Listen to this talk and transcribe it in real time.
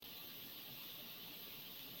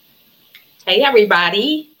Hey,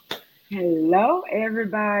 everybody. Hello,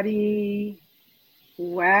 everybody.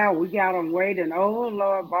 Wow, we got them waiting. Oh,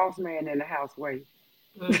 Lord, boss man in the house waiting.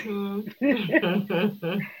 hmm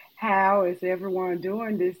How is everyone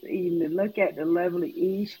doing this evening? Look at the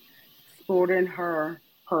lovely Ish sporting her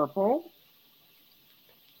purple,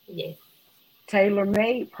 yes,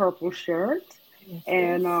 tailor-made purple shirt. yes,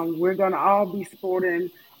 And yes. we're going to all be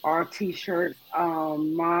sporting our t-shirts.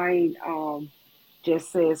 Mine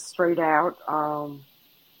just says straight out.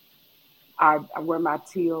 I wear my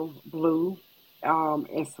teal blue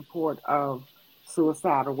in support of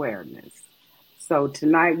suicide awareness. So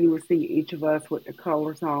tonight you will see each of us with the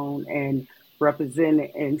colors on and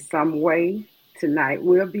represented in some way. Tonight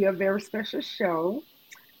will be a very special show.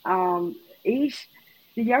 Each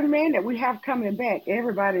the young man that we have coming back,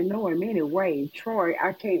 everybody know him anyway. Troy,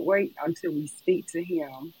 I can't wait until we speak to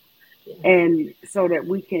him Yes, and so that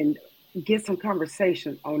we can get some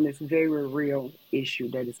conversation on this very real issue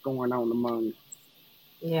that is going on among us.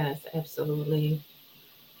 yes, absolutely.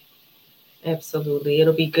 Absolutely.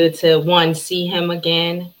 It'll be good to one, see him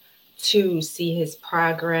again, two, see his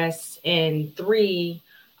progress, and three,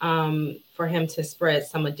 for him to spread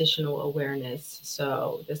some additional awareness.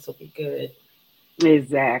 So this will be good.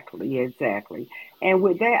 Exactly, exactly. And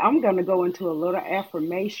with that, I'm going to go into a little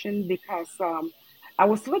affirmation because I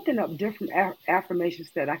was looking up different affirmations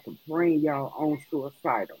that I could bring y'all on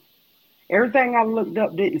suicidal. Everything I looked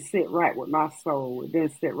up didn't sit right with my soul, it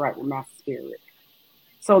didn't sit right with my spirit.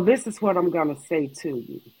 So, this is what I'm going to say to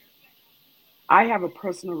you. I have a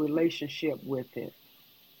personal relationship with it.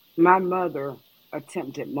 My mother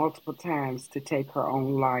attempted multiple times to take her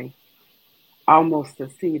own life, almost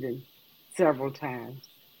succeeding several times.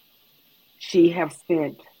 She have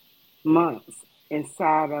spent months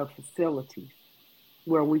inside of facilities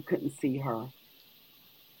where we couldn't see her,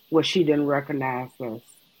 where she didn't recognize us.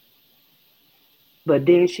 But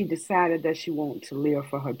then she decided that she wanted to live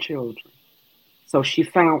for her children. So she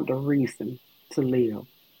found a reason to live.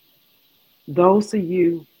 Those of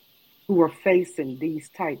you who are facing these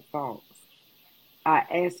type thoughts, I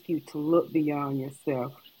ask you to look beyond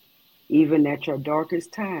yourself, even at your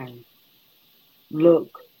darkest time.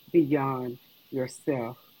 Look beyond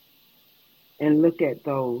yourself and look at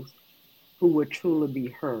those who would truly be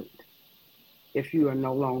hurt if you are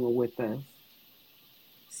no longer with us.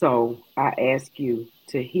 So I ask you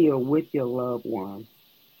to heal with your loved ones,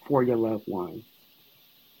 for your loved ones,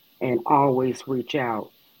 and always reach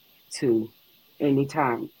out to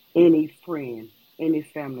anytime, any friend, any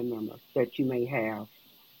family member that you may have.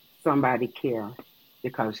 Somebody care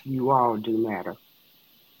because you all do matter.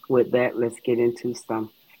 With that, let's get into some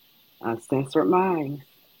uncensored minds.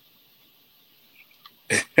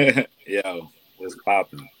 Yo, what's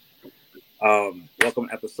popping? Welcome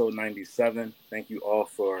episode 97. Thank you all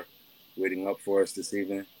for waiting up for us this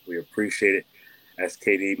evening. We appreciate it. As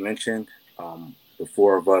Katie mentioned, the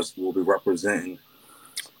four of us will be representing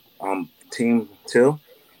Team Teal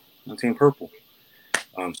and Team Purple.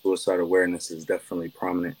 Suicide awareness is definitely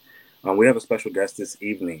prominent. We have a special guest this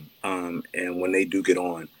evening, and when they do get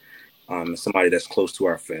on, somebody that's close to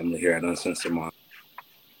our family here at Uncensored Mind.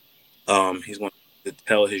 He's going to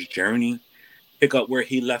tell his journey, pick up where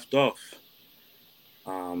he left off,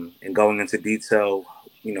 and going into detail,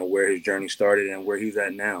 where his journey started and where he's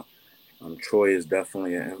at now. Troy is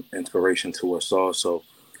definitely an inspiration to us all. So,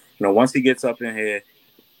 once he gets up in here,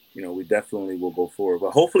 we definitely will go forward.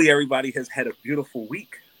 But hopefully, everybody has had a beautiful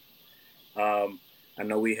week. I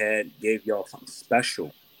know we gave y'all something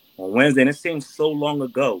special on Wednesday, and it seems so long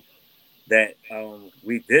ago that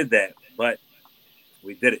we did that, but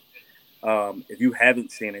we did it. If you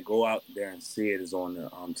haven't seen it, go out there and see it. It's on the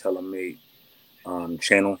Telemade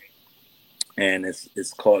channel, and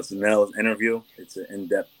it's called Zanelle's Interview. It's an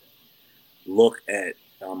in-depth look at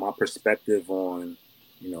my perspective on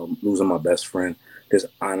losing my best friend, just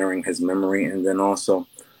honoring his memory, and then also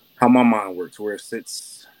how my mind works, where it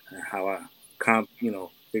sits, and how I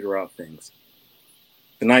figure out things.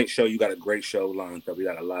 Tonight's show, you got a great show lined up. We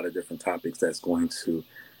got a lot of different topics that's going to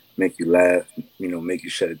make you laugh, make you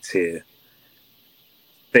shed a tear.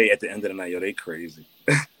 Say at the end of the night, yo, they crazy.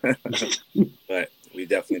 But we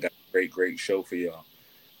definitely got a great show for y'all.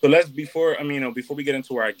 So let's before we get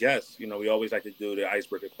into our guests, we always like to do the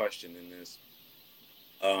icebreaker question in this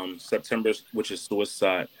September, which is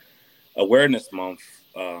Suicide Awareness Month.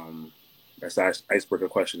 That's our icebreaker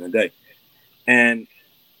question today. And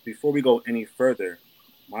before we go any further,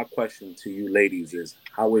 my question to you ladies is: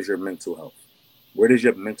 how is your mental health? Where does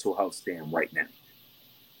your mental health stand right now?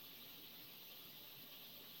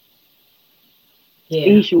 Yeah.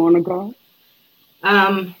 Ish, you want to go?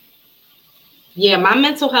 Um, Yeah, my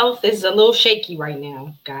mental health is a little shaky right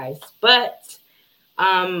now, guys. But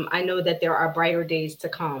I know that there are brighter days to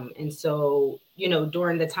come. And so,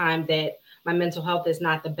 during the time that my mental health is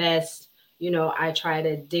not the best, I try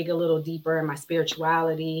to dig a little deeper in my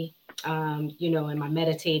spirituality, in my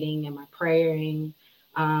meditating and my praying,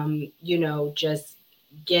 just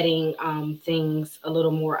getting things a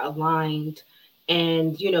little more aligned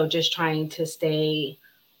and, just trying to stay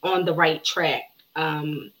on the right track.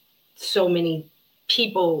 So many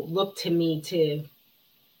people look to me to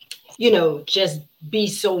just be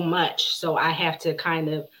so much. So I have to kind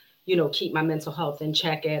of, keep my mental health in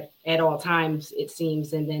check at all times, it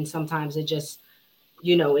seems. And then sometimes it just,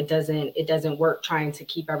 it doesn't work trying to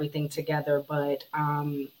keep everything together. But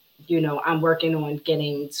I'm working on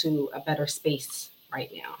getting to a better space right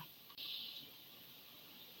now.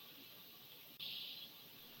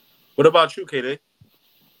 What about you, KD?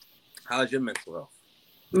 How's your mental health?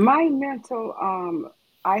 My mental,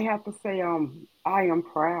 I have to say, I am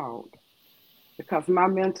proud because my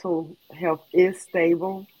mental health is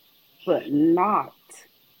stable, but not,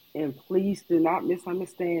 and please do not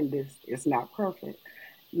misunderstand this, it's not perfect,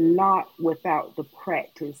 not without the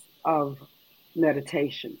practice of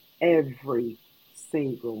meditation every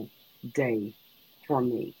single day for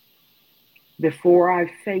me. Before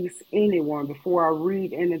I face anyone, before I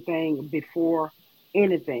read anything, before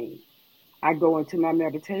anything, I go into my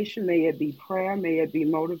meditation, may it be prayer, may it be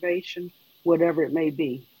motivation, whatever it may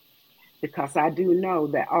be. Because I do know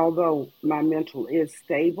that although my mental is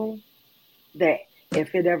stable, that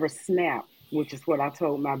if it ever snap, which is what I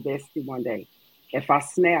told my bestie one day, if I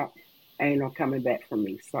snap, ain't no coming back from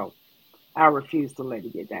me. So I refuse to let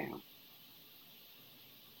it get down.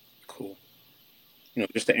 Cool.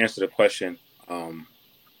 Just to answer the question, um,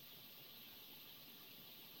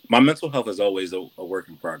 my mental health is always a work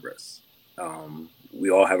in progress. We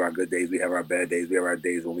all have our good days. We have our bad days. We have our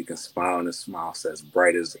days when we can smile and the smile as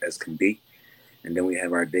bright as can be. And then we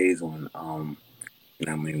have our days when,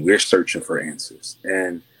 we're searching for answers.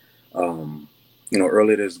 And,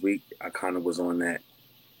 earlier this week, I kind of was on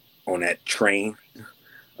that train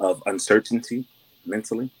of uncertainty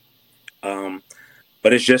mentally. Um,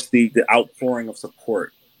 but it's just the outpouring of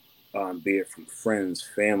support, be it from friends,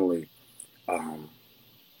 family, um,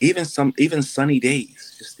 even sunny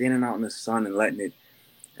days, just standing out in the sun and letting it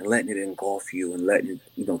engulf you and letting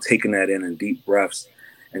it, taking that in deep breaths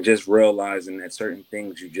and just realizing that certain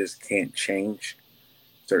things you just can't change.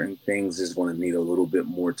 Certain things is going to need a little bit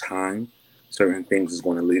more time. Certain things is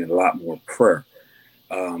going to need a lot more prayer.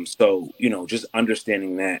 So, just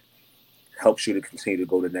understanding that helps you to continue to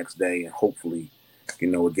go the next day and hopefully,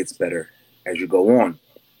 it gets better as you go on.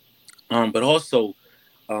 But also,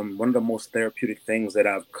 one of the most therapeutic things that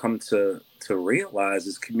I've come to realize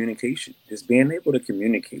is communication. Is being able to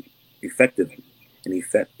communicate effectively and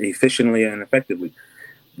efficiently and effectively.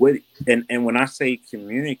 And when I say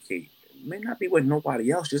communicate, it may not be with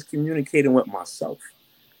nobody else. Just communicating with myself.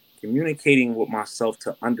 Communicating with myself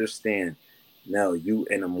to understand. Now you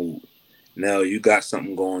in a mood. Now you got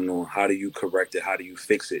something going on. How do you correct it? How do you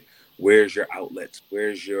fix it? Where's your outlets?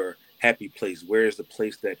 Where's your happy place? Where's the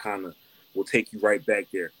place that kind of will take you right back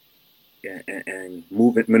there? And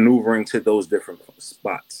moving, maneuvering to those different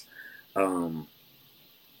spots. Um,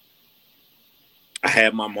 I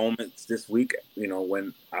had my moments this week,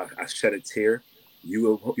 when I shed a tear.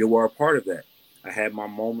 You were a part of that. I had my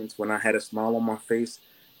moments when I had a smile on my face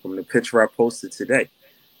from the picture I posted today.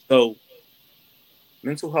 So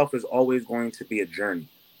mental health is always going to be a journey.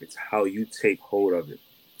 It's how you take hold of it.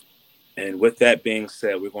 And with that being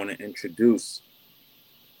said, we're going to introduce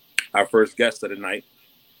our first guest of the night.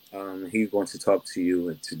 He's going to talk to you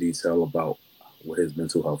into detail about what his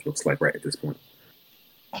mental health looks like right at this point.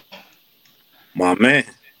 My man.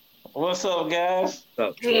 What's up, guys? What's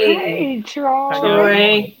up, Troy? Hey, Hey, How y'all Troy.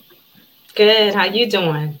 doing? Troy. Good. How you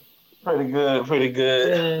doing? Pretty good, pretty good.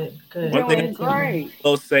 Good. Good. One thing Doing Glad to hear it. great. I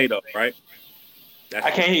will say though, right? I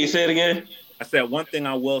That's can't hear you say it again. I said one thing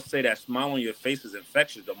I will say, that smile on your face is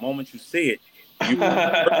infectious. The moment you see it, you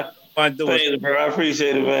Mm-hmm. find do it. Thank you, bro. I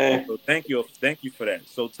appreciate it, man. So thank you for that.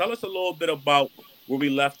 So tell us a little bit about where we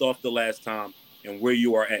left off the last time and where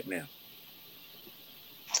you are at now.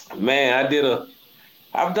 Man,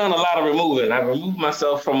 I've done a lot of removing. I've removed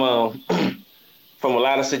myself from from a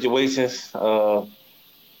lot of situations.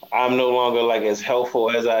 I'm no longer like as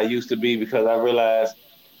helpful as I used to be because I realized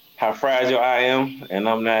how fragile I am, and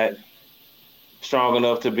I'm not strong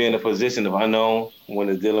enough to be in a position of unknown when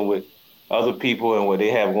it's dealing with other people and what they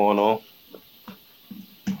have going on.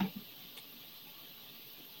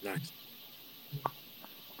 Nice.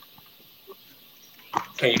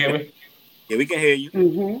 Can you hear me? Yeah, we can hear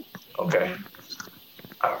you. Okay.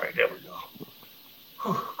 All right, there we go.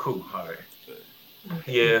 Whew, cool. All right. Good.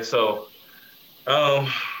 Yeah. So, um,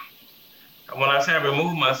 when I say I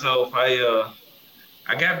removed myself, I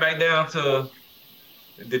got back down to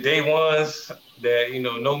the day ones that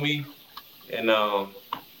know me, and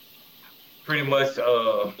pretty much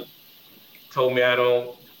told me I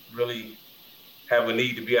don't really have a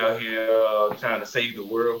need to be out here trying to save the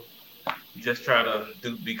world. Just try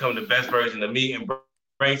to become the best version of me and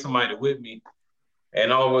bring somebody with me,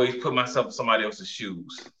 and always put myself in somebody else's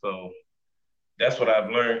shoes. So that's what I've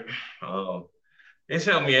learned. Um, it's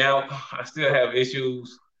helped me out. I still have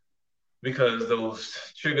issues because those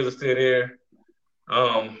triggers are still there.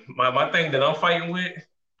 My thing that I'm fighting with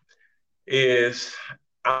is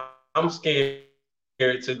I'm scared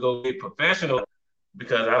to go get professional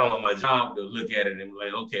because I don't want my job to look at it and be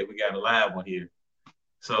like, okay, we got a live one here.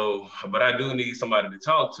 So, but I do need somebody to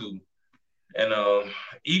talk to, and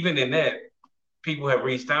even in that, people have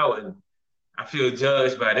reached out, and I feel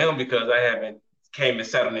judged by them because I haven't came and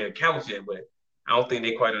sat on their couch yet. But I don't think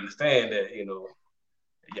they quite understand that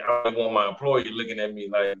I don't want my employer looking at me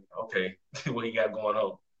like, okay, what you got going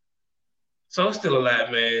on? So it's still a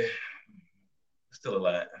lot, man. It's still a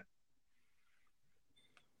lot.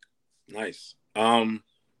 Nice.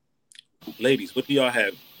 Ladies, what do y'all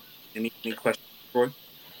have? Any questions, Troy?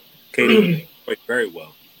 Katie, you Troy very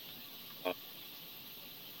well. Uh,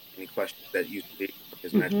 any questions that you see from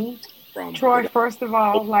his message Hmm. from the Troy, first of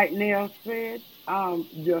all, like Neil said,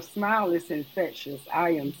 your smile is infectious.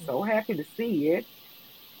 I am so happy to see it.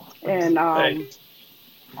 And Thanks.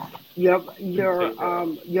 your Appreciate your that.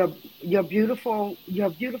 um your your beautiful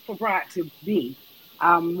bride to be.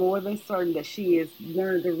 I'm more than certain that she is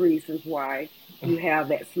one of the reasons why you have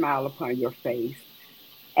that smile upon your face.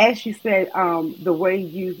 As you said, the way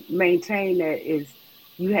you maintain that is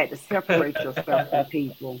you had to separate yourself from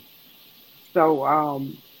people. So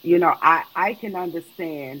I can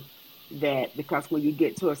understand that because when you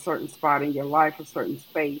get to a certain spot in your life, a certain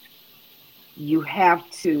space, you have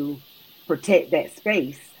to protect that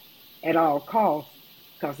space at all costs.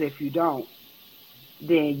 Because if you don't,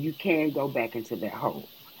 then you can go back into that hole.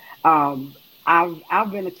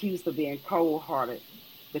 I've been accused of being cold hearted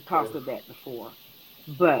because of that before,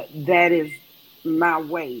 but that is my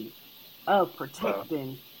way of Wow.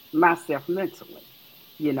 protecting myself mentally.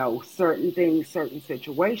 Certain things, certain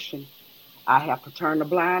situations, I have to turn a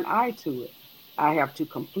blind eye to it. I have to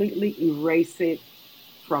completely erase it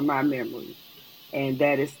from my memory. And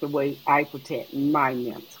that is the way I protect my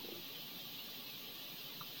mental.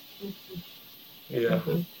 Yeah.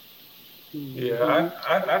 Mhm. Yeah.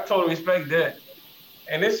 Hmm. I totally respect that.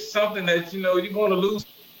 And it's something that, you're going to lose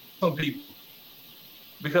some people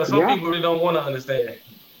because some people really don't Yeah. want to understand.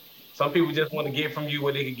 Some people just want to get from you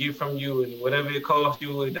what they can get from you, and whatever it costs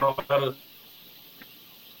you, it don't matter.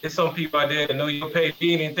 It's some people out there that know your payday.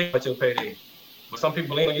 You ain't even think about your payday. But some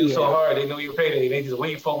people lean on you so Yeah. hard, they know your payday. They just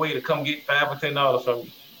wait for a way to come get $5 or $10 from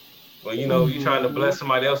you. Well, you're trying to Hmm. bless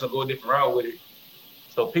somebody else or go a different route with it.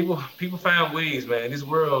 So people find ways, man. This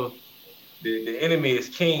world, the enemy is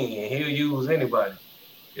king, and he'll use anybody.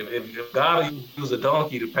 If God will use a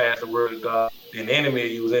donkey to pass the word of God, then the enemy will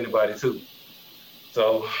use anybody too.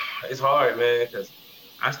 So it's hard, man, because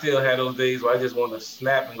I still have those days where I just want to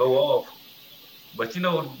snap and go off. But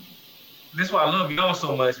this is why I love y'all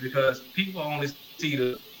so much because people only see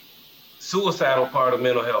the suicidal part of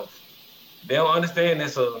mental health. They don't understand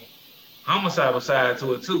there's a homicidal side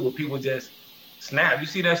to it too, where people just snap. You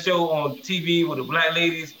see that show on TV with the black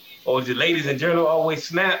ladies or the ladies in general always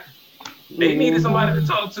snap. They needed somebody Hmm. to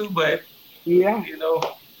talk to, but Yeah. you know,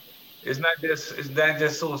 it's not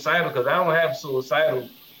just suicidal because I don't have suicidal,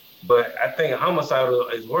 but I think homicidal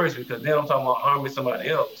is worse because then I'm talking about harming somebody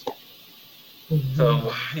else. Mhm.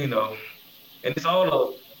 So and it's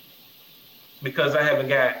all because I haven't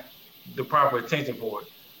got the proper attention for it.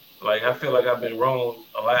 Like I feel like I've been wrong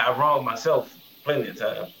a lot. I wronged myself plenty of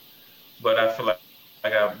times, but I feel like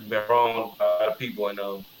I've been wronged by a lot of people, and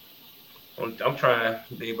I'm trying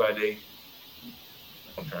day by day.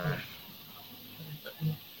 I'm trying.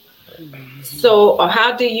 Hmm. So, Yeah.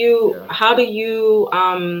 how do you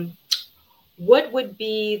what would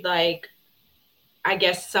be like, I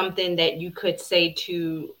guess, something that you could say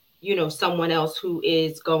to, someone else who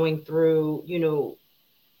is going through,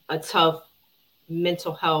 a tough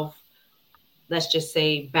mental health, let's just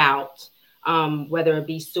say, bout, whether it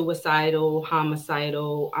be suicidal,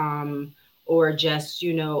 homicidal, or just,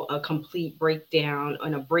 a complete breakdown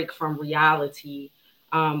and a break from reality.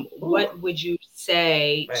 Ooh, What would you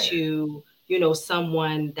say man. to,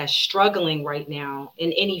 someone that's struggling right now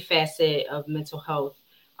in any facet of mental health,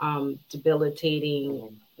 debilitating,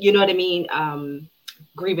 Mhm. you know what I mean?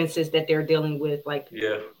 grievances that they're dealing with. Like,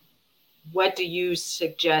 Yeah. what do you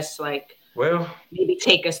suggest? Like, Well, maybe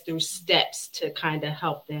take us through steps to kind of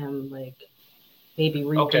help them, like maybe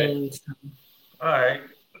okay. regain some. All right.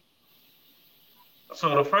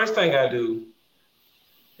 So the first thing I do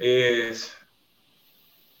is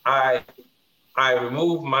I I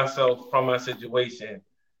remove myself from my situation,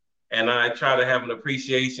 and I try to have an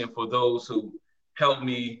appreciation for those who helped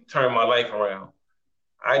me turn my life around.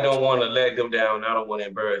 I don't want to let them down. I don't want to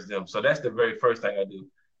embarrass them. So that's the very first thing I do.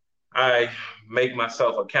 I make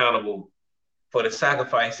myself accountable for the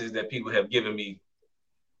sacrifices that people have given me.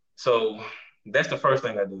 So that's the first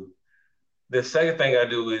thing I do. The second thing I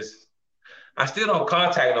do is I still don't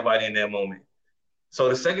contact nobody in that moment. So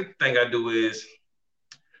the second thing I do is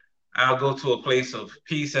I'll go to a place of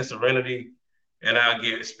peace and serenity, and I'll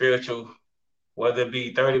get spiritual, whether it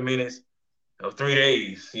be 30 minutes or 3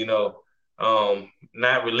 days,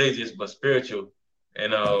 not religious, but spiritual.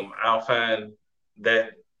 And I'll find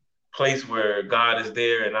that place where God is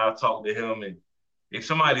there, and I'll talk to him. And if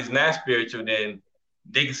somebody's not spiritual, then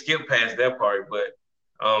they can skip past that part. But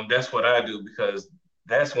that's what I do, because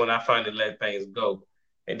that's when I finally let things go.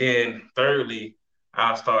 And then thirdly,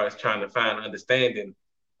 I'll start trying to find understanding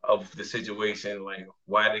of the situation, like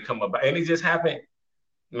why they come about. And it just happened,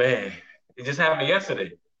 man. It just happened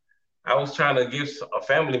yesterday. I was trying to give a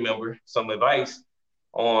family member some advice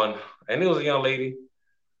on, and it was a young lady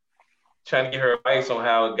trying to get her advice on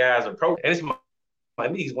how guys approach. And it's my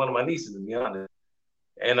niece, one of my nieces, to be honest.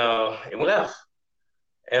 And it went left.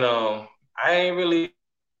 And I ain't really,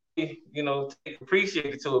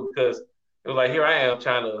 appreciated to it, because it was like, here I am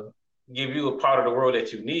trying to give you a part of the world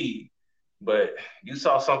that you need, but you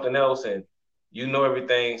saw something else and you know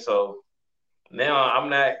everything. So now I'm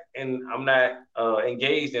not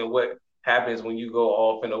engaged in what happens when you go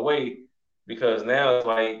off and away, because now it's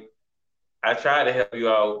like I tried to help you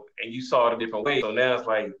out and you saw it a different way. So now it's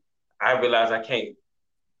like I realize I can't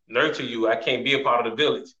nurture you. I can't be a part of the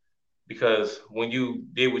village, because when you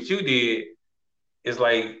did what you did, it's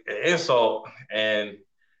like an insult, and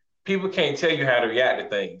people can't tell you how to react to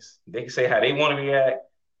things. They can say how they want to react,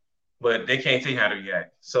 but they can't tell you how to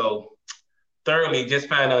react. So thirdly, just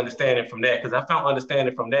find understanding from that, because I found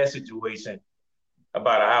understanding from that situation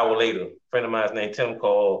about an hour later. A friend of mine named Tim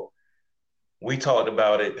called. We talked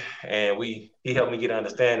about it, and he helped me get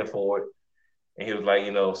understanding for it. And he was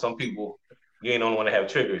like, some people, you ain't only want to have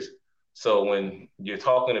triggers. So when you're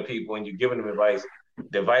talking to people and you're giving them advice,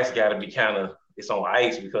 the advice got to be kind of, it's on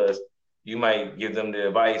ice, because you might give them the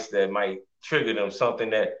advice that might trigger them, something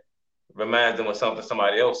that reminds them of something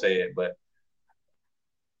somebody else said. But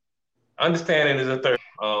understanding is a third.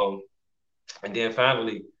 And then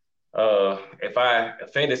finally, if I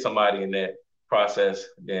offended somebody in that process,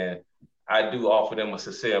 then I do offer them a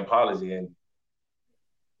sincere apology. And,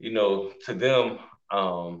 to them,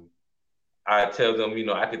 I tell them,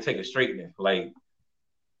 I could take a straightening. Like,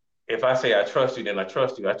 if I say I trust you, then I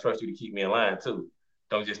trust you. I trust you to keep me in line too.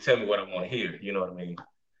 Don't just tell me what I want to hear. You know what I mean?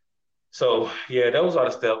 So yeah, those are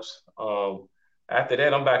the steps. After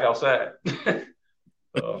that, I'm back outside.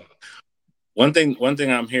 uh, one thing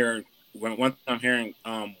I'm hearing,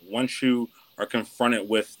 once you are confronted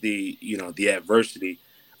with the adversity,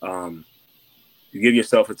 um, you give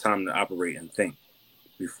yourself a time to operate and think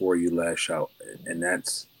before you lash out, and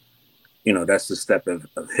that's the step of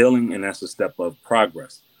healing, and that's the step of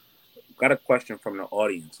progress. Got a question from the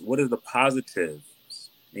audience. What are the positives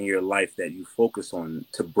in your life that you focus on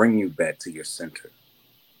to bring you back to your center?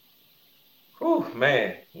 whew,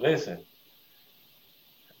 man, listen.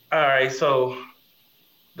 All right, so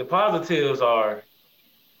the positives are,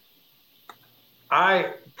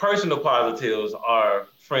 I personal positives are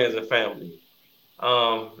friends and family.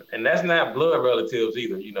 And that's not blood relatives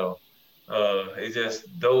either. It's just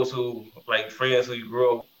those who, like, friends who you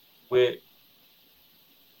grew up with,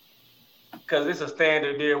 because it's a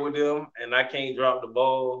standard there with them, and I can't drop the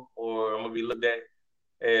ball, or I'm gonna be looked at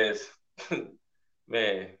as,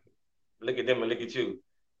 man, look at them and look at you.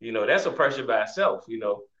 That's a pressure by itself.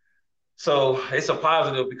 So it's a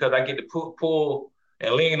positive, because I get to pull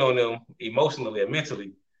and lean on them emotionally and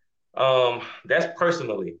mentally. That's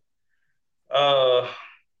personally. Uh,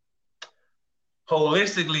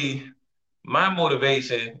 Holistically, my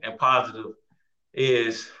motivation and positive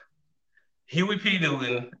is Huey P.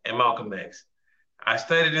 Newton and Malcolm X. I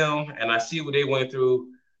studied them and I see what they went through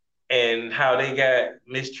and how they got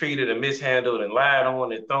mistreated and mishandled and lied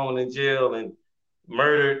on and thrown in jail and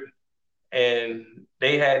murdered. And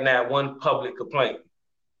they had not one public complaint.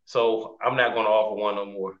 So I'm not going to offer one no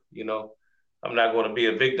more. I'm not going to be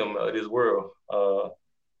a victim of this world,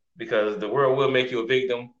 because the world will make you a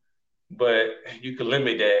victim. but you can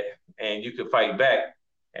limit that and you can fight back.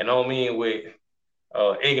 And I don't mean with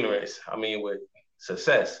ignorance. I mean with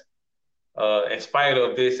success. In spite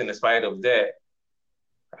of this and in spite of that,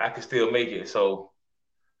 I can still make it. So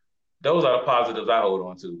those are the positives I hold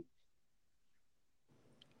on to.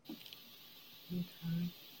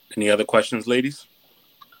 Any other questions, ladies?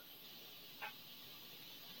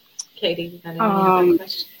 Katie, you got any other Um,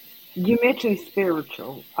 questions? you mentioned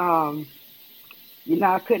spiritual.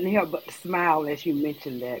 I couldn't help but smile as you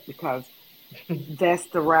mentioned that because that's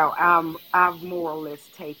the route I've more or less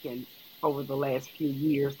taken over the last few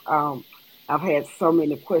years. I've had so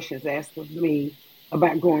many questions asked of me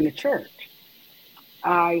about going to church.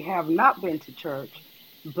 I have not been to church,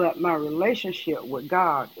 but my relationship with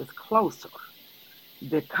God is closer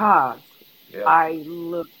because Yeah, I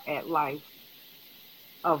look at life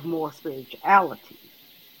of more spirituality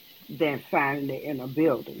than finding it in a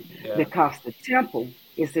building yeah, because the temple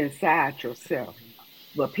is inside yourself,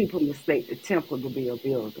 but people mistake the temple to be a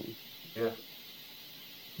building. yeah.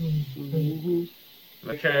 Hmm.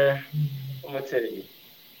 Man, Karen, I'm gonna tell you,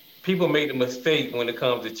 people make the mistake when it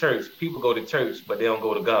comes to church. People go to church, but they don't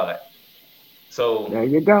go to God. So There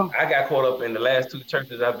you go. I got caught up in the last two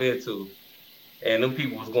churches I've been to, and them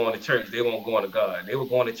people was going to church. They weren't going to God. They were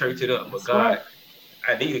going to church it up, but That's God, right.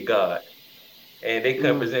 I needed God, and they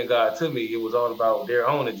couldn't Mm. present God to me. It was all about their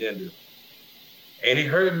own agenda, and it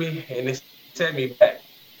hurt me and it set me back.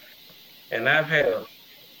 And I've had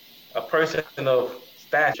a person of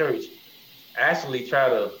stature in church actually try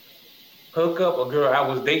to hook up a girl I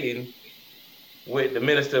was dating with the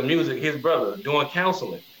minister of music, his brother, doing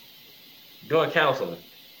counseling.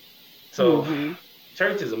 So Hmm.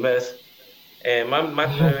 church is a mess. And my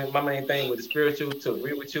main thing with the spiritual, to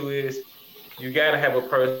agree with you, is you got to have a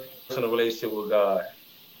personal relationship with God.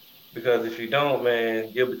 Because if you don't,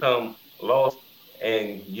 man, you'll become lost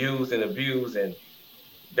and used and abused, and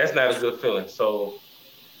that's not a good feeling. So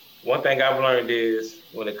one thing I've learned is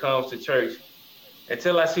when it comes to church,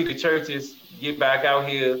 until I see the churches get back out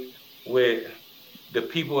here with the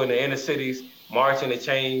people in the inner cities marching to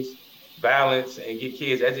change violence and get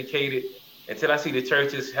kids educated, until I see the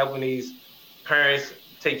churches helping these parents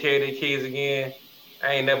take care of their kids again,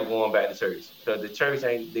 I ain't never going back to church because the church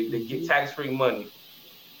ain't they get Hmm. tax free money,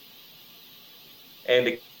 and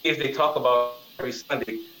the kids they talk about every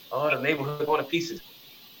Sunday, oh the neighborhood going to pieces.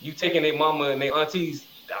 You taking their mama and their aunties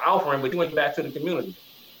the offering, but you ain't giving back to the community.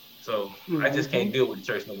 So I just can't Hmm. deal with the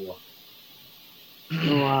church no more.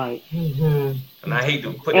 Right. And I hate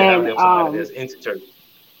to put that out And there for somebody that's into church,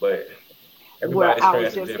 but well, everybody's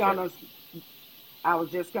experience is different. I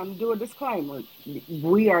was just gonna do a disclaimer.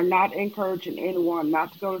 We are not encouraging anyone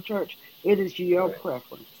not to go to church. It is your Right,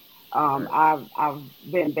 preference. right. I've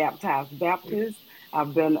been baptized Baptist.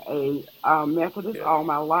 I've been a Methodist Yeah, all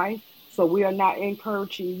my life. So we are not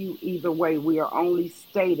encouraging you either way. We are only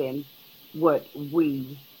stating what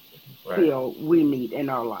we right. feel we need in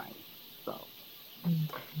our life. So.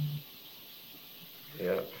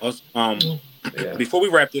 Yeah, Also, yeah. before we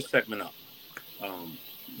wrap this segment up, I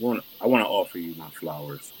want to offer you my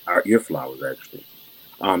flowers, your flowers actually,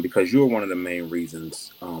 because you're one of the main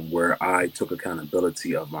reasons where I took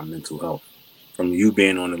accountability of my mental health. From you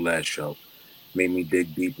being on the last show, made me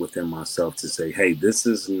dig deep within myself to say, hey, this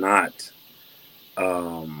is not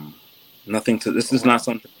um, nothing to. This Oh is not wow.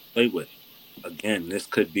 something to play with. Again, this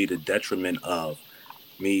could be the detriment of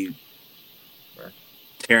me Right.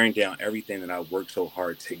 tearing down everything that I worked so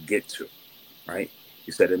hard to get to. Right?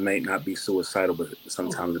 You said it may not be suicidal, but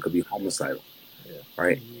sometimes it could be homicidal. Yeah.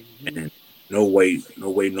 Right? Mhm. And no way,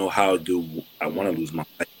 no how do I want to Mm-hmm. lose my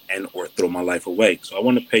life and or throw my life away. So I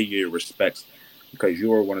want to pay you your respects because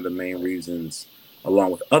you are one of the main Right. reasons,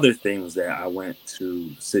 along with other things, that I went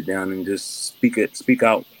to sit down and just speak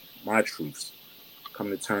out my truths, come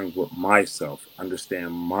to terms with myself,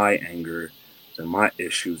 understand my anger and my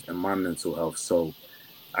issues and my mental health, so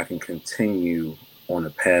I can continue on a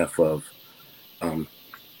path of um,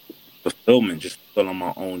 fulfillment, just fulfilling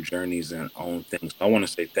my own journeys and own things. So I want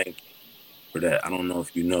to say thank you for that. I don't know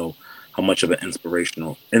if you know how much of an Oh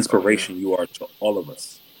yeah. inspiration you are to all of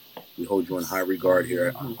us. We hold you in high regard here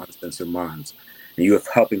at Mhm. Uncensored Minds, and you are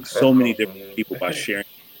helping That's so many different awesome, people by man. sharing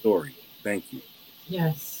your story. Thank you,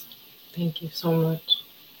 Yes. Thank you so much.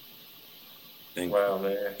 thank you. Wow,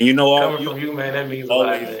 man. And you know, all Coming you from you, man, that means a lot,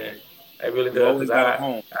 always man. It really you does, always because got a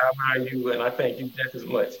home. I admire you and I thank you just as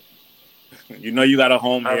much. You know, you got a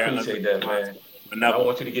home I here at Uncensored appreciate that, Minds man. And I whenever.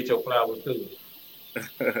 want you to get your flowers too.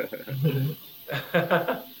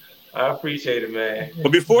 I appreciate it, man.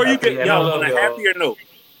 But before I you appreciate, get, and I yo, love y'all, man.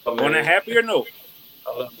 on a happier note,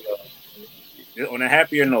 I love y'all. on a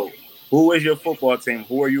happier note. Who is your football team?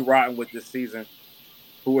 Who are you riding with this season?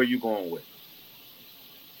 Who are you going with?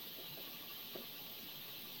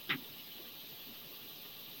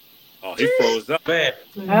 Oh, he froze up. Man,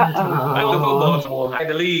 Uh-uh. I ain't good for Oh, Baltimore. I had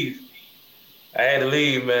to leave. I had to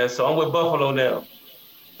leave, man. So I'm with Buffalo now.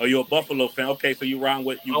 Oh, you're a Buffalo fan. Okay, so you I'm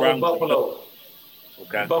with riding with the Bills. Buffalo.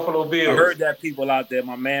 Okay. Buffalo I Bills. heard that people out there.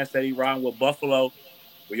 My man said he riding with Buffalo.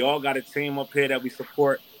 We all got a team up here that we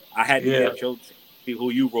support. I had to Yeah. get your team. See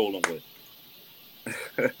who you rolling with.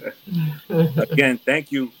 Again,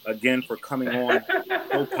 thank you again for coming on.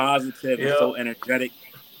 So positive and Yep. so energetic.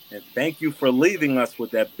 And thank you for leaving us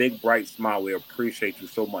with that big bright smile. We appreciate you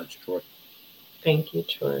so much, Troy. thank you,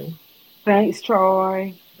 Troy. Thanks,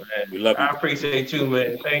 Troy. We Man, love you. I appreciate you,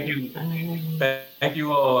 man. Thank you. Um, Thank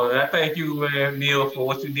you all. And I thank you, man, Neil, for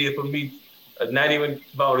what you did for me. Not even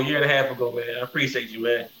about a year and a half ago, man. I appreciate you,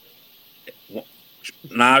 man.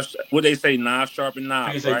 Knives, what they say, knives sharpen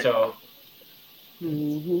knives, Appreciate right? y'all.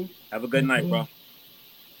 Mm-hmm. Have a good night, mhm. bro.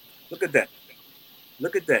 Look at that.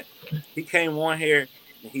 Look at that. He came on here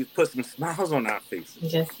and he's put some smiles on our faces.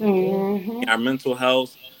 Yes, he did. Mm-hmm. Our mental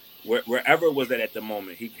health, wherever it was at the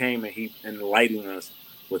moment, he came and he enlightened us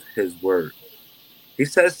with his word. He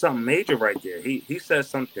says something major right there. He says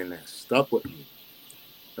something that stuck with me.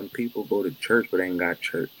 Some people go to church but ain't got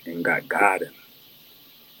God in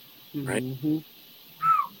them, right? Mm-hmm.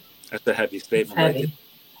 That's a heavy It's statement right there. heavy.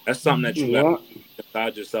 That's something that you got Yep. to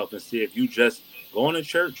inside yourself and see if you just going to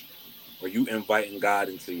church or you inviting God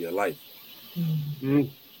into your life. Mm-hmm.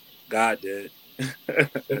 God did. It's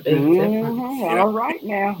a big Mm-hmm. difference. Yeah. All right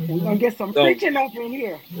now. We're gonna Hmm. get some So preaching up in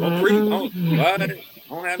here. don't preach. Hmm. Don't what?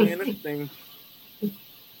 Don't have me in this thing.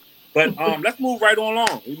 But let's move right on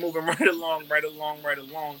along. We're moving right along, right along, right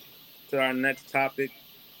along to our next topic.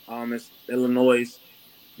 It's Illinois.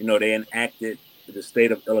 You know, they enacted the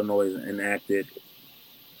state of Illinois enacted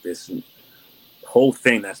this whole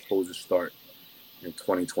thing that's supposed to start in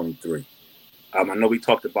 2023. I know we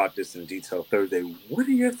talked about this in detail Thursday. What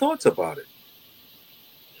are your thoughts about it?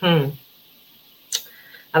 Hmm.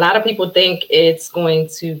 A lot of people think it's going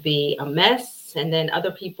to be a mess, and then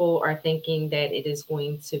other people are thinking that it is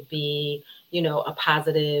going to be, a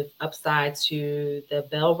positive upside to the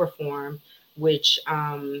Bell reform, which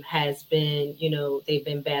has been, they've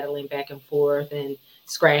been battling back and forth and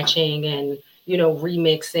scratching and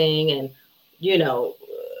remixing and you know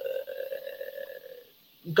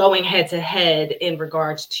going head to head in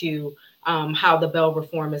regards to how the Bell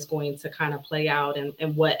reform is going to kind of play out,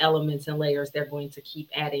 and what elements and layers they're going to keep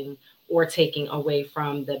adding or taking away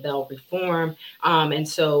from the Bell reform. And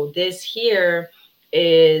so this here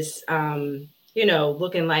is,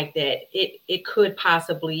 looking like that it could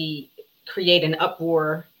possibly create an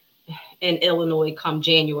uproar in Illinois come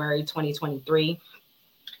January 2023.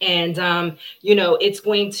 And it's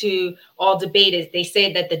going to all debated. They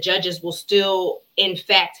say that the judges will still in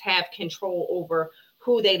fact have control over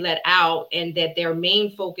who they let out, and that their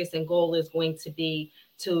main focus and goal is going to be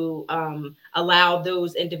to allow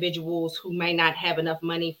those individuals who might not have enough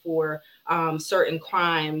money for certain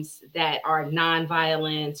crimes that are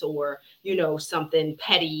nonviolent, or something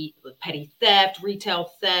petty theft, retail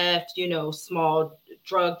theft, small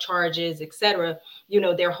drug charges, etc.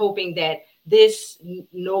 They're hoping that this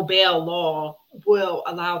no bail law will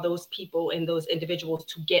allow those people and those individuals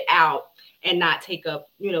to get out and not take up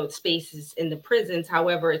spaces in the prisons.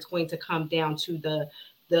 However, it's going to come down to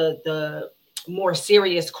the more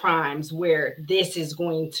serious crimes where this is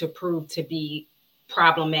going to prove to be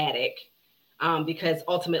problematic, because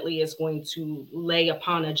ultimately it's going to lay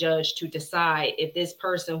upon a judge to decide if this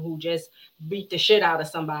person who just beat the shit out of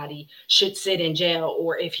somebody should sit in jail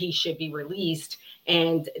or if he should be released.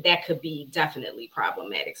 And that could be definitely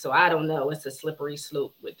problematic. So I don't know. It's a slippery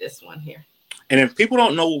slope with this one here. And if people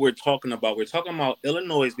don't know what we're talking about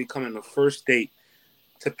Illinois becoming the first state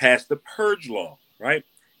to pass the purge law, right?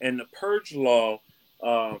 And the purge law,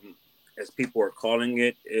 as people are calling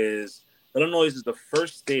it, is Illinois is the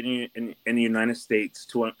first state in the United States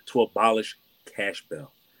to abolish cash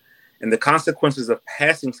bail. And the consequences of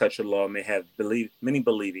passing such a law may have many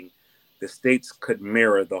believing the states could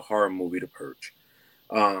mirror the horror movie The Purge.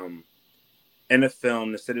 Um, in the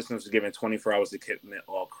film, the citizens were given 24 hours to commit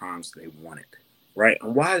all crimes they wanted, right?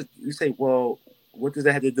 And why you say, well, what does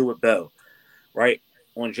that have to do with bail, right?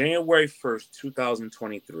 On January 1st,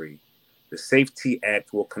 2023, the Safety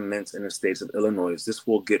Act will commence in the states of Illinois. This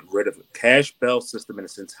will get rid of the cash bail system in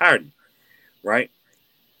its entirety, right?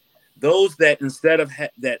 Those that instead of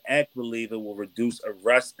that act believe it will reduce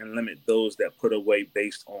arrests and limit those that put away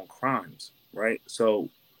based on crimes, right? So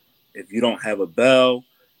if you don't have a bail,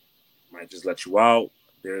 might just let you out.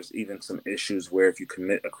 There's even some issues where if you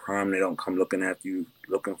commit a crime, they don't come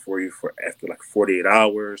looking for you for after like 48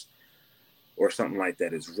 hours or something like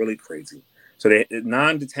that. It's really crazy. So they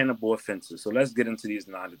non-detainable offenses. So let's get into these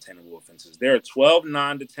non-detainable offenses. There are 12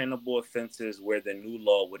 non-detainable offenses where the new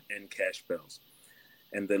law would end cash bails.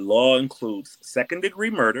 And the law includes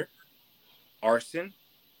second-degree murder, arson,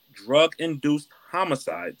 drug-induced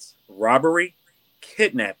homicides, robbery,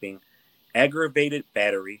 kidnapping, aggravated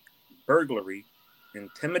battery, burglary,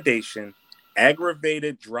 intimidation,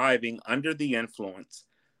 aggravated driving under the influence,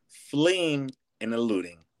 fleeing and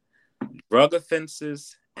eluding, drug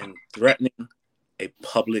offenses, and threatening a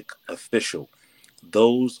public official.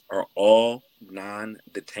 Those are all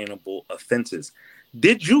non-detainable offenses.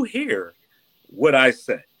 Did you hear what I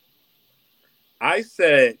said? I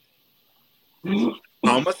said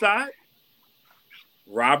homicide,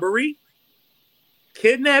 robbery,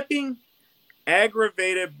 kidnapping,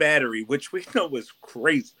 aggravated battery, which we know is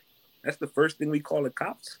crazy. That's the first thing we call the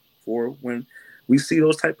cops for when we see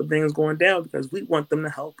those type of things going down, because we want them to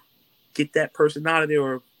help get that person out of there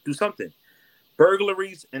or do something.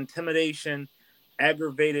 Burglaries, intimidation,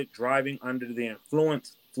 aggravated driving under the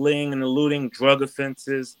influence, fleeing and eluding, drug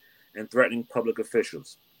offenses, and threatening public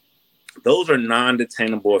officials. Those are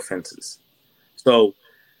non-detainable offenses. So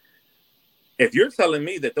if you're telling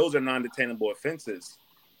me that those are non-detainable offenses,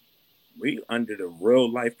 we under the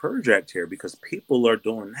real life purge act here, because people are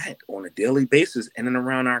doing that on a daily basis in and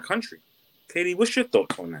around our country. Katie, what's your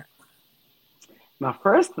thoughts on that? My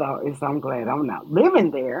first thought is I'm glad I'm not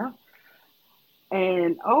living there.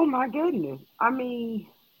 And oh my goodness, I mean,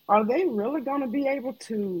 are they really going to be able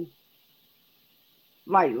to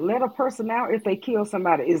like let a person out if they kill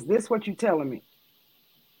somebody? Is this what you're telling me?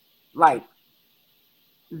 Like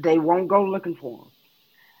they won't go looking for them?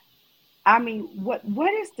 I mean, what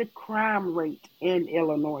is the crime rate in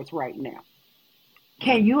Illinois right now?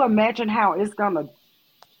 Can you imagine how it's going to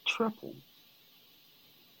triple?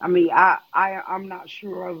 I mean, I'm not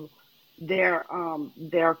sure of their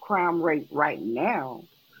crime rate right now,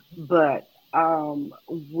 but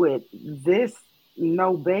with this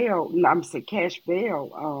no bail, no, I'm saying cash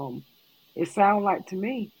bail, it sounds like to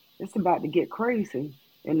me it's about to get crazy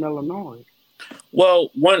in Illinois.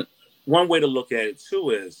 Well, one way to look at it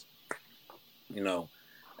too is, you know,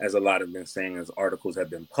 as a lot have been saying, as articles have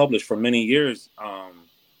been published for many years,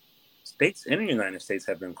 states in the United States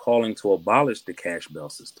have been calling to abolish the cash bail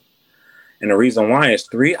system. And the reason why is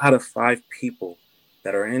 3 out of 5 people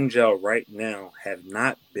that are in jail right now have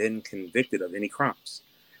not been convicted of any crimes,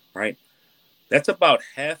 right? That's about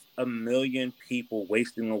 500,000 people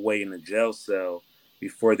wasting away in a jail cell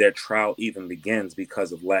before their trial even begins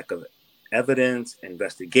because of lack of evidence,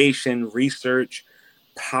 investigation, research,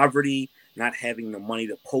 poverty, not having the money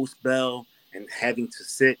to post bail, and having to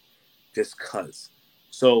sit just cuz.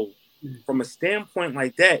 So, from a standpoint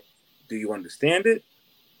like that, do you understand it?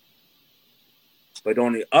 But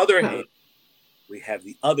on the other hand, we have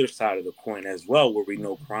the other side of the coin as well, where we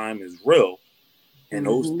know crime is real and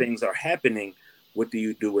those Mm-hmm. things are happening. What do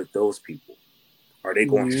you do with those people? Are they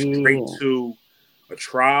going straight Yeah. to a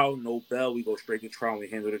trial, no bail? We go straight to trial and we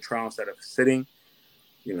handle the trial instead of sitting.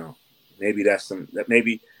 You know, maybe that's something.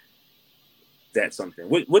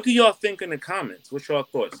 What do y'all think in the comments? What's your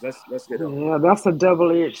thoughts? Let's get on. Yeah, that's a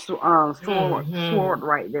double-edged sword Mm-hmm.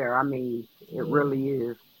 right there. I mean, it Yeah, really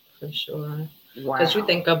is. for sure. Because you Wow.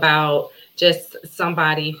 think about just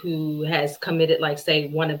somebody who has committed, like, say,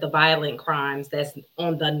 one of the violent crimes that's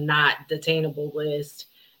on the not detainable list,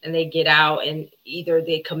 and they get out and either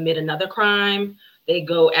they commit another crime, they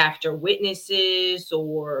go after witnesses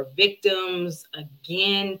or victims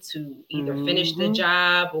again to either finish the Mm-hmm.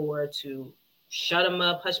 job or to shut them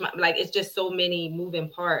up, hush them up. Like, it's just so many moving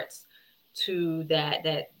parts to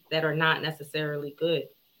that are not necessarily good.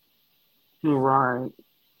 Right.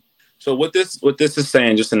 So what this is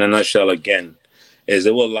saying, just in a nutshell, again, is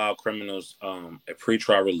it will allow criminals a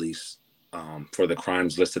pretrial release for the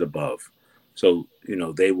crimes listed above. So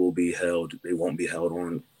they will be held. They won't be held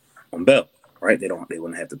on bail, right? They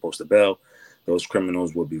wouldn't have to post a bail. Those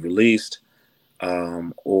criminals will be released,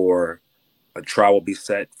 or a trial will be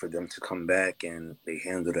set for them to come back, and they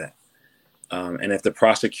handle that. And if the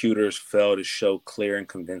prosecutors fail to show clear and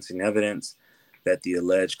convincing evidence that the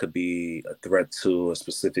alleged could be a threat to a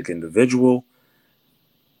specific individual,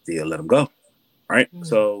 they'll let them go. Right? Mm.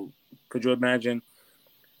 So could you imagine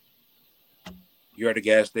you're at a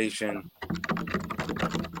gas station,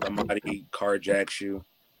 somebody carjacks you,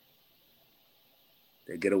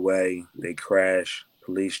 they get away, they crash,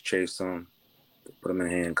 police chase them, put them in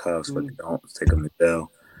handcuffs, but they don't take them to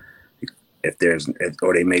jail.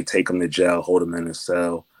 Or they may take them to jail, hold them in a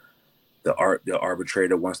cell. the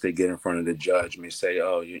arbitrator, once they get in front of the judge, may say,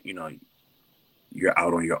 "Oh, you know, you're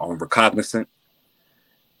out on your own recognizant.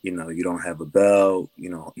 You know, you don't have a bail. You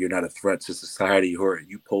know, you're not a threat to society, or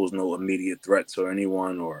you pose no immediate threat to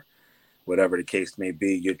anyone, or whatever the case may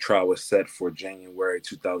be. Your trial was set for January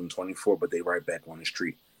 2024, but they right back on the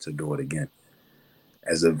street to do it again.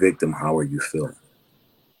 As a victim, how are you feeling?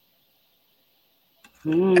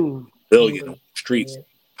 Billion on the streets.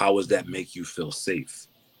 How does that make you feel safe?"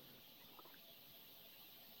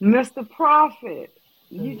 Mr. Prophet,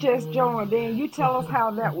 you just joined in. You tell us how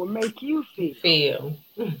that will make you feel.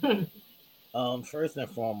 First and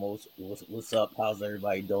foremost, what's up? How's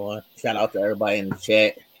everybody doing? Shout out to everybody in the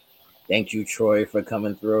chat. Thank you, Troy, for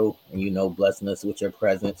coming through and blessing us with your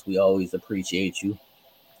presence. We always appreciate you.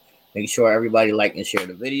 Make sure everybody like and share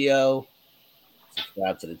the video,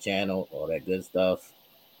 subscribe to the channel, all that good stuff.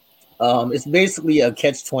 It's basically a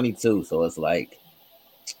catch-22, so it's like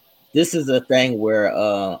this is a thing where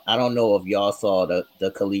I don't know if y'all saw the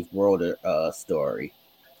Khalif Broder story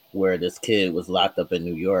where this kid was locked up in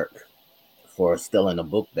New York for stealing a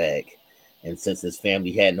book bag, and since his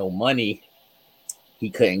family had no money, he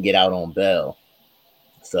couldn't get out on bail.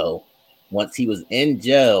 So once he was in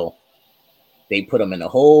jail, they put him in a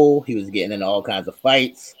hole. He was getting in all kinds of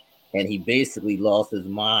fights, and he basically lost his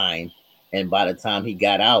mind. And by the time he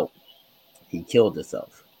got out, he killed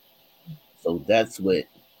himself. So that's what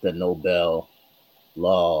the Nobel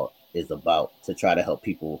law is about, to try to help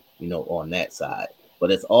people, on that side.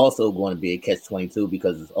 But it's also going to be a catch-22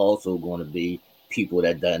 because it's also going to be people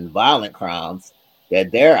that done violent crimes that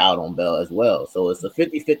they're out on bail as well. So it's a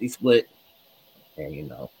 50-50 split.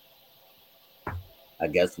 And, I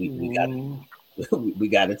guess we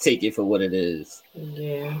got to take it for what it is.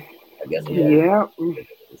 Yeah. I guess we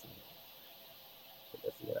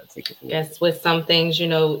Yes, with some things,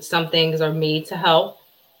 some things are made to help.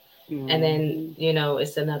 And then,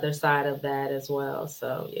 it's another side of that as well.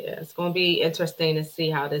 So, yeah, it's going to be interesting to see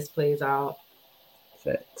how this plays out.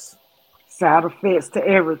 Facts. Side effects to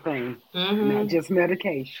everything, not just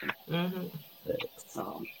medication.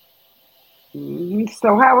 So,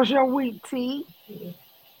 how was your week, T? It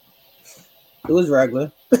was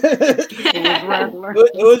regular.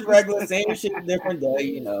 It was regular. Same shit, different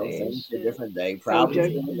day. Same shit, different day.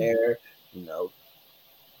 Problems in there.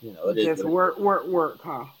 It is just work,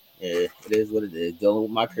 huh? Yeah, it is what it is. Dealing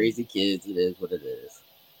with my crazy kids, it is what it is.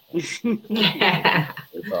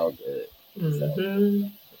 It's all good.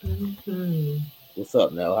 What's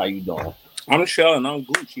up, Nell? How you doing? I'm chilling. I'm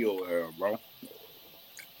Gucci over here, bro.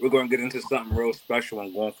 We're going to get into something real special.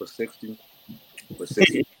 I'm going for 60. For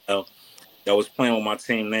 60. That was playing with my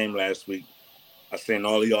team name last week. I seen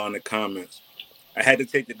all of y'all in the comments. I had to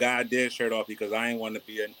take the God Dead shirt off because I ain't want to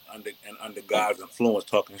be under God's influence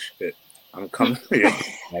talking shit. I'm coming here.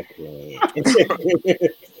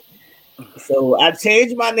 So I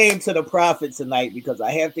changed my name to the Prophet tonight because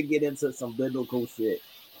I have to get into some biblical shit.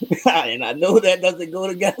 And I know that doesn't go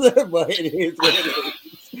together, but it is what it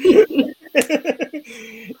is.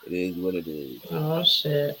 It is what it is. Oh,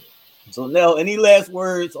 shit. So, Nell, any last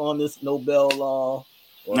words on this Nobel law?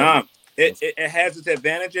 Nah, it has its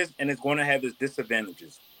advantages and it's going to have its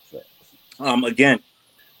disadvantages. Again,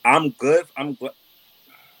 I'm good. I'm glad.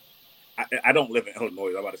 I don't live in Illinois.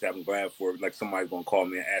 I'm about to say I'm glad for like somebody's going to call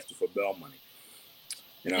me and ask me for bail money.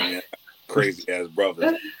 You know what I mean? Crazy ass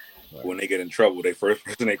brothers. When they get in trouble, the first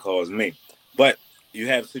person they call is me. But you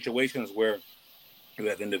have situations where you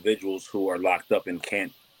have individuals who are locked up and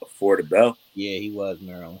can't afford a bail. Yeah, he was,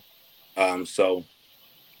 Maryland. So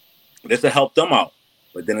this will help them out.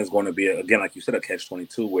 But then it's going to be, again, like you said, a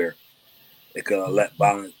catch-22 where it could let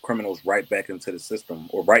violent criminals right back into the system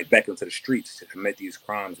or right back into the streets to commit these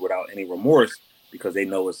crimes without any remorse because they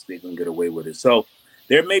know they can get away with it. So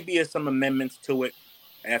there may be some amendments to it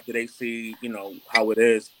after they see, how it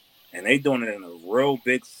is. And they doing it in a real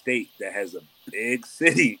big state that has a big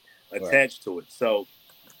city attached to it. So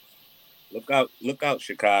look out,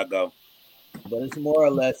 Chicago. But it's more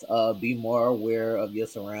or less be more aware of your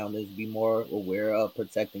surroundings, be more aware of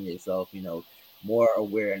protecting yourself, more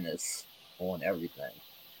awareness on everything.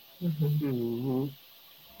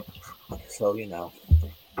 So,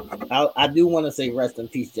 I do want to say rest in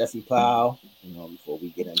peace, Jesse Powell, before we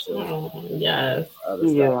get into other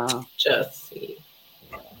stuff. Jesse.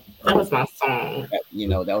 That was my song. That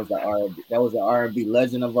was the R&B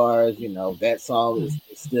legend of ours. That song is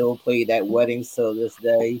still played at weddings till this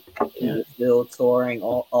day. He was still touring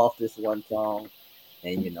off this one song,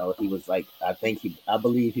 and he was like, I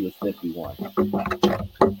believe he was 51.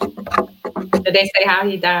 Did they say how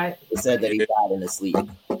he died? It said that he died in his sleep.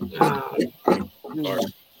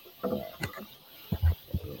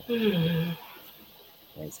 Hmm.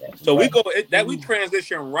 Things happen. So we But go that we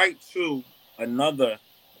transition right to another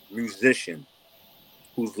musician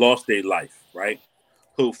who's lost their life, right?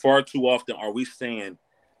 Who far too often are we saying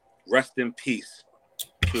rest in peace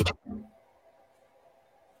to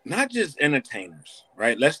not just entertainers,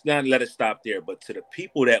 right? Let's not let it stop there, but to the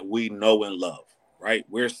people that we know and love, right?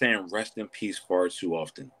 We're saying rest in peace far too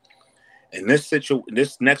often. And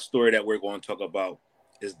this next story that we're going to talk about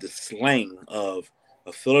is the slaying of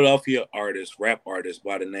a Philadelphia artist, rap artist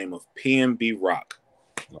by the name of PNB Rock.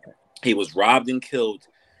 He was robbed and killed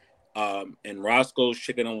in Roscoe's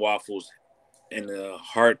Chicken and Waffles in the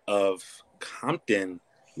heart of Compton,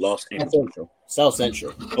 Los South Angeles. Central. South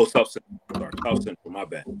Central. Oh, South Central. Sorry, South Central. My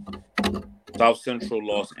bad. South Central,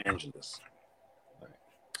 Los Angeles.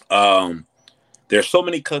 Um, there's so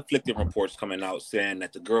many conflicting reports coming out saying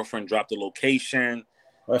that the girlfriend dropped the location.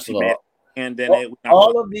 First She of made all, a hand in it. We're not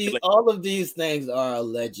going to speculate. all of these things are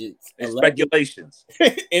alleged. It's Alleged. speculations.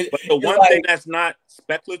 It, But the it's one thing like that's not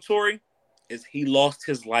speculatory is he lost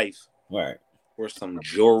his life right, for some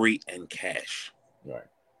jewelry and cash. right.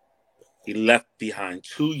 He left behind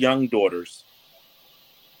two young daughters,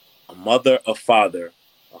 a mother, a father,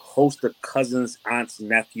 a host of cousins, aunts,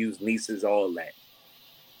 nephews, nieces, all that,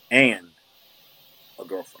 and a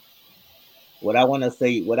girlfriend. What I want to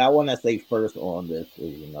say first on this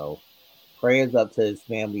is, prayers up to his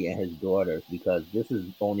family and his daughters because this is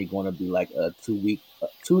only going to be like a 2 week,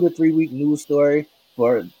 2 to 3 week news story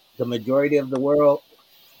for the majority of the world,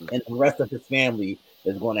 and the rest of his family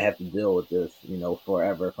is going to have to deal with this,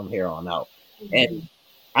 forever from here on out. And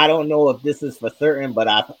I don't know if this is for certain, but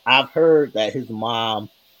I've heard that his mom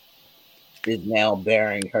is now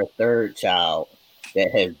bearing her third child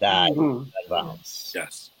that has died in Mm-hmm. gun violence.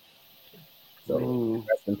 Yes. So Mm-hmm.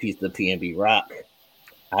 rest in peace to PNB Rock.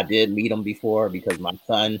 I did meet him before because my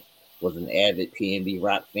son was an avid PNB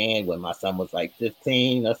Rock fan when my son was like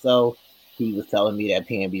 15 or so. He was telling me that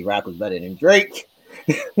PNB Rock was better than Drake.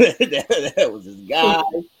 that was his guy.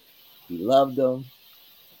 He loved him,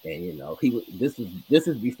 and he was. This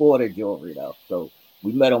is before the jewelry though. So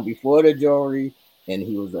we met him before the jewelry, and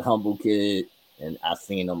he was a humble kid, and I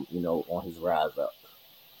seen him, on his rise up.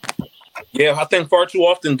 Yeah, I think far too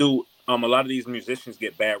often do a lot of these musicians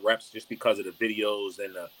get bad reps just because of the videos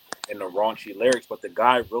and the raunchy lyrics, but the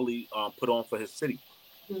guy really put on for his city.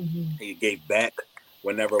 Hmm. He gave back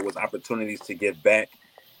whenever it was opportunities to give back.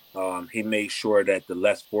 He made sure that the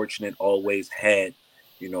less fortunate always had,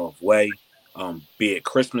 a way. Be it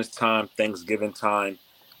Christmas time, Thanksgiving time,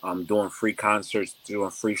 doing free concerts,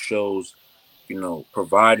 doing free shows,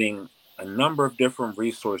 providing a number of different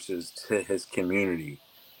resources to his community.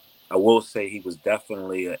 I will say he was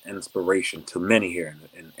definitely an inspiration to many here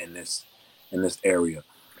in this area,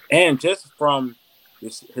 and just from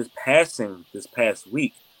this his passing this past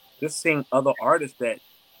week, just seeing other artists that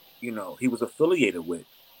he was affiliated with,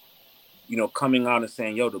 coming out and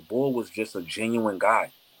saying, "Yo, the boy was just a genuine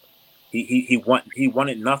guy. He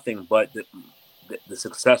wanted nothing but the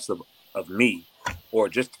success of me, or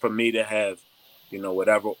just for me to have,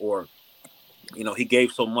 whatever, or he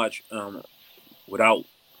gave so much without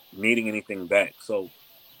needing anything back." So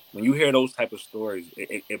when you hear those type of stories,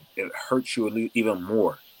 it hurts you even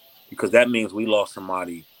more because that means we lost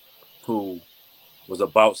somebody who was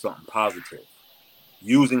about something positive,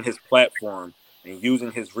 using his platform and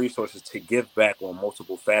using his resources to give back on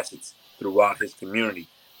multiple facets throughout his community,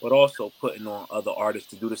 but also putting on other artists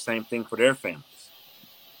to do the same thing for their families.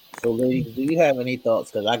 So, ladies, do you have any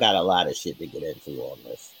thoughts? Because I got a lot of shit to get into on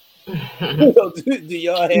this. Do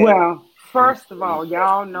y'all have Well, first of any all,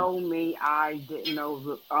 y'all know me. I didn't know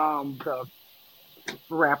the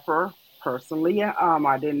rapper personally.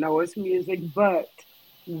 I didn't know his music, but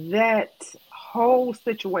that whole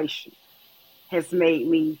situation has made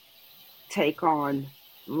me take on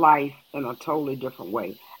life in a totally different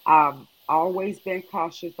way. I've always been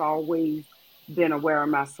cautious, always been aware of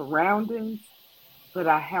my surroundings, but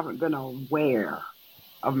I haven't been aware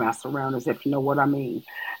of my surroundings, if you know what I mean.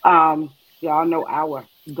 Y'all know I will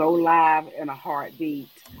go live in a heartbeat.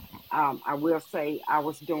 I will say I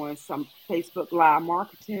was doing some Facebook Live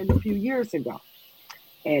marketing a few years ago,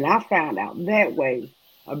 and I found out that way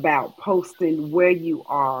about posting where you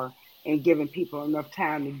are and giving people enough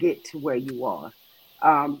time to get to where you are.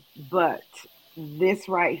 But this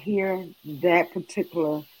right here, that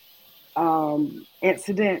particular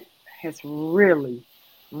incident has really,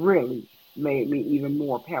 really made me even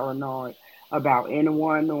more paranoid about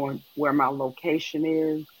anyone knowing where my location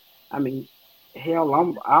is. I mean, hell,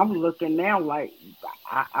 I'm looking now like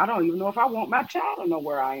I don't even know if I want my child to know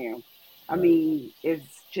where I am. I right? mean,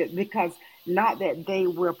 it's just because not that they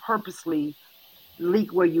were purposely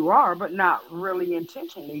leak where you are, but not really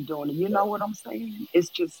intentionally doing it. You know what I'm saying?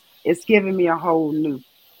 It's giving me a whole new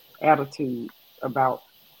attitude about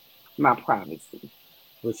my privacy.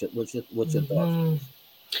 What's your thoughts? Mhm.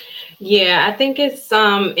 Yeah, I think it's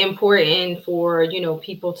important for,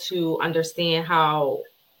 people to understand how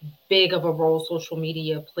big of a role social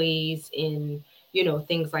media plays in,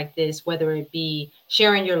 things like this, whether it be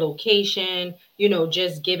sharing your location,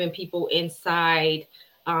 just giving people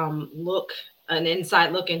look an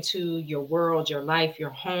inside look into your world, your life,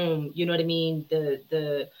 your home, you know what I mean,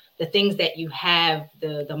 the things that you have,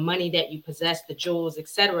 the money that you possess, the jewels,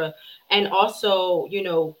 etc. And also,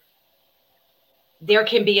 there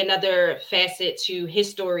can be another facet to his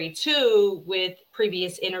story too, with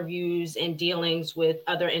previous interviews and dealings with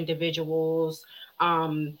other individuals,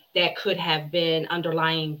 that could have been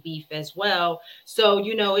underlying beef as well. So,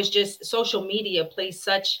 it's just social media plays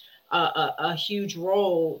such a huge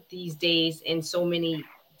role these days in so many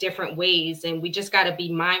different ways, and we just got to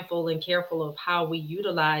be mindful and careful of how we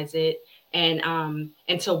utilize it, and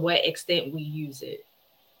to what extent we use it.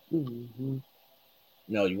 Hmm.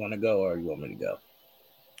 No, you want to go or you want me to go?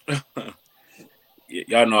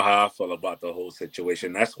 Y'all know how I feel about the whole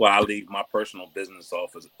situation. That's why I leave my personal business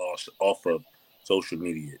off of social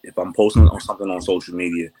media. If I'm posting on something on social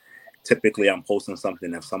media, typically I'm posting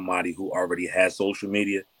something of somebody who already has social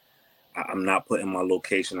media. I'm not putting my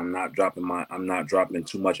location. I'm not dropping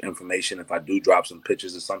too much information. If I do drop some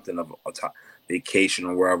pictures or something of vacation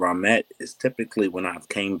or wherever I'm at, it's typically when I've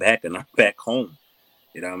came back and I'm back home.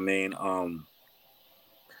 You know what I mean?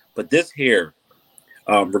 But this here,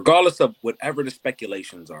 regardless of whatever the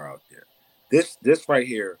speculations are out there, this right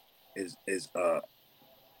here is is uh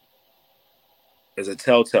is a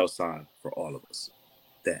telltale sign for all of us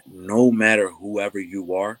that no matter whoever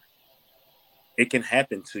you are, it can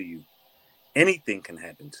happen to you. Anything can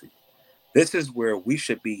happen to you. This is where we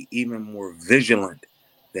should be even more vigilant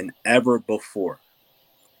than ever before,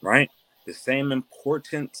 right? The same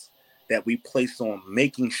importance that we place on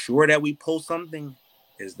making sure that we post something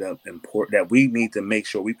is the important that we need to make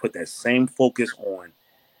sure we put that same focus on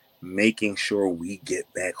making sure we get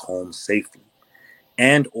back home safely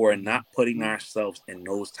and or not putting ourselves in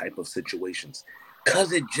those type of situations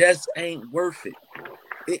because it just ain't worth it.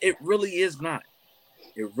 It really is not.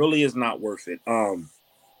 It really is not worth it.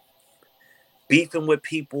 Beefing with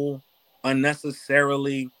people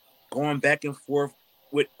unnecessarily, going back and forth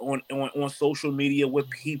with on social media with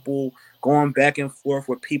people, going back and forth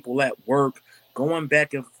with people at work, going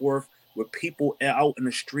back and forth with people out in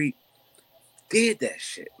the street. Did that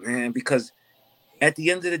shit, man, because at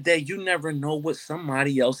the end of the day, you never know what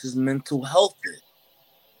somebody else's mental health is.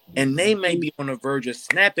 And they may be on the verge of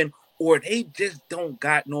snapping, or they just don't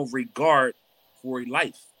got no regard for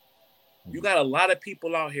life. You got a lot of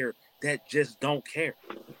people out here that just don't care.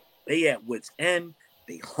 They at wits end.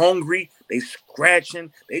 They hungry. They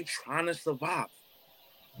scratching. They trying to survive.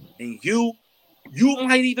 And you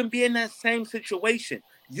might even be in that same situation.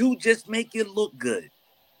 You just make it look good.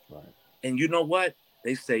 Right. And you know what?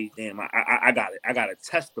 They say, damn, I got it. I gotta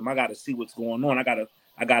test them. I gotta see what's going on. I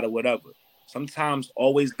gotta whatever. Sometimes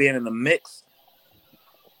always being in the mix,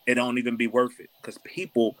 it don't even be worth it. Because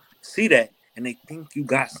people see that and they think you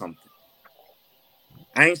got something.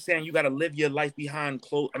 I ain't saying you gotta live your life behind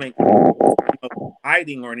clothes. I mean,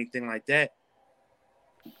 hiding or anything like that.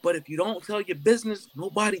 But if you don't tell your business,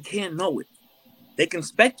 nobody can know it. They can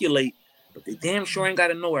speculate, but they damn sure ain't got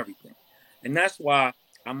to know everything. And that's why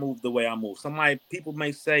I move the way I move. People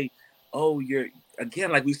may say, "Oh, you're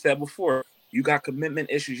again, like we said before, you got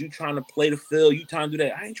commitment issues. You trying to play the field. You trying to do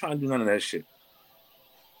that." I ain't trying to do none of that shit.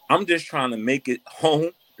 I'm just trying to make it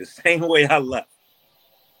home the same way I left.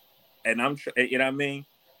 And you know what I mean?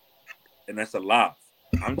 And that's alive.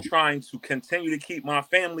 I'm trying to continue to keep my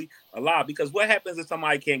family alive because what happens if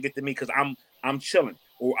somebody can't get to me because I'm chilling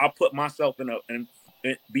or I put myself in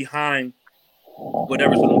behind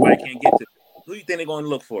whatever so nobody can't get to me. Who you think they're going to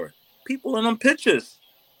look for? People in them pictures,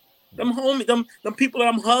 them people that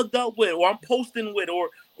I'm hugged up with or I'm posting with or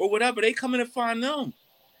whatever. They come in and find them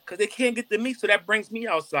because they can't get to me. So that brings me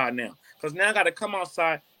outside now because now I got to come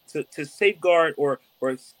outside to safeguard or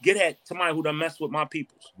get at somebody who done mess with my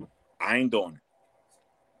peoples. I ain't doing it.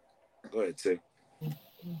 Go ahead, T.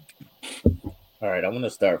 All right, I'm going to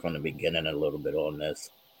start from the beginning a little bit on this.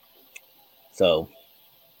 So,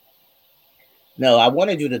 no, I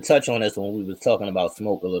wanted you to touch on this when we was talking about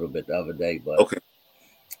smoke a little bit the other day, but Okay.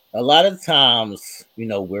 a lot of times,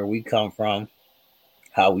 where we come from,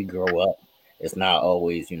 how we grow up, it's not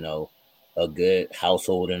always, a good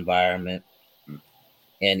household environment.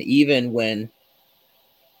 And even when,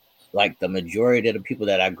 like, the majority of the people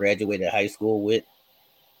that I graduated high school with,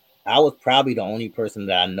 I was probably the only person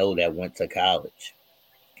that I know that went to college.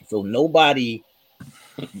 So nobody,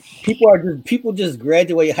 people just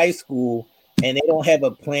graduate high school and they don't have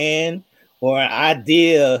a plan or an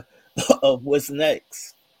idea of what's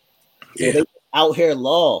next. So Yeah. they out here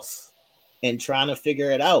lost and trying to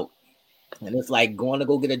figure it out. And it's like going to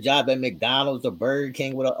go get a job at McDonald's or Burger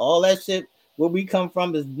King with all that shit. Where we come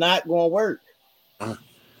from is not going to work. Uh,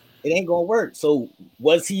 It ain't gonna work. So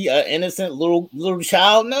was he an innocent little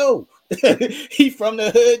child? No. He from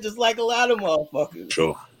the hood just like a lot of motherfuckers.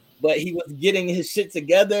 Sure. But he was getting his shit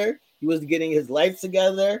together. He was getting his life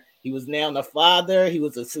together. He was now the father. He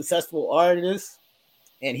was a successful artist.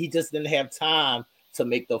 And he just didn't have time to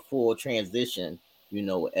make the full transition,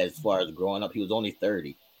 as far as growing up. He was only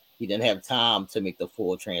 30. He didn't have time to make the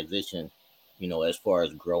full transition, as far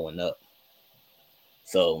as growing up.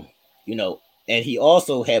 So, and he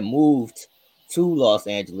also had moved to Los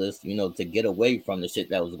Angeles, to get away from the shit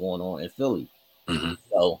that was going on in Philly. Mm-hmm.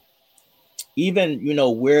 So even,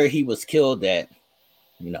 where he was killed at,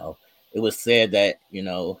 you know, it was said that,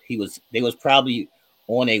 they was probably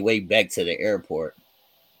on their way back to the airport,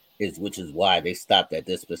 which is why they stopped at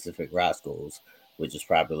this specific Roscoe's, which is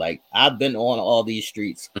probably like, I've been on all these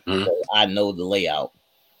streets, Mm-hmm. so I know the layout.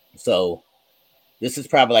 So this is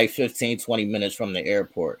probably like 15, 20 minutes from the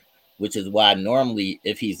airport, which is why normally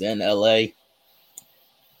if he's in LA,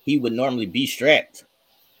 he would normally be strapped.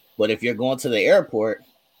 But if you're going to the airport,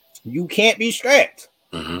 you can't be strapped.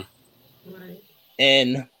 Mm-hmm. Right.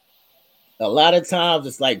 And a lot of times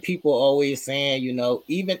it's like people always saying,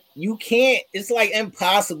 even you can't, it's like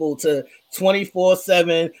impossible to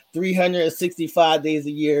 24/7, 365 days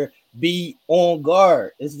a year be on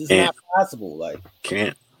guard. It's just Can't. not possible. Like,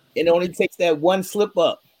 Can't. it only takes that one slip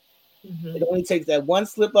up. It only takes that one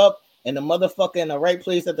slip up and the motherfucker in the right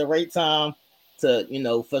place at the right time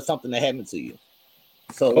to, for something to happen to you.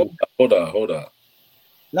 So Hold up.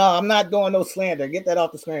 no, I'm not doing no slander. Get that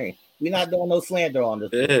off the screen. We're not doing no slander on this.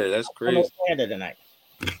 Yeah, that's No crazy. slander tonight.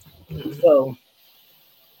 So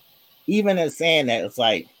even in saying that, it's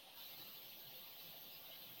like,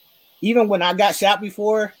 even when I got shot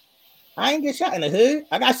before, I ain't get shot in the hood.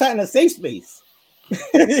 I got shot in a safe space.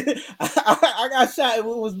 I got shot in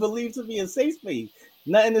what was believed to be a safe space.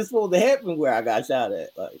 Nothing is supposed to happen where I got shot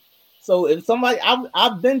at. Like, so if somebody,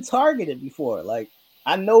 I've been targeted before. Like,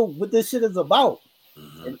 I know what this shit is about.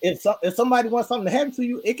 Mm-hmm. If somebody wants something to happen to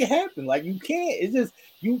you, it can happen. Like, you can't. It's just,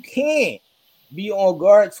 you can't be on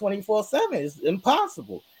guard 24/7. It's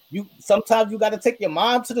impossible. Sometimes you got to take your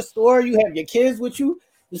mom to the store. You have your kids with you.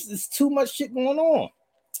 This is too much shit going on.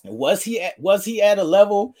 Was he at a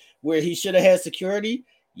level where he should have had security?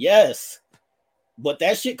 Yes, but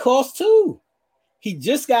that shit costs too. He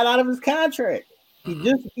just got out of his contract.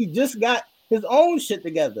 He just got his own shit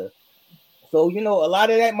together. So a lot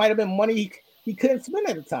of that might have been money he couldn't spend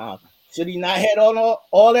at the time. Should he not had on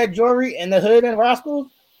all that jewelry in the hood and Roscoe's?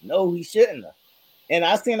 No, he shouldn't have. And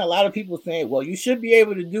I've seen a lot of people saying, well, you should be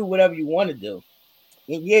able to do whatever you want to do.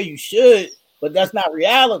 And yeah, you should, but that's not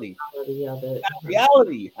reality.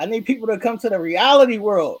 Reality. I need people to come to the reality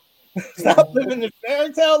world. Stop living in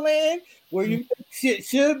fairy tale land where you think shit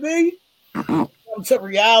should be. Come to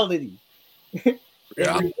reality. In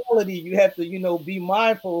reality, you have to, be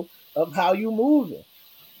mindful of how you moving.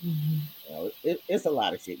 It's a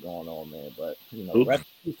lot of shit going on, man. But rest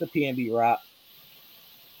in peace to PNB Rock.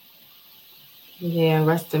 Yeah,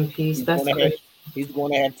 rest in peace. That's great. He's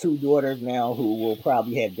going to have 2 daughters now who will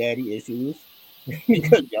probably have daddy issues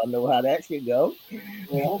because y'all know how that shit go.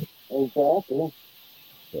 Yeah, exactly.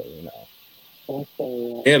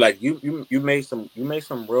 So, Yeah, like you made some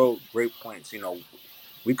real great points.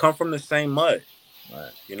 We come from the same mud.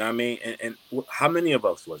 right. You know what I mean? And how many of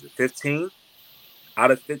us was it? 15?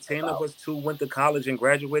 Out of 15 Wow. of us, 2 went to college and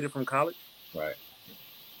graduated from college. Right.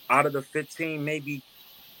 Out of the 15, maybe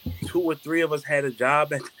 2 or 3 of us had a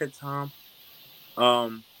job at that time.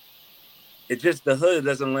 It just, the hood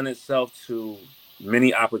doesn't lend itself to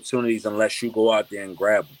many opportunities unless you go out there and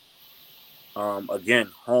grab them. Again,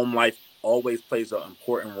 home life always plays an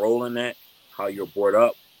important role in that. How you're brought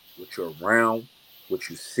up, what you're around, what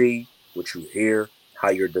you see, what you hear, how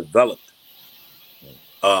you're developed.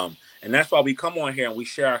 And that's why we come on here and we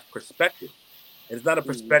share our perspective. It's not a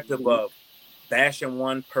perspective of bashing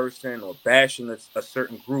one person or bashing a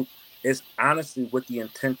certain group. It's honestly with the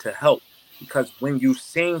intent to help. Because when you've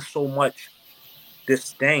seen so much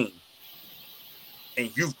disdain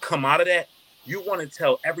and you've come out of that, you want to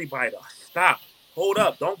tell everybody to stop, hold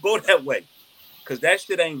up, don't go that way, because that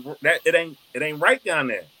shit it ain't right down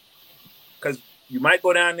there. Because you might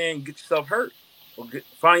go down there and get yourself hurt or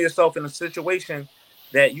find yourself in a situation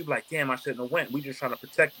that you like, damn, I shouldn't have went. We just trying to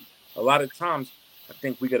protect you. A lot of times, I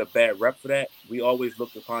think we get a bad rep for that. We always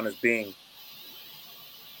looked upon as being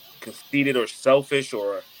conceited or selfish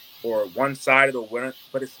or one-sided or whatever,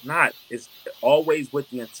 but it's not. It's always with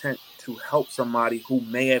the intent to help somebody who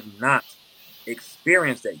may have not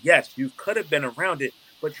experienced that. Yes, you could have been around it,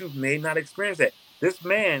 but you may not experience that. This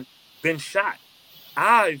man been shot.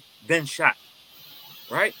 I've been shot,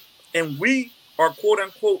 right? And we are quote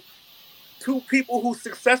unquote two people who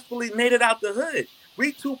successfully made it out the hood.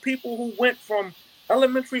 We two people who went from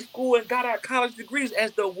elementary school and got our college degrees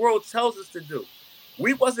as the world tells us to do.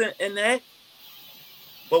 We wasn't in that,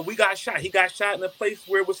 but we got shot. He got shot in a place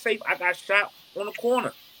where it was safe. I got shot on the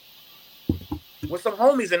corner with some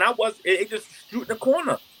homies, and I was it just shoot in the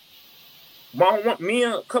corner. Me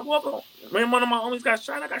and a couple of them, me and one of my homies got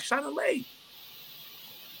shot. I got shot in the leg,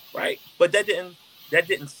 right? But that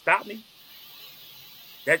didn't stop me.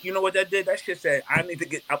 That you know what that did? That shit said I need to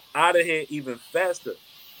get up out of here even faster.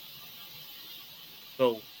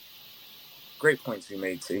 So great points you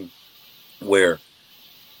made, T. Where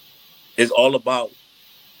it's all about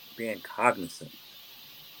being cognizant.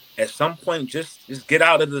 At some point, just get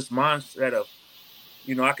out of this mindset of,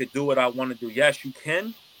 I could do what I want to do. Yes, you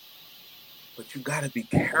can, but you got to be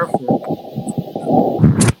careful.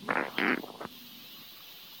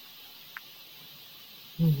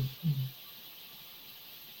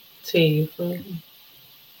 Tea.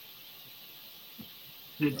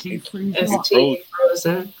 The tea It's freezer. tea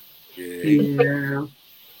frozen. Yeah.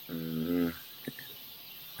 Mm-hmm.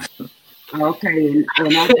 Okay,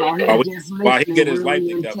 and I thought he was just While he listening get his life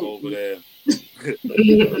really together over intently. there.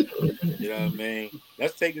 You know what I mean?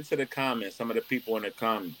 Let's take it to the comments. Some of the people in the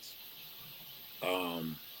comments.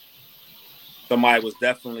 Somebody was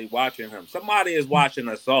definitely watching him. Somebody is watching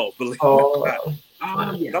us all, believe it or Oh, not.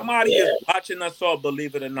 Oh yeah. Somebody is watching us all,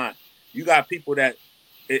 believe it or not. You got people that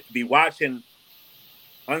be watching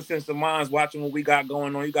Uncensored Minds, watching what we got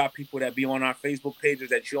going on. You got people that be on our Facebook pages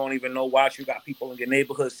that you don't even know watch. You got people in your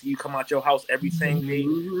neighborhood see you come out your house every same day,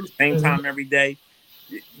 Mm-hmm. same time every day.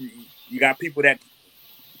 You got people that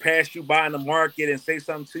pass you by in the market and say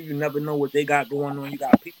something to you. Never know what they got going on. You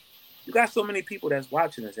got people. You got so many people that's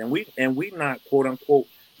watching us, and we not quote unquote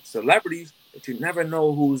celebrities, but you never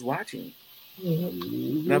know who's watching you.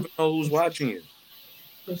 Mm-hmm. Never know who's watching you.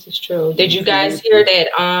 this is true. Exactly.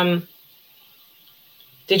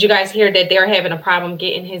 Did you guys hear that they're having a problem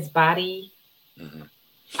getting his body Mm-hmm.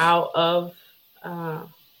 out of uh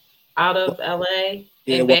out of LA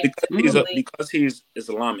Yeah, and well, back because to he's Italy? because he's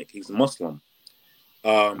Islamic, he's Muslim.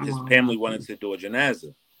 His Oh, family wanted okay. to do a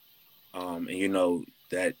janazah, and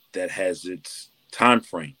that has its time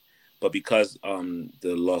frame, but because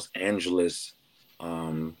the Los Angeles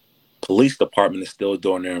um, police department is still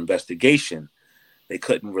doing their investigation, they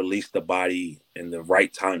couldn't release the body in the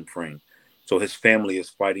right time frame. So his family is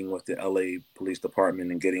fighting with the LA police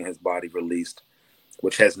department and getting his body released,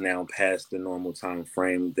 which has now passed the normal time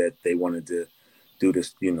frame that they wanted to do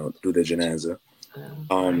this, do the janazah. Right.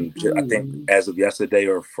 I think Mm-hmm. as of yesterday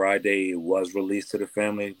or Friday, it was released to the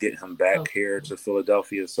family, getting him back Oh, here to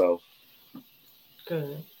Philadelphia. So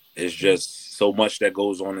good. it's Good. just so much that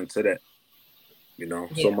goes on into that, so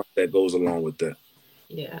Yeah. much that goes along with that.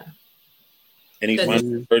 Yeah. Any Because final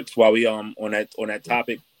it's Yeah. words while we on that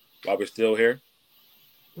topic while we're still here?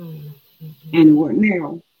 mm, mm, And what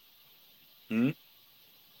now? Hmm?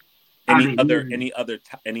 I Any didn't other hear you. any other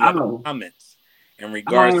any other Oh, comments in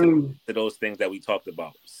regards um, to those things that we talked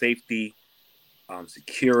about? Safety,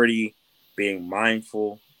 security, being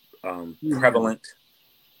mindful, yeah. prevalent.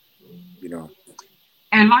 You know.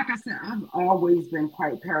 And like I said, I've always been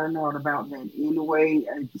quite paranoid about that anyway,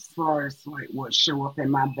 as far as like what show up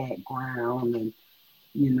in my background and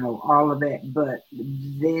all of that. But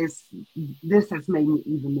this has made me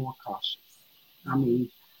even more cautious. I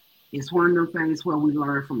mean, it's one of those things where we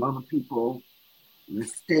learn from other people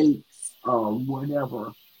mistakes or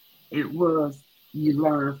whatever it was. You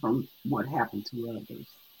learn from what happened to others.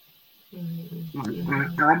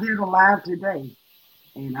 Like I did a live today,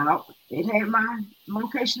 and it had my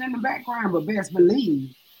location in the background, but best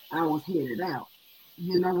believe I was headed out.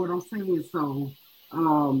 You know what I'm saying? So,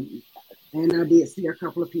 um, and I did see a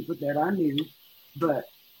couple of people that I knew, but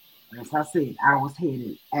as I said, I was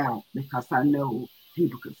headed out because I know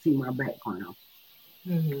people could see my background.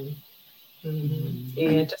 mm, Hmm.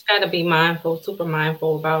 yeah, just got to be mindful, super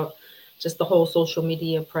mindful about just the whole social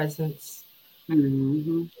media presence. Hmm.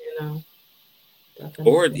 You know,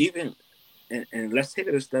 Or definitely. even, and let's take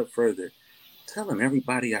it a step further, telling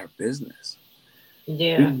everybody our business. We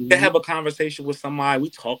Yeah. can Hmm. have a conversation with somebody, we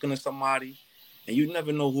talking to somebody, and you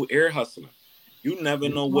never know who air hustling. You never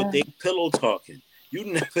That's know what they right. pillow talking. You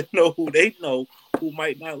never know who they know who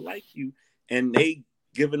might not like you, and they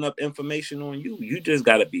giving up information on you. You just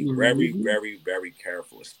got to be very, Mm-hmm. very, very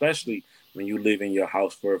careful, especially when you live in your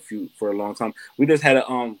house for a long time. We just had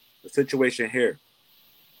a situation here.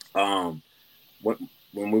 Um,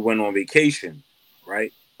 when we went on vacation,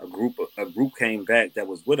 right? A group came back that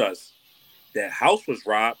was with us. Their house was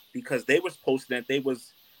robbed because they was posting that they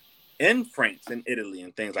was in France and Italy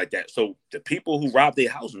and things like that. So the people who robbed their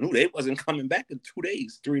house knew they wasn't coming back in 2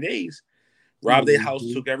 days, 3 days. Robbed their house,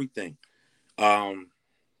 Mm-hmm. took everything. Um,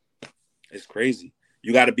 it's crazy.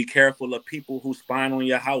 You got to be careful of people who spying on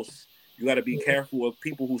your house. You got to be careful of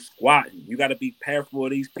people who squatting. You got to be careful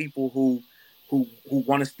of these people who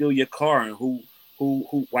want to steal your car and who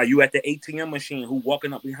while you at the ATM machine, who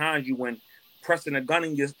walking up behind you and pressing a gun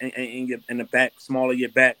in the back, small of your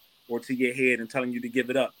back or to your head and telling you to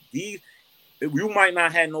give it up. These you might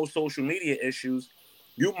not have no social media issues.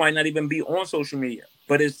 You might not even be on social media,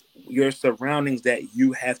 but it's your surroundings that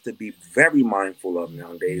you have to be very mindful of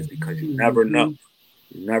nowadays because you never know.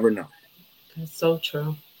 Mm-hmm. You never know. That's so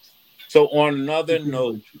true. So on another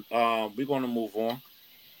note, Very true. we're gonna move on.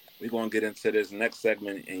 We're gonna get into this next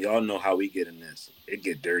segment, and y'all know how we get in this. It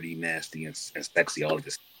get dirty, nasty, and sexy all of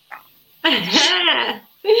this time.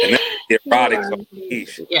 And then get erotic. So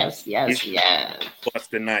Ish, Yes, yes, Ish, yes. plus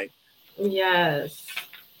tonight. Yes.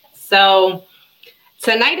 So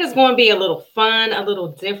tonight is going to be a little fun, a little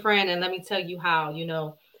different. And let me tell you how,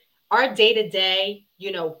 our day to day,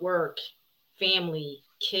 work, family,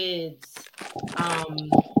 kids, um,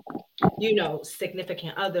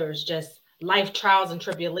 significant others, just life trials and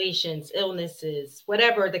tribulations, illnesses,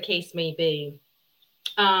 whatever the case may be.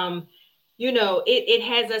 Um, it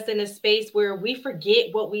has us in a space where we forget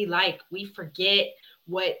what we like. We forget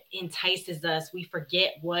what entices us. We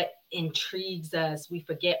forget what intrigues us. We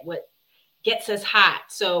forget what gets us hot.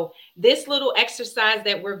 So, this little exercise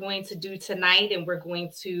that we're going to do tonight, and we're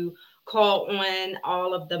going to call on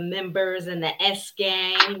all of the members and the S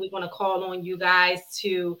gang. We're going to call on you guys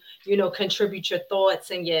to, contribute your thoughts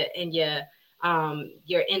and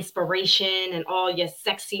your inspiration and all your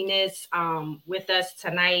sexiness with us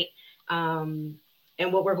tonight. Um,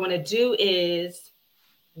 and what we're going to do is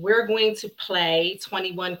we're going to play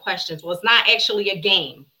 21 questions. Well, it's not actually a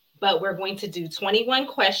game, but we're going to do 21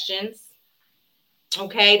 questions.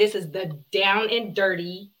 Okay, this is the down and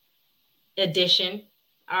dirty edition.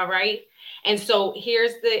 All right. And so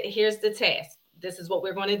here's the task. This is what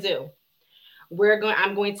we're going to do.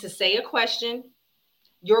 I'm going to say a question.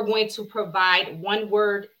 You're going to provide one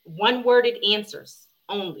worded answers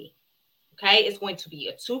only. Okay, it's going to be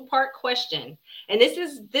a two-part question, and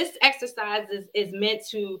this exercise is meant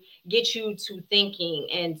to get you to thinking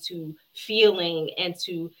and to feeling and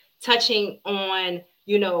to touching on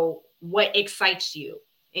what excites you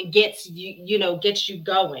and gets you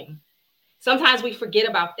going. Sometimes we forget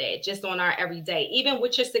about that just on our everyday, even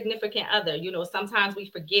with your significant other. Sometimes we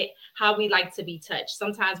forget how we like to be touched.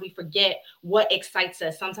 Sometimes we forget what excites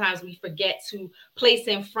us. Sometimes we forget to place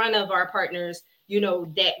in front of our partners,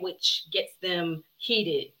 that which gets them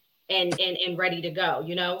heated and ready to go.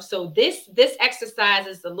 So this exercise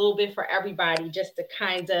is a little bit for everybody, just to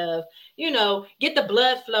kind of get the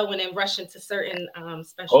blood flowing and rush into certain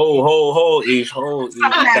special Ho, areas. ho, ho, Ish, ho, So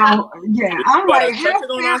Ish. now, yeah, You I'm got like, us how touching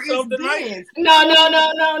on fair is ourselves tonight. this? No, no,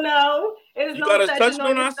 no, no, no. There's You no got us touching touching on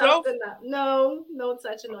on yourself ourselves. tonight. No, no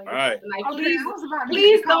touching on All yourself right. tonight. Okay, Please, I was about to get the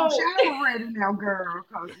please cold don't. shower ready now, girl.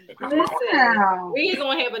 Cause come on Listen, now. we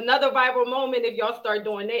gonna have another viral moment if y'all start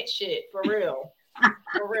doing that shit for real,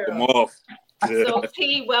 for Take them real. off. So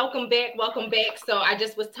T, welcome back, welcome back. So I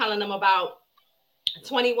just was telling them about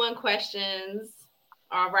 21 questions.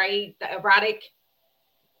 All right, the erotic,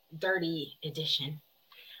 dirty edition.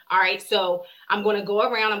 All right, so I'm going to go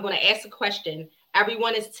around. I'm going to ask a question.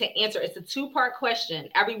 Everyone is to answer. It's a two-part question.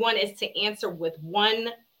 Everyone is to answer with one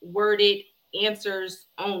worded answers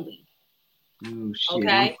only. Oh shit, I'm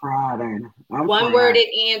Okay? fried, ain't I? I'm One fried. worded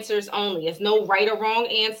answers only. It's no right or wrong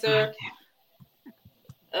answer.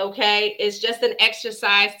 Okay? It's just an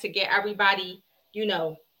exercise to get everybody, you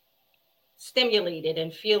know, stimulated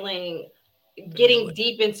and feeling, getting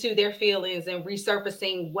deep into their feelings and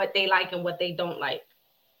resurfacing what they like and what they don't like.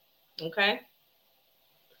 Okay?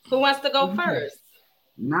 Who wants to go Okay, first?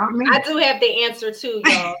 not I me. do have the answer too,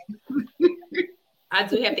 y'all. I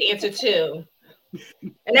do have the answer too.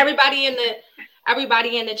 And everybody in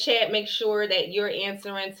the chat, make sure that you're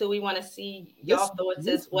answering too. We want to see y'all Just, thoughts just,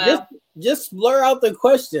 as just, well. just blur out the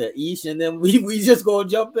question, Ish, and then we just gonna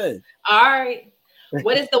jump in. All right.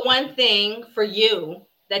 What is the one thing for you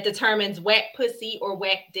that determines whack pussy or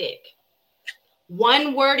whack dick?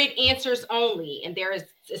 One worded answers only. And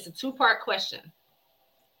it's a two-part question.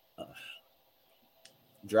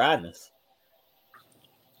 Dryness.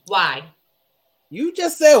 Why? You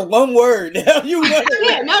just said one word. You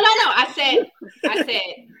Yeah, no. I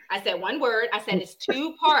said one word. I said it's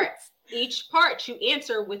two parts. Each part you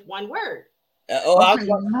answer with one word. Okay,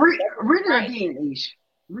 read it Right. again, Ish.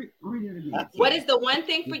 Read it again. What is the one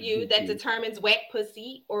thing for you that determines whack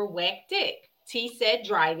pussy or whack dick? T said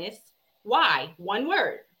dryness. Why? One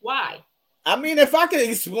word. Why? I mean, if I could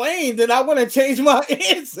explain, then I wouldn't change my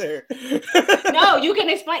answer. No, you can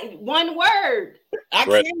explain one word. I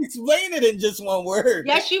Right. can't explain it in just one word.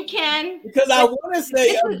 Yes, you can. Because I want to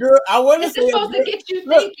say a girl. I want to This say is supposed to get you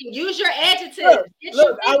thinking. Use your adjective.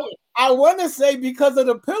 Look, I want to say because of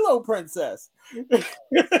the pillow princess.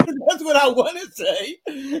 That's what I want to say.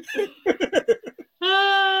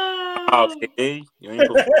 Okay, you ain't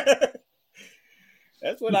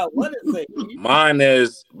That's what I want to say. Mine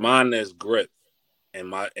is grip,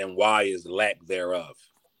 and Y is lack thereof.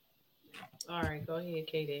 All right, go ahead,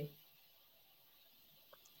 Katie.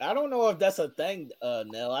 I don't know if that's a thing,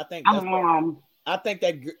 Nell. I think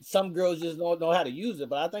that some girls just don't know how to use it,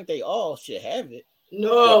 but I think they all should have it.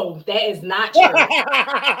 No, that is not true.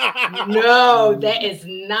 No, that is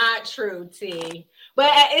not true, T. But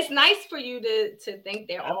it's nice for you to think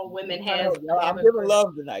that all women have. I'm giving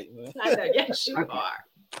love tonight, man. I know, yes, you are.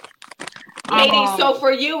 Katie, so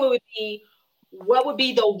for you, it would be, what would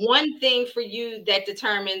be the one thing for you that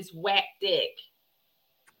determines whack dick?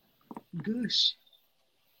 Gush.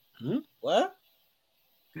 What?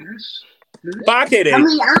 Gush. Bye, KD. I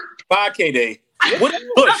mean, Bye, KD. What is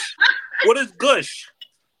gush? What is gush?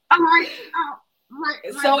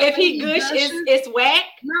 So if he gush it's whack?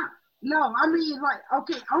 No. I mean,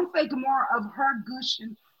 okay, I'm thinking more of her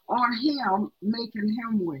gushing on him, making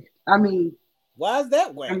him wet. I mean, why is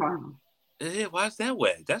that whack? Why is that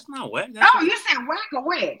whack? That's not whack. You said whack or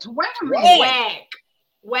wet? Wait a minute.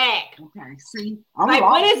 Whack. Okay, see,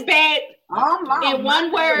 what is bad? In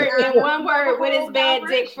one word, what is bad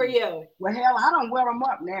dick for you? Well, hell, I don't wet them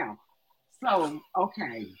up now. So,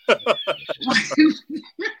 okay.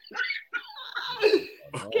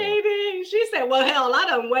 Katie, she said, well, hell, I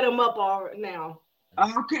done wet them up all now.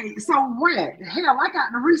 Okay, so wet. Hell, I got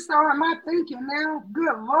to restart my thinking now.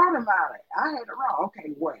 Good Lord about it. I had it wrong.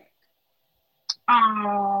 Okay, wet.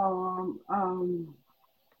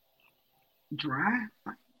 Dry.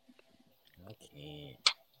 Okay.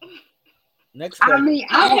 Next question. I mean,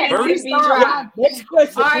 I had to restart. Next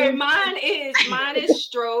question. All right, mine is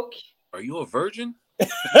stroke. Are you a virgin?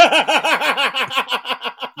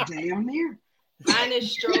 Damn near. Mine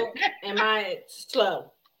is stroke and mine is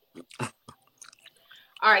slow.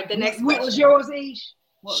 All right, the next question. What was yours, Ish?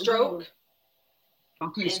 Stroke.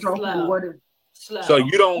 Okay, stroke and what is slow? So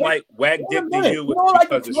you don't like whack dick to you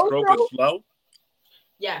because the stroke is slow?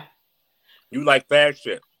 Yeah. You like fast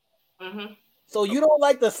shit. Mm-hmm. So you don't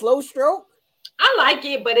like the slow stroke? I like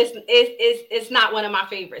it, but it's not one of my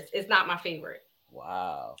favorites. It's not my favorite.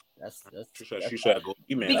 Wow. That's she should go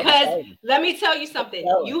email. Because let me tell you something.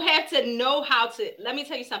 You have to know how to. Let me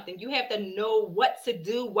tell you something. You have to know what to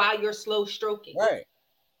do while you're slow stroking. Right.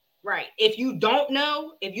 Right. If you don't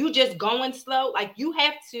know, if you just going slow, like you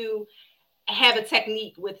have to have a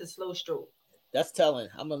technique with the slow stroke. That's telling.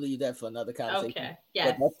 I'm gonna leave that for another conversation. Okay.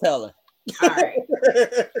 Yeah. That's telling. All right.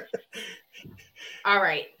 All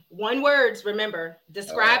right. One words. Remember.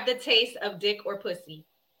 Describe the taste of dick or pussy.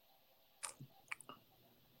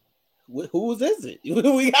 Whose is it?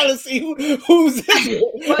 We gotta see whose is it.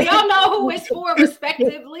 Well, y'all know who it's for,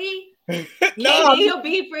 respectively. No, he'll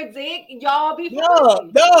be for dick. Y'all be for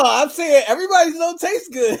pussy. No. I'm saying everybody's don't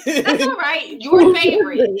taste good. That's all right. Your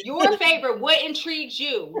favorite. Your favorite. What intrigues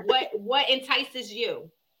you? What entices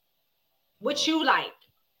you? What you like?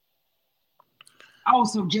 Oh,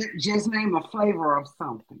 so just name a flavor of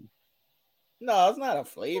something. No, it's not a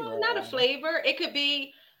flavor. No, not a flavor. It could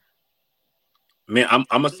be. Man, I'm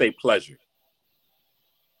gonna say pleasure.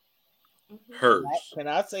 Hers. Can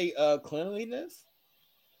I say cleanliness?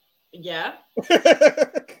 Yeah.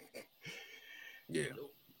 Yeah.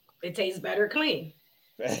 It tastes better clean.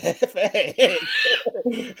 It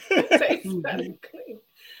tastes better clean.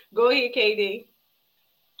 Go ahead, KD.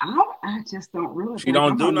 I just don't really. She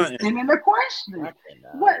don't do nothing. In the question.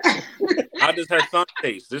 What? How does her thumb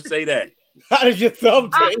taste? Just say that. How does your thumb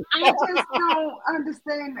taste? I just don't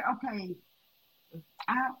understand. Okay.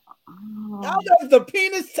 How does the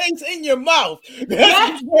penis taste in your mouth?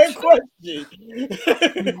 That's a good question. You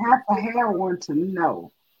have to have one to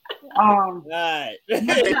know. Right.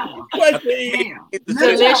 Delicious. What's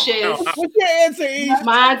your answer, Eve?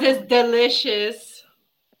 Mine is delicious.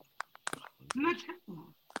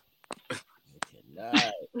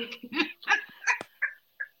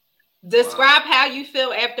 Describe how you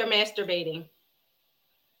feel after masturbating.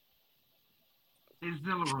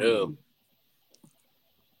 Exhilarating.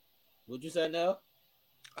 What'd you say now?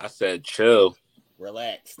 I said chill.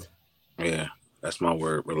 Relaxed. Yeah, that's my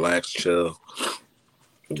word. Relax, chill.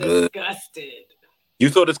 Good. Disgusted. You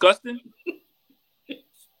feel disgusting?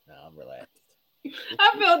 No, I'm relaxed.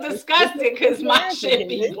 I feel disgusted because my answer, shit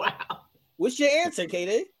be Katie? wild. What's your answer,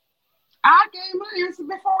 Katie? I gave my answer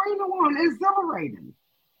before anyone. Exhilarating.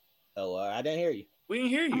 Oh, I didn't hear you. We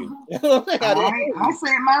didn't hear you. I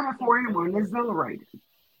said mine before anyone. Exhilarating.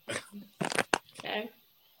 Okay.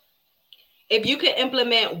 If you could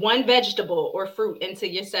implement one vegetable or fruit into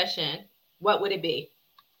your session, what would it be?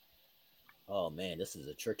 Oh man, this is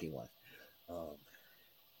a tricky one.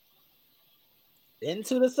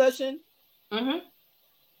 Into the session? Mm-hmm.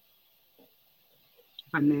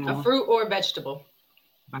 Banana. A fruit or a vegetable?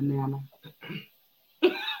 Banana.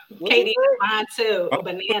 Katie, mine too. A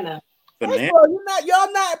banana. First of all,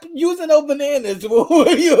 y'all not using no bananas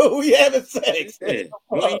when you having sex.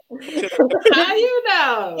 How you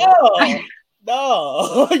know?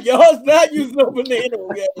 No, y'all's not using no banana when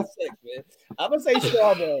we having sex, man. I'm gonna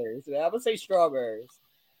say strawberries.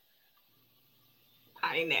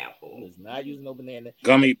 Pineapple. Is not using no banana.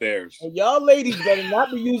 Gummy bears. And y'all ladies better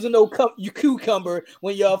not be using no cucumber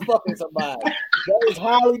when y'all fucking somebody. That is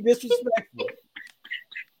highly disrespectful.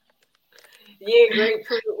 Yeah,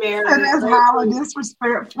 grapefruit, Mary. And that's highly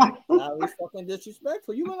disrespectful. Highly fucking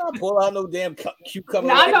disrespectful. You better not pull out no damn cucumber.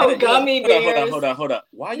 No, I know gummy bears. Hold up.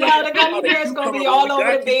 Why y'all the gummy bears gonna be all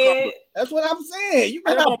over the bed? That's what I'm saying. You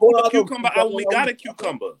better better not not pull pull a out cucumber out when we got a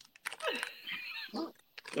cucumber.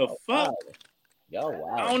 The fuck? Wow. Y'all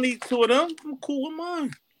wow. I don't need two of them. I'm cool with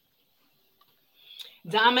mine.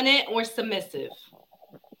 Dominant or submissive?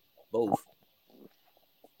 Both.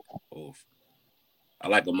 I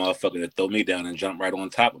like a motherfucker to throw me down and jump right on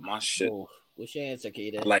top of my shit. Both. What's your answer,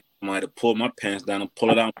 Katie? I like somebody to pull my pants down and pull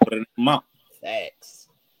it out and put it in the mouth. Facts.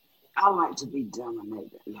 I like to be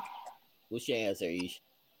dominated. What's your answer, Ish?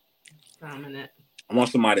 Dominant. I want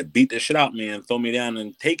somebody to beat the shit out of me and throw me down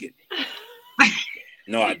and take it.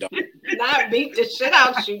 No, I don't. Not beat the shit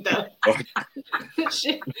out you, though.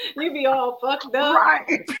 You be all fucked up.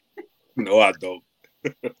 Right. No, I don't.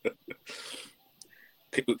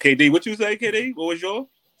 KD, what you say, KD? What was yours?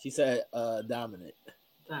 She said dominant.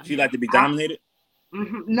 She like to be dominated?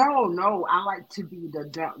 No. I like to be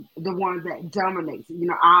the one that dominates. You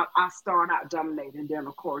know, I start out dominating, then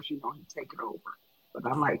of course, you know, he take it over. But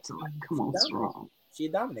I like to come on strong. She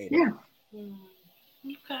dominated. Yeah.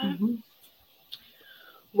 Okay. Mm-hmm.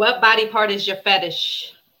 What body part is your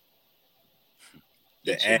fetish?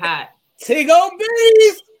 The ass. Hot. Tigo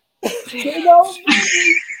bitties.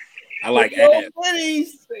 I like ass.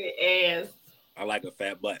 Ass. I like a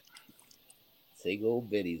fat butt. Tigo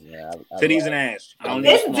bitties, man. Titties and ass.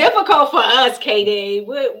 It's difficult for us, KD.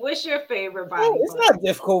 What's your favorite body part? It's not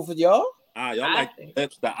difficult for y'all. Y'all like the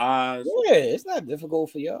lips, the eyes. Yeah, it's not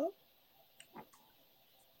difficult for y'all.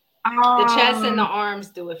 The chest and the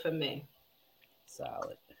arms do it for me.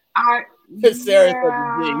 Solid. Sarah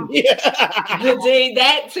the D,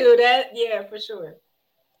 that too. That for sure.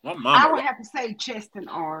 My mama. I would have to say chest and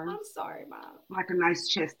arms. I'm sorry, Mom. Like a nice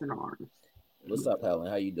chest and arms. What's up, Helen?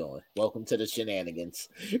 How you doing? Welcome to the shenanigans.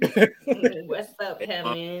 What's up,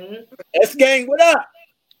 Helen? S gang, what up?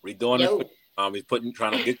 We doing this. We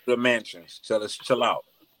trying to get to the mansions. So let's chill out.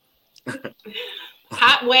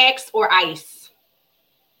 Hot wax or ice?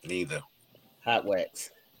 Neither. Hot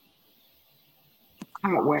wax.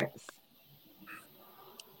 Hot wax.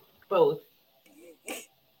 Both.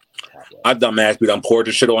 I dumb ass be done poured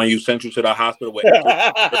the shit on you, sent you to the hospital with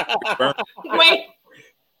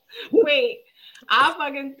Wait.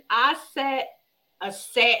 I set a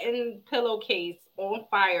satin pillowcase on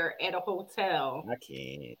fire at a hotel. I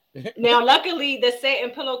can't. Now, luckily, the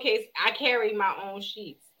satin pillowcase, I carry my own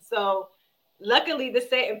sheets. So, luckily, the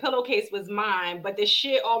satin pillowcase was mine, but the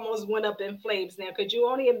shit almost went up in flames. Now, could you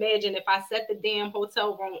only imagine if I set the damn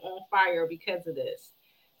hotel room on fire because of this?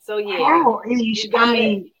 So, yeah. Oh, you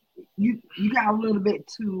got a little bit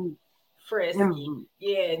too frisky.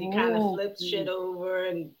 Yeah, you kind of flipped shit over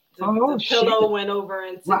and the pillow went over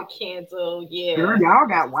into the candle. Yeah. Girl, y'all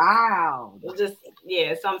got wild. Just,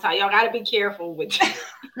 sometimes y'all got to be careful with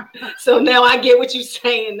So now I get what you're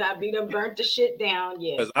saying. I be done burnt the shit down.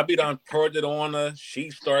 Yeah. Because I be done poured it on her.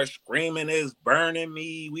 She starts screaming, it's burning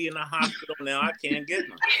me. We in the hospital now. I can't get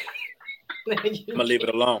them. I'm going to leave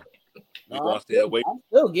it alone. I'm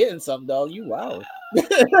still getting some, though. You wow.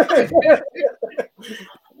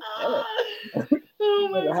 Oh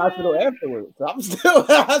in the hospital afterwards. So I'm still,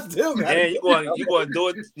 I still got. And you going to do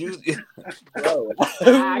it? Bro,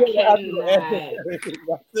 I cannot.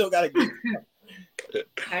 I still got to get.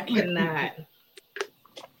 I cannot.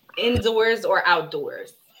 Indoors or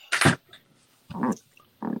outdoors?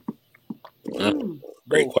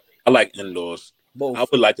 Great question. I like indoors. Both. I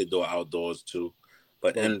would like to do it outdoors too,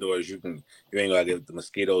 but Both. indoors you ain't gotta get the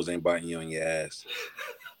mosquitoes ain't biting you on your ass.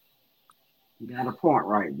 You got a point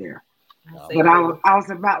right there. But I was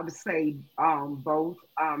about to say both.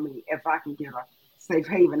 I mean, if I can get a safe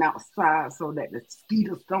haven outside so that the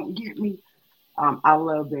mosquitoes don't get me, I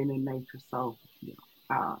love being in nature. So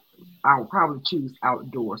I would probably choose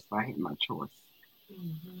outdoors if I had my choice.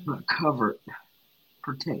 But covered,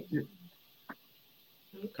 protected.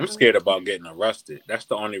 I'm scared about getting arrested. That's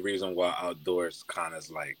the only reason why outdoors kind of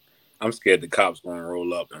is like I'm scared the cops gonna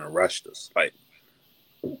roll up and arrest us. Like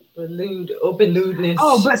open lewdness.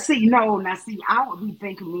 Oh, but see, I would be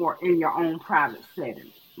thinking more in your own private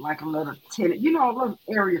setting, like a little tenant, a little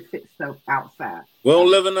area fixed up outside. We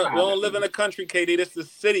don't live in a country, Katie. This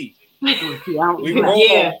is city. See,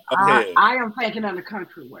 I am thinking in the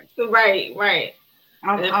country way. Right.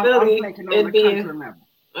 I'm thinking on the country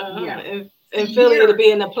level. In Philly, it'll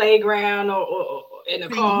be in the playground or in the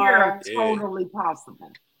car. Here, totally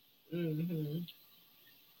possible. Mm-hmm.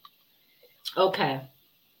 Okay.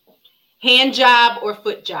 Hand job or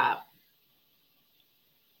foot job?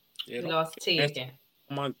 You lost T again.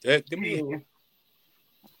 Come on, give me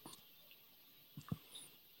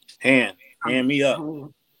hand me up.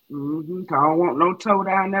 Mm-hmm. I don't want no toe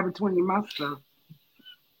down there between my stuff.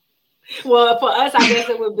 Well, for us, I guess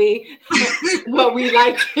it would be what we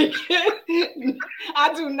like to get.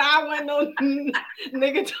 I do not want no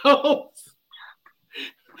nigga toes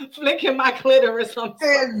flicking my clitoris.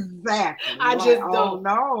 Exactly. I just don't.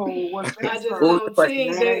 No, I just don't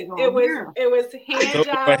think that it was hand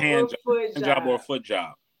job or foot job. Hand job or foot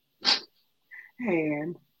job.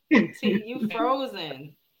 Hand. See, you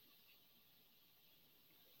frozen.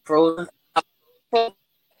 Frozen.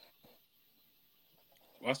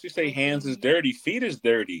 Once you say hands is dirty, feet is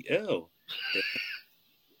dirty. Ew.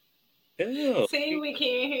 Ew. See, we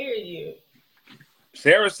can't hear you.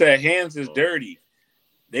 Sarah said hands is dirty.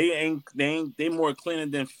 They more cleaner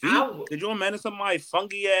than feet. Could you imagine somebody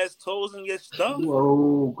funky ass toes in your stuff?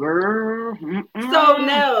 Whoa, girl.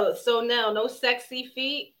 So now, no sexy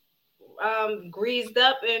feet, greased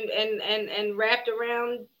up and wrapped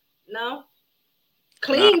around. No,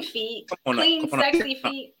 clean feet, clean sexy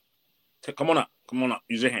feet. Come on up.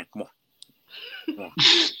 Use your hand. Come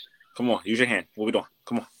on. Use your hand. What we doing?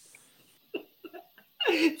 Come on.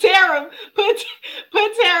 Tara, put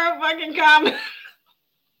Tara fucking comment.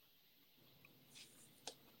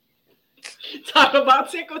 Talk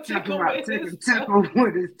about tickle with his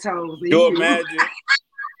toes. You imagine?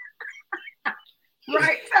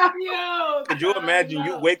 Right? Yo. Could you imagine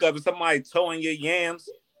you wake up and somebody towing your yams?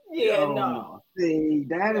 Yeah, no. See,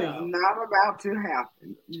 that is not about to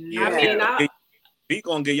happen. Yeah, I mean, we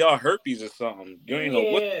gonna get y'all herpes or something. You ain't know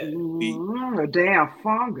what. A damn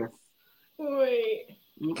fungus. Wait.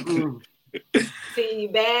 See you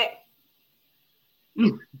back.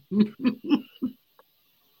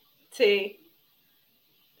 T.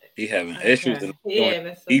 He having issues. He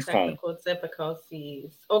having some technical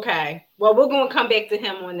difficulties. Okay. Well, we're gonna come back to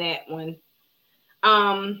him on that one.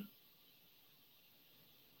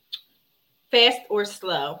 Fast or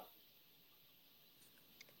slow?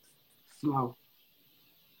 Slow.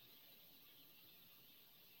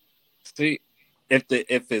 See, if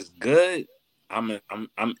it's good, I'm in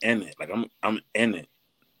it. Like I'm in it.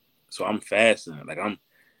 So I'm fasting. Like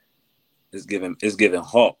it's giving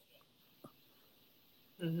Hawk.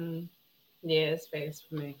 Mm-hmm. Yeah, it's fast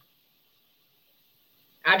for me.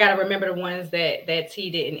 I gotta remember the ones that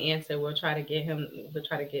T didn't answer. We'll try to get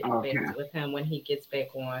back with him when he gets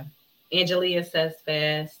back on. Angelia says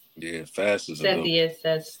fast. Yeah, fast is Cynthia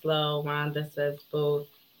says slow. Rhonda says both.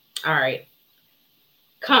 All right.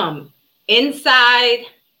 Come inside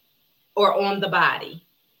or on the body?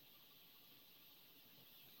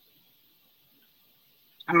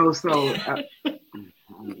 Oh, so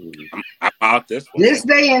about this one. This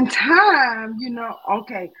day and time,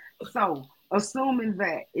 okay. So assuming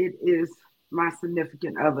that it is my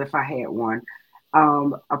significant other, if I had one,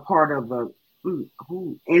 a part of the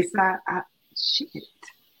inside, shit.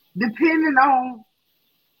 Depending on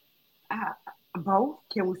both,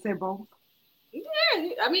 can we say both?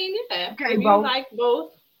 Yeah, I mean, yeah. Okay, if both. You like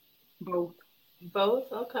both. Both.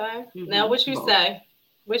 Okay. Mm-hmm. Now, what you say?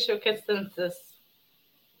 What's your consensus?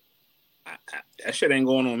 That shit ain't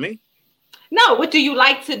going on me. No, what do you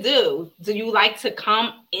like to do? Do you like to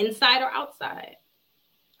come inside or outside?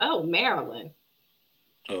 Oh, Maryland.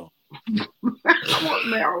 Oh, I want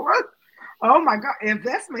Maryland. Oh my God! If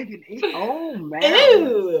that's making it, oh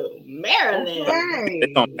Maryland. Ew, Maryland.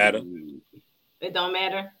 it don't matter. Okay. It don't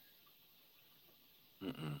matter.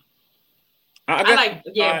 Mm-mm. I I guess like,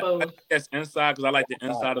 yeah, inside. I both. guess inside because I like the God,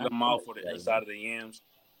 inside of I the mouth like or the that, inside of the yams.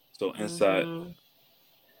 So inside. Hmm.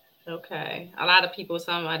 Okay. A lot of people,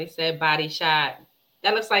 somebody said body shot.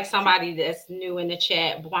 That looks like somebody that's new in the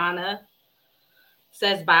chat. Buana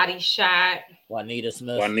says body shot. Juanita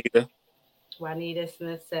Smith. Juanita. Juanita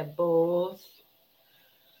Smith said both.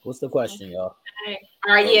 What's the question, Okay. y'all?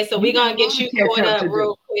 All right, Oh, yeah. So We we're got gonna a get lot you to catch caught up up to do.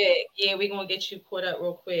 real quick. Yeah, we're gonna get you caught up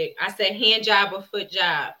real quick. I said hand job or foot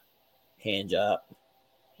job? Hand job.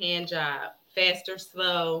 Hand job. Fast or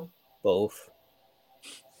slow? Both.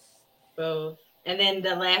 Both. And then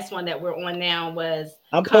the last one that we're on now was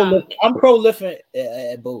I'm come I'm prolific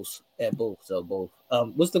at both. At both. So both.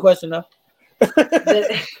 What's the question now?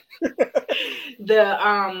 the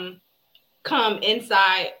the come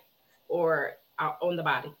inside or out on the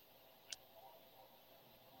body.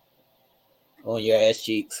 On your ass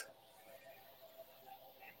cheeks.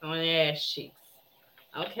 On your ass cheeks.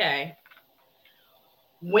 Okay.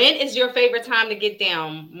 When is your favorite time to get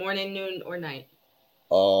down? Morning, noon, or night?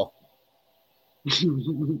 Oh,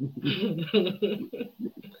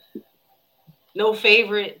 No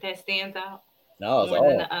favorite that stands out no, it's more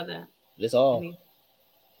than all. the other. It's all. Any?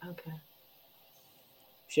 Okay.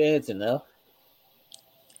 Shit to know.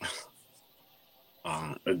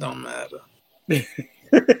 it don't matter.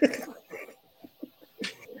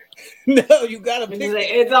 No, you gotta pick.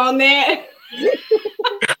 It's on there.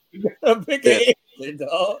 You gotta pick Yeah. an answer,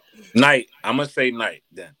 dog. Night. I'm gonna say night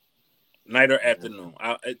then. Night or afternoon.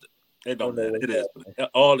 It Oh don't no, matter. what's It is. happening?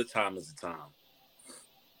 All the time is the time.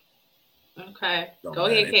 Okay. Don't Go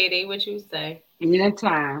ahead, matter. Katie. What you say?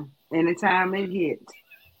 Anytime, anytime it hit,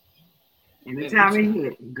 anytime it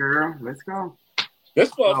hit, girl, let's go. This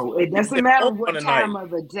So motherfucker, it she doesn't said matter on what the time night. of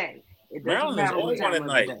the day. It doesn't Maryland is matter what on time the of the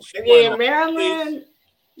night. day. She Yeah, wasn't on her face. Maryland.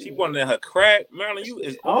 She wasn't in her crack. Maryland, you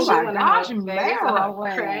is Oh on. She my wanted gosh, her faggots or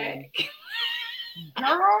her crack.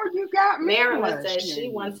 Maryland, girl, you got me Marilyn says she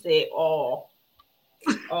blushing. wants it all.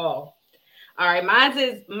 All. All right,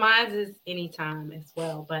 mine's is anytime as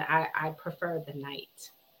well, but I prefer the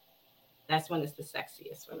night. That's when it's the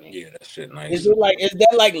sexiest for me. Yeah, that shit Is nice. it like? Is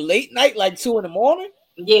that like late night, like 2 in the morning?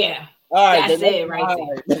 Yeah, All right, that's then that's it right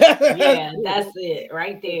there. all Yeah, that's it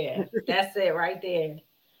right there. That's it right there.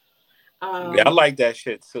 Yeah, I Um, like that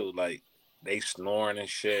shit too. Like they snoring and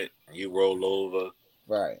shit, and you roll over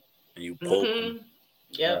right, and you poke them. mm-hmm. right.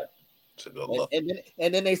 Yep. It's a good And, look.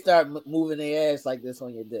 and then they start moving their ass like this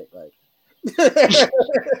on your dick, like.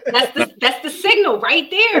 Nah, That's the signal right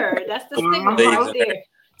there. That's the Uh signal right huh. exactly. there.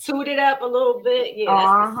 Toot it up a little bit. Yeah,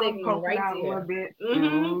 that's the Uh huh. signal Poke it right out a little there. bit. Poke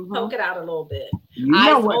Mm-hmm. it out a little bit. You know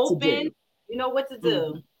Eyes what to open. do. You know what to Mm-hmm.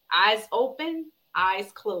 do. Eyes open,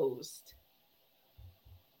 eyes closed.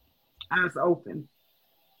 Eyes open.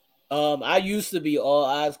 I used to be all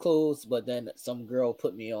eyes closed, but then some girl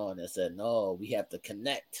put me on and said, "No, we have to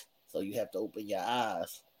connect, so you have to open your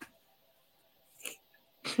eyes."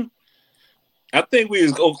 I think we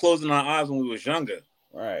was go closing our eyes when we was younger.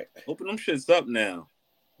 Right, Open them shits up now.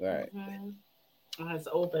 right. Eyes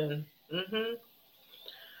open.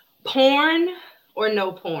 Porn or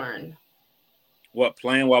no porn? What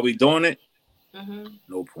playing while we doing it? hmm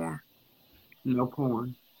No porn. No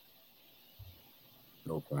porn.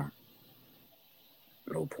 No porn.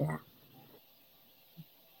 No porn.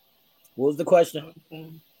 What was the question?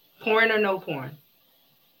 Porn or no porn?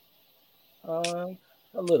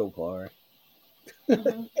 A little porn,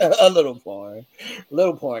 hmm a little porn, a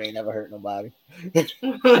little porn ain't never hurt nobody.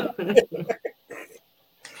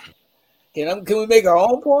 Can we make our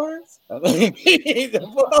own porns?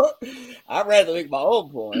 I'd rather make my own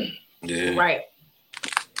porn. Yeah. Right.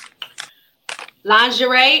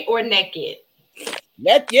 Lingerie or naked?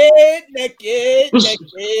 Naked, naked,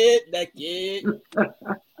 naked, naked.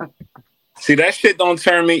 See that shit don't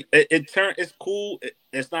turn me. It's cool.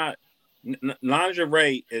 It's not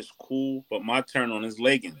lingerie is cool, but my turn on is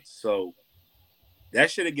leggings. So that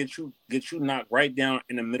shit'll get you knocked right down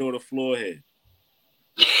in the middle of the floor head.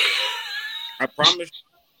 I promise.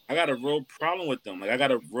 I got a real problem with them. Like I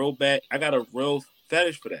got a real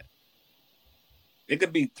fetish for that. It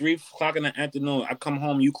could be 3 o'clock in the afternoon. I come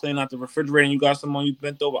home, you clean out the refrigerator, and you got some on you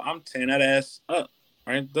bent over. I'm tearing that ass up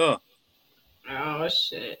right there. Oh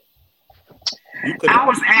shit. You could have. I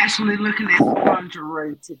was actually looking at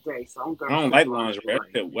lingerie today, so I'm I gonna don't say like lingerie. That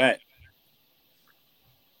lingerie. shit wet.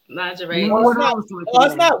 You Lingerie. know No, it's what not. I was No, looking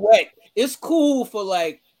it's at? not wet. It's cool for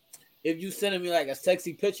like if you sending me like a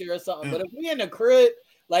sexy picture or something. But if we in the crib,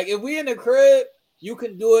 Like if we in the crib, you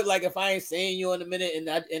can do it. Like if I ain't seeing you in a minute,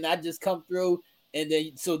 and I just come through, and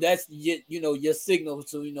then so that's your signal,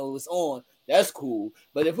 so it's on. That's cool.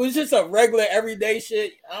 But if it's just a regular everyday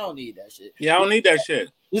shit, I don't need that shit. Yeah, I don't need that shit.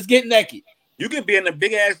 Just get naked. You could be in a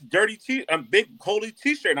big ass dirty big holy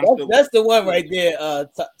t-shirt. That's the one right there.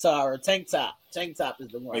 Tara, tank top. Tank top is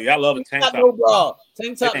the one. Oh, yeah, I love a tank top. No bra.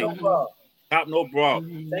 Tank top, no bra. Top, no bra.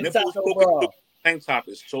 Tank top, no bra. Tank top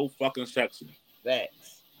is so fucking sexy.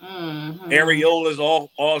 Facts. Areolas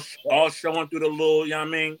all showing through the little. You know what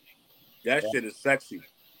I mean? That shit is sexy.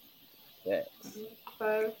 Facts.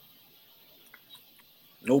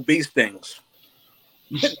 No bee stings.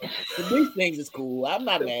 The bee stings is cool. I'm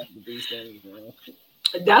not mad at the bee stings, man.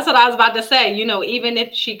 That's what I was about to say. Even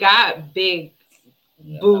if she got big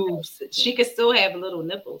boobs, she could still have little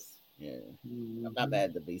nipples. Yeah, I'm not mad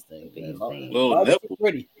at the bee stings. Little nipples.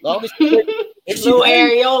 Pretty. Long as she's pretty. Little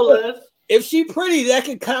areolas. If she pretty, that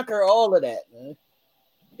can conquer all of that, man.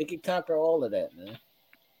 It can conquer all of that,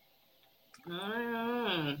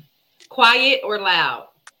 man. Quiet or loud?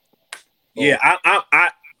 Yeah,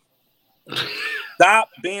 I stop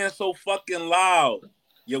being so fucking loud.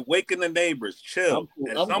 You're waking the neighbors. Chill.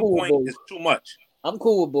 At some point, it's too much. I'm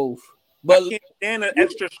cool with both. But I can't stand an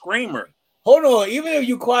extra screamer. Hold on. Even if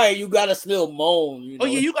you quiet, you gotta still moan. Oh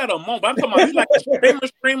yeah, you gotta moan. But I'm talking about you like a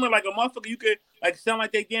screamer like a motherfucker. You could like sound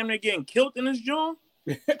like they damn near getting killed in this joint.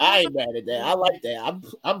 I ain't mad at that. I like that.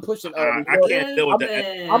 I'm pushing. I can't deal with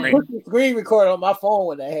that. I'm pushing screen recorder on my phone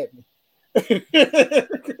when that happened.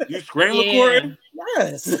 You screen recording?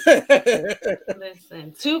 Yes.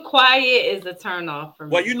 Listen, too quiet is a turn off for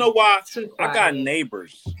me. Well, you know why? I got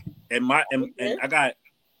neighbors, and I got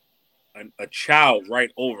a child right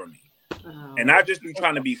over me, and I just be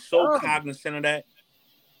trying to be so cognizant of that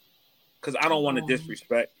because I don't want to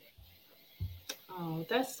disrespect. Oh,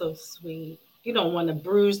 that's so sweet. You don't want to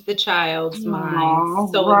bruise the child's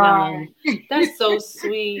mind. So young. That's so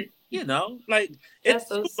sweet. Like it's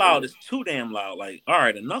so too loud. It's too damn loud. Like, all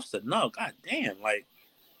right, enough's enough. God damn, like.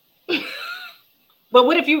 But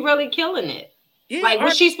what if you really killing it? Yeah, like,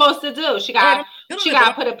 what's she supposed to do? She got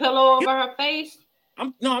to put a pillow over her face.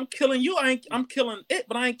 I'm killing you. I'm killing it,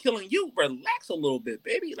 but I ain't killing you. Relax a little bit,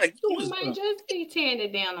 baby. Like you might just be tearing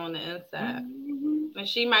it down on the inside, and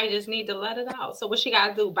she might just need to let it out. So what she got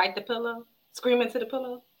to do? Bite the pillow? Scream into the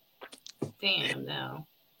pillow? Damn, no.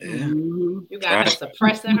 Yeah. You got her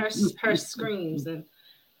suppressing her screams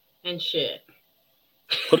and shit.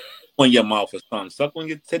 Put it on your mouth or something. Suck on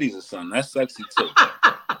your titties or something. That's sexy too.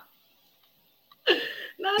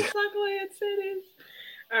 Not suck on your titties.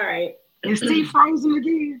 All right. Is Steve frozen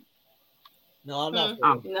again? No, I'm not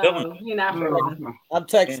frozen. No, he's not frozen. I'm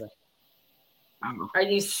texting. Are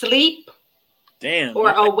you asleep? Damn. Or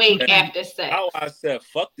awake after sex? How I said,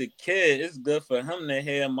 fuck the kid. It's good for him to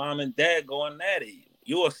hear mom and dad going at it.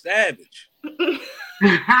 You a savage.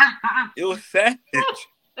 You a savage.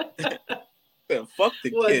 Fuck the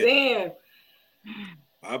kid. Damn.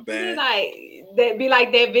 My bad. Be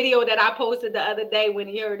like that video that I posted the other day when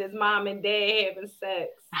he heard his mom and dad having sex.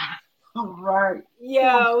 Right.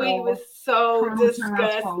 Yo, he was so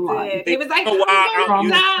disgusted. He was like, you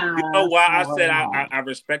know why I said I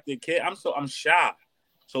respect the kid? I'm shy.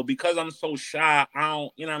 So because I'm so shy, I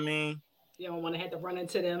don't, you know what I mean? You don't want to have to run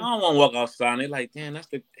into them. I don't want to walk outside and they're like, damn, that's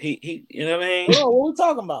the he you know what I mean? What we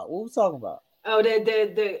talking about? Oh, the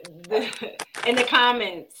in the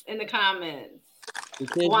comments.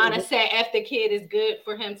 Juana said if the kid is good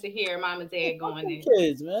for him to hear mom and dad going in.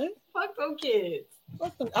 Kids, man. Fuck them kids.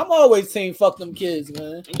 Fuck them. I'm always saying fuck them kids,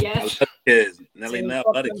 man. Yes. Kids. Nelly Nell,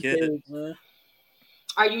 other kids. Man.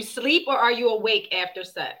 Are you asleep or are you awake after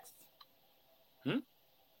sex?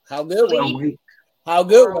 How good was it?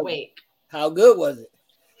 How good was it?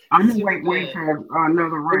 I'm waiting for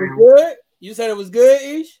another round. It was good? You said it was good,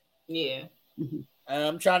 Ish? Yeah. And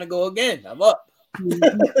I'm trying to go again. I'm up. I'm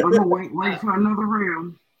gonna wait for another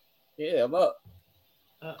round. Yeah, I'm up.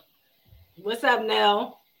 What's up,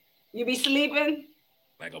 Nell? You be sleeping?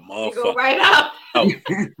 Like a motherfucker. You go right out. Oh.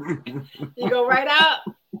 You go right out.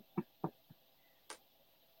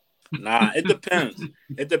 Nah, it depends.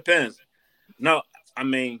 It depends. No, I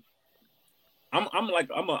mean,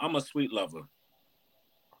 I'm a sweet lover.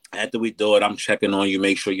 After we do it, I'm checking on you,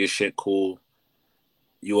 make sure your shit cool.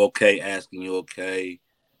 You okay? Asking you okay.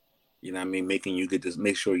 You know what I mean? Making you get this,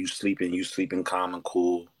 make sure you sleeping calm and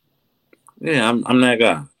cool. Yeah, I'm that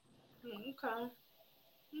guy. Okay.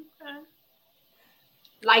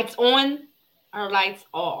 Lights on or lights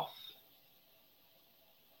off?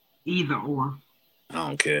 Either or. I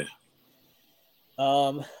don't care.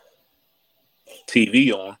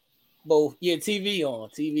 TV on. Both. Yeah, TV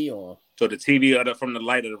on. So the TV from the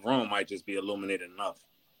light of the room might just be illuminated enough.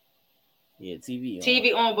 Yeah, TV on.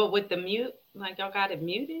 TV on, but with the mute, like y'all got it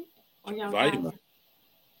muted, or y'all Volume got on.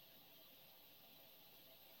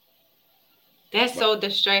 that's so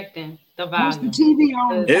distracting. The What's the volume, TV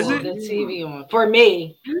on Is for? it? the TV on for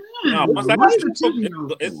me. No, once I What's get the TV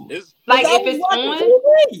on it's for? it's Like I if was it's watching on,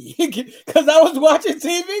 TV. Because I was watching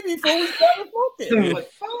TV before we started talking. The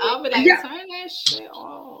but fuck? I'll be like, Yeah. turn that shit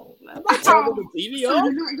on. I'm not turning the TV So off.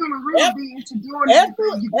 you're not gonna really be into doing After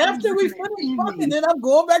anything. You're gonna be after we looking at finish fucking, TV. then I'm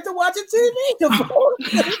going back to watching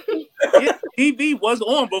TV. yeah, TV was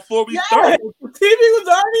on before we Yeah, started. the TV was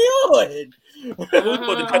already on. So we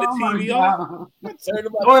supposed to cut the Oh my TV off. god. I turned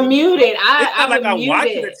my Or TV mute off. it. It's not I like would I'm mute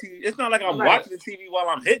watching the it. TV. It's not like I'm Right. watching the TV while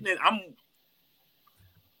I'm hitting it.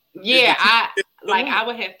 Yeah, I it's like on. I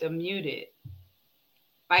would have to mute it.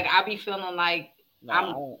 Like I be feeling like No, I'm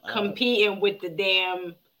I don't. competing with the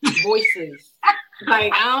damn voices.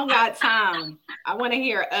 Like I don't got time. I want to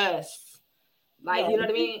hear us. Like No, you know what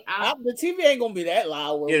I mean? the TV ain't gonna be that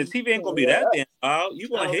loud. Yeah, the TV ain't gonna be that damn loud. You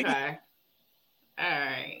gonna hate it. Okay. All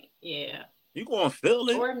right. Yeah. You gonna feel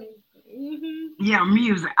it. Or mm-hmm. Yeah,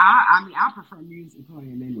 music. I mean, I prefer music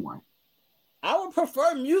playing anyway. I would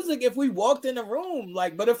prefer music if we walked in the room,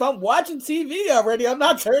 but if I'm watching TV already, I'm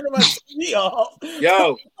not turning my TV off.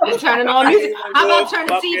 Yo, Then turning on music. How about turn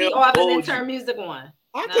the TV off and then turn music on?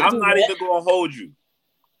 I'm not even gonna hold you.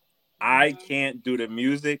 I can't do the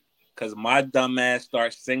music because my dumb ass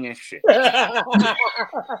starts singing shit.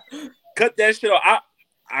 Cut that shit off.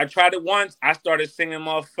 I tried it once. I started singing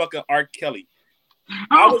motherfucking R. Kelly.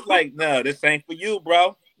 I was like, no, this ain't for you,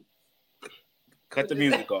 bro. Cut the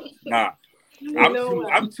music off. Nah.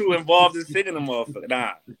 I'm too involved in singing the motherfucker.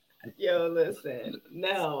 Nah. Yo, listen.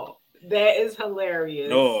 No. That is hilarious.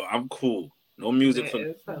 No, I'm cool. No music that for me.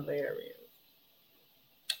 It's hilarious.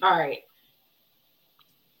 All right.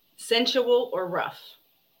 Sensual or rough?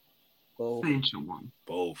 Both. Sensual.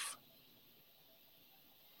 Both.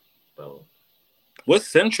 Both. What's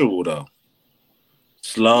sensual though?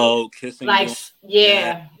 Slow kissing. Like you.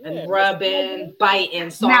 and rubbing, biting,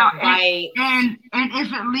 soft Now, bite. and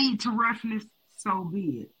if it leads to roughness, so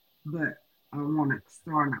be it. But I want to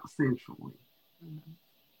start out sensually.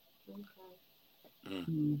 Okay.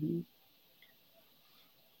 Mm-hmm.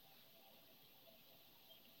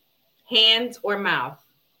 Hands or mouth?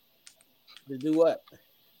 To do what?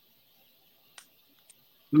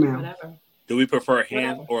 Mouth. Whatever. Do we prefer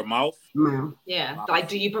hand or mouth? Mouth. Yeah. Like,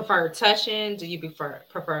 do you prefer touching? Do you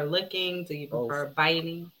prefer licking? Do you prefer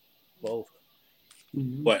biting? Both.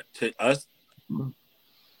 Mm-hmm. What, to us?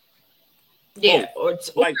 Yeah, Both.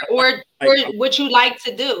 or what you like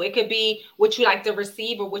to do. It could be what you like to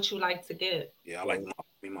receive or what you like to give. Yeah, I like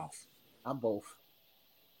mouth. I'm both.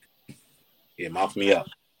 Yeah, mouth me up.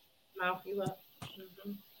 Mouth you up.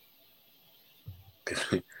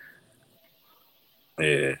 Mm-hmm.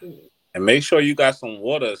 Yeah. And make sure you got some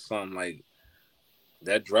water or something. Like,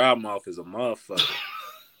 that dry mouth is a motherfucker.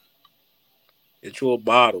 Get you a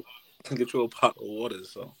bottle. Get you a bottle of water or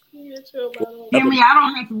something. Get you a bottle. Yeah, I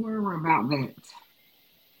don't have to worry about that.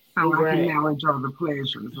 So Right. I can now enjoy the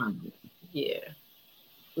pleasures of it. Yeah.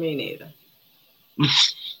 Me neither.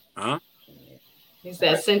 Huh? He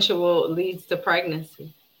said sensual leads to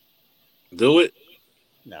pregnancy. Do it?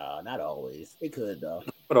 No, not always. It could though.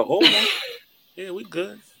 For the old one? Yeah, we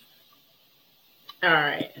good. All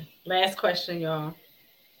right. Last question, y'all.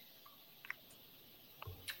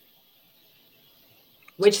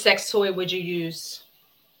 Which sex toy would you use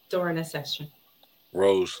during a session?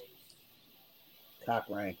 Rose. Cock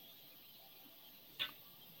ring.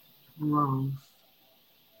 Rose.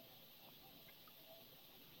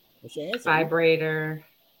 What's your answer? Vibrator.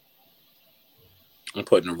 I'm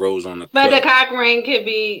putting the rose on the But clip. the cock ring could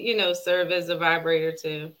be, serve as a vibrator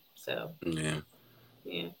too. So Yeah.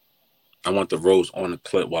 yeah. I want the rose on the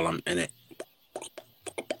clip while I'm in it. It's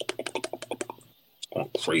going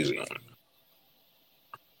crazy on it.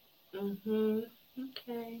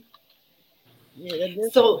 Okay. Yeah,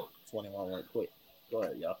 that So 21 went quick. Go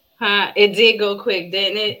ahead, y'all. it did go quick,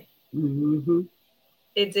 didn't it? Mm-hmm.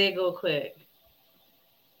 It did go quick.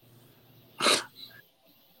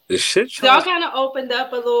 The shit Y'all y'all. kind of opened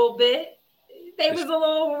up a little bit. They was a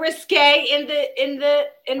little risque in the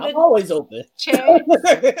I'm always open. chat.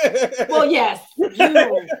 Well, yes,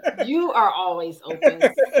 you are always open,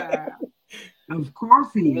 sir. Of course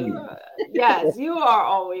he is. Yes, you are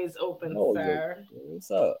always open, Always sir. open.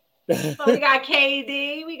 What's up? So we got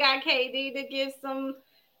KD. We got KD to give some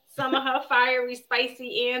of her fiery,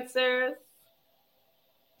 spicy answers.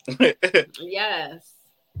 Yes.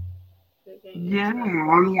 Yeah,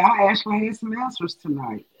 I actually had some answers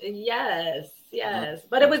tonight. Yes. yes.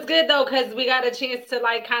 But it was good though, because we got a chance to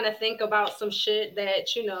like kind of think about some shit that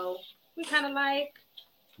we kind of like.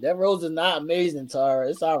 That rose is not amazing, Tara.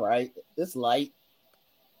 It's all right. It's light.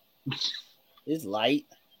 It's light.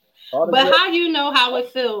 But how you know how it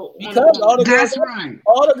feel? Because That's right.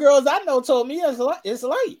 all the girls I know told me it's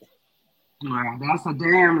light. Well, that's a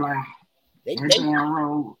damn lie. That damn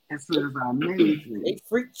road is amazing. They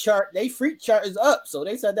freak chart is up, so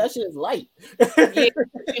they said that shit is light. Yeah,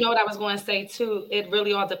 you know what I was going to say too. It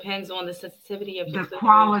really all depends on the sensitivity of the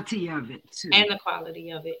quality of it too, and the quality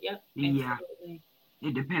of it. Yep. Yeah,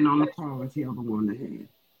 it depends on the quality of the one they have.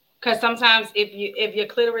 Because sometimes if your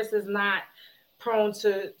clitoris is not prone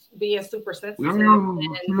to being super sensitive,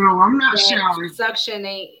 no, I'm not sure. Suction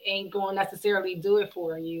ain't going to necessarily do it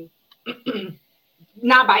for you.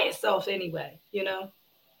 Not by itself anyway,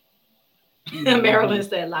 Marilyn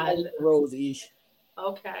said lies. Rose ish.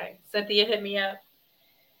 Okay. Cynthia hit me up.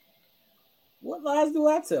 What lies do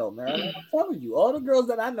I tell, Marilyn? I'm telling you, all the girls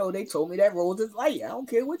that I know, they told me that Rose is light. I don't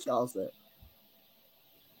care what y'all said.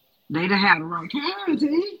 They done had the right time,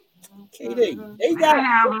 T. KD, they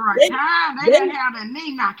have the right time. They done have the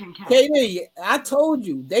knee knocking count. KD, I told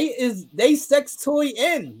you, they sex toy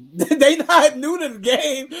in. They not new to the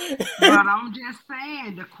game. But I'm just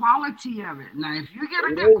saying the quality of it. Now, if you get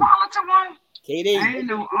a good quality one, KD, ain't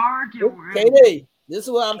no arguing. KD, this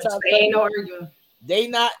is what I'm trying to say. Ain't no arguing. They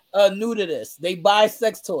not new to this. They buy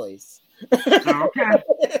sex toys. Okay.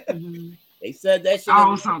 They said that shit.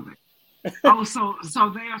 So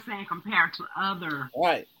they are saying compared to other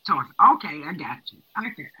right toys. Okay, I got you.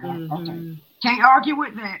 Okay. Can't argue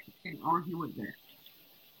with that.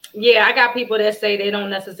 Yeah, I got people that say they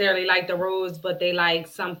don't necessarily like the rose, but they like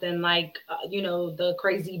something like the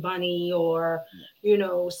crazy bunny or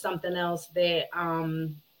something else that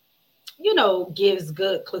gives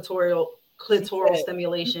good clitoral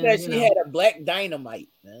stimulation. She had a black dynamite,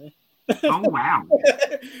 man. Oh wow.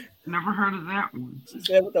 Never heard of that one. She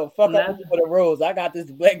said, "What the fuck I'm for the rose? I got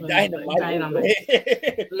this black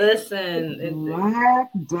dynamite." Listen,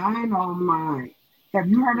 black dynamite. Have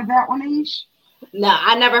you heard of that one, Ish? No,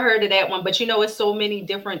 I never heard of that one. But it's so many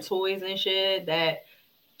different toys and shit that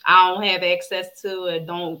I don't have access to or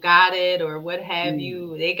don't got it or what have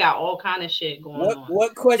you. They got all kind of shit going on.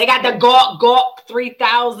 What question? They got the Gawk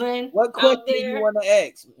 3000. What question you want to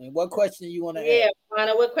ask? What question you want to ask?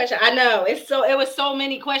 Yeah, what question? I know it was so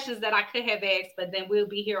many questions that I could have asked, but then we'll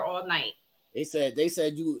be here all night. They said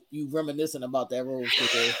you reminiscing about that rose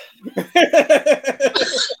today.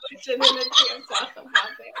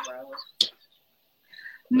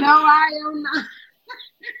 No, I am not.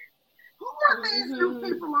 Who are these new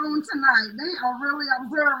people on tonight? They are really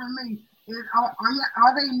observing me.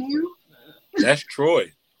 Are they new? That's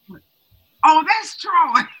Troy. Oh, that's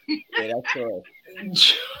Troy. Yeah, that's Troy.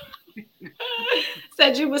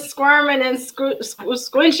 Said you was squirming and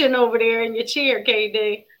squishing over there in your chair,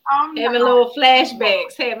 KD. Having little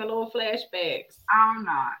flashbacks. I'm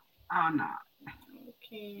not.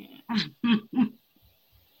 Okay.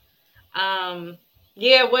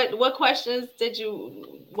 Yeah, what questions did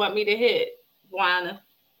you want me to hit, Juana?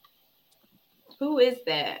 Who is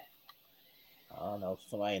that? I don't know.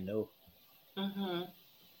 Somebody new.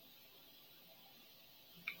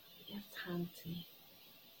 Yes, Hunty.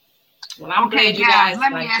 Well, okay, guys,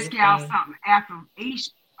 let me ask y'all something. After each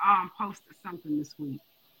posted something this week,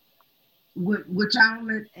 would y'all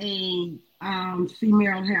let a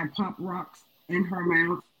female have pop rocks in her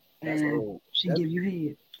mouth and she give you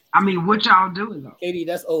head? I mean, what y'all do though? Katie,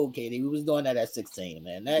 that's old, Katie. We was doing that at 16,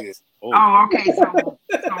 man. That's old. Oh, okay. So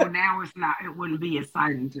now it's not. It wouldn't be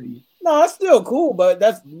exciting to you. No, it's still cool, but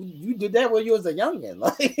you did that when you was a youngin.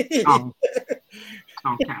 Like, oh,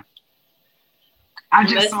 okay. I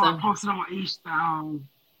just saw it posted on each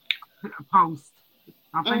post.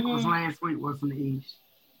 I think it was last week, wasn't it, Each?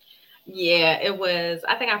 Yeah, it was.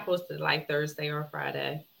 I think I posted like Thursday or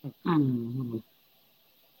Friday. Mm-hmm.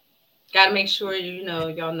 Got to make sure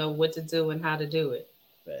y'all know what to do and how to do it.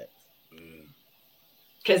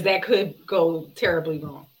 Because that could go terribly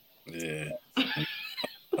wrong. Yeah.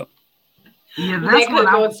 Yeah, that's what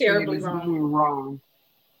I was terribly wrong.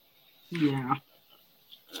 Yeah.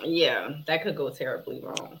 Yeah, that could go terribly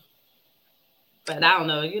wrong. But I don't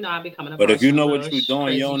know. I be coming up. But if you know what you're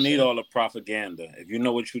doing, you don't need all the propaganda. If you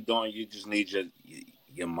know what you're doing, you just need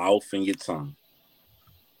your mouth and your tongue.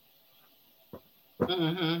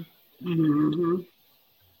 Mm-hmm. Mm-hmm.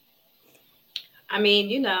 I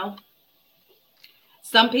mean,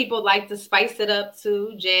 some people like to spice it up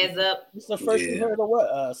too, jazz up. This is the first you heard of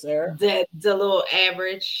what, Sarah? The little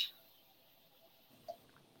average.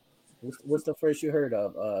 What's the first you heard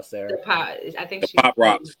of, The Sarah? pop. I think The she Pop said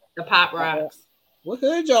Rocks. the pop Uh, rocks. what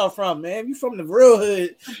hood y'all from, man? You from the real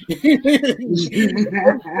hood? Them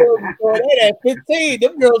girls was doing that at 15.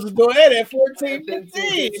 Them girls was doing that at 14, 15,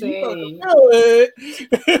 15. You from the 15.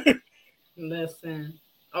 real hood? Listen,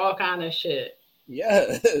 all kind of shit.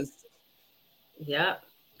 Yes. Yep,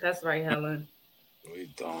 that's right, Helen. What we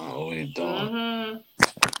doing? What we doing?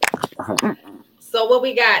 Hmm. So what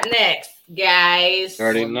we got next, You guys?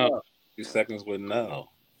 already Going know. up. 2 seconds with no.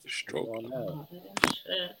 What's Stroke. going up? Oh,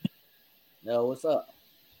 shit. No, what's up?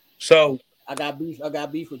 So, I got beef. I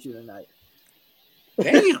got beef with you tonight.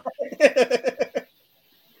 damn.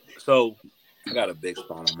 So, I got a big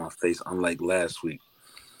spot on my face, unlike last week.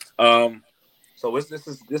 Um, so this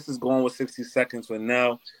is going with 60 seconds with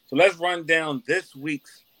now. So let's run down this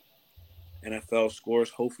week's NFL scores.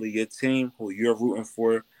 Hopefully, your team, who you're rooting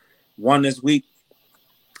for, won this week.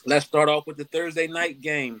 Let's start off with the Thursday night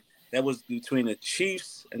game that was between the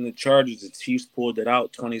Chiefs and the Chargers. The Chiefs pulled it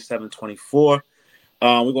out 27-24. We're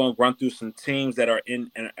going to run through some teams that are in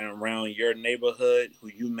and around your neighborhood who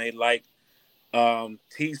you may like.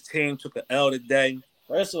 T's team took an L today.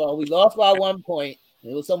 First of all, we lost by 1 point.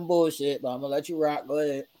 It was some bullshit, but I'm gonna let you rock. Go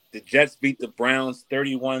ahead. The Jets beat the Browns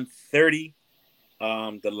 31-30.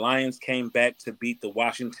 The Lions came back to beat the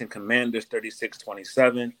Washington Commanders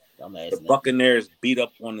 36-27. Dumbass The nigga. Buccaneers beat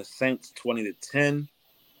up on the Saints 20-10.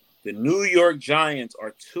 The New York Giants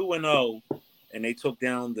are 2-0, and they took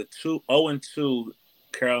down the 0-2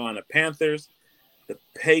 Carolina Panthers.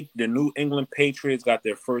 The New England Patriots got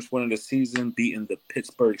their first win of the season, beating the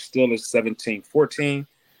Pittsburgh Steelers 17-14.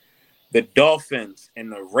 The Dolphins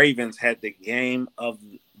and the Ravens had the game of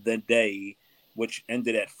the day, which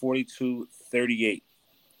ended at 42-38.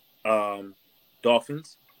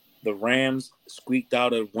 Dolphins. The Rams squeaked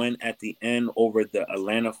out a win at the end over the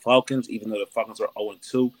Atlanta Falcons, even though the Falcons are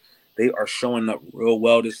 0-2. They are showing up real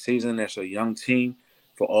well this season. That's a young team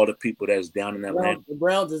for all the people that's down in Atlanta. The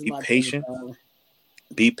Browns is Be my team. patient.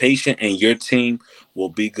 Be patient, and your team will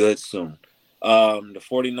be good soon. The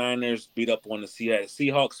 49ers beat up on the Seattle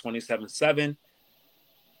Seahawks 27-7.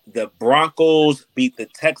 The Broncos beat the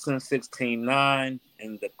Texans 16-9,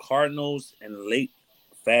 and the Cardinals in late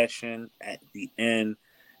fashion at the end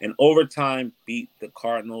in overtime beat the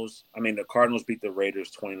Cardinals. The Cardinals beat the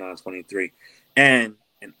Raiders 29-23. And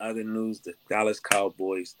in other news, the Dallas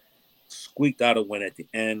Cowboys squeaked out a win at the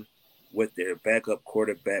end with their backup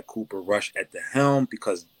quarterback Cooper Rush at the helm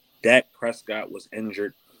because Dak Prescott was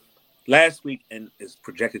injured last week and is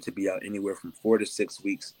projected to be out anywhere from 4 to 6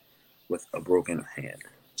 weeks with a broken hand.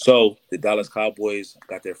 So the Dallas Cowboys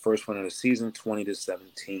got their first win of the season,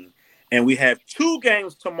 20-17. And we have 2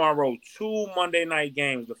 games tomorrow, 2 Monday night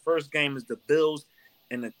games. The first game is the Bills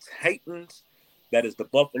and the Titans. That is the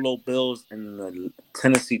Buffalo Bills and the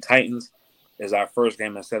Tennessee Titans is our first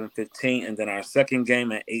game at 7:15. And then our second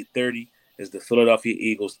game at 8:30 is the Philadelphia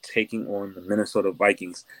Eagles taking on the Minnesota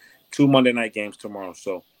Vikings. 2 Monday night games tomorrow.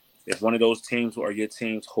 So if one of those teams or your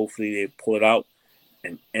teams, hopefully they pull it out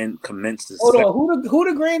and commence the Hold on, who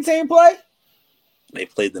the green team play? They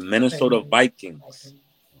played the Minnesota Vikings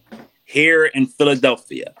here in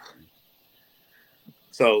Philadelphia.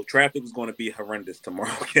 So traffic is going to be horrendous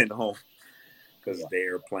tomorrow getting home because they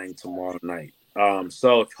are playing tomorrow night.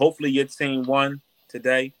 So hopefully your team won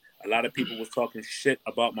today. A lot of people was talking shit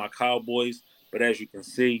about my Cowboys, but as you can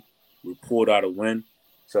see, we pulled out a win.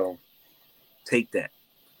 So take that.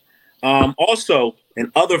 Also,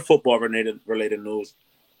 in other football related news,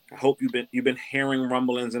 I hope you've been hearing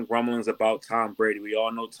rumblings and grumblings about Tom Brady. We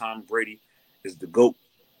all know Tom Brady is the GOAT.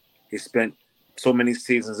 He spent so many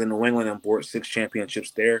seasons in New England and brought 6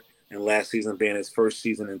 championships there. And last season being his first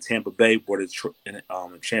season in Tampa Bay, brought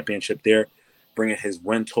a championship there, bringing his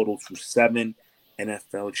win total to 7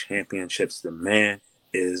 NFL championships. The man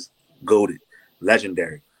is GOATed,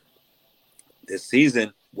 legendary. Last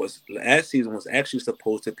season was actually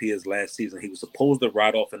supposed to be his last season. He was supposed to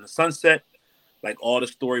ride off in the sunset, like all the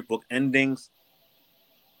storybook endings.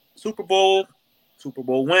 Super Bowl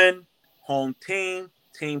win, home team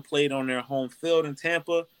played on their home field in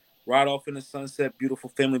Tampa, ride off in the sunset, beautiful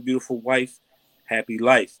family, beautiful wife, happy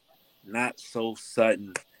life. Not so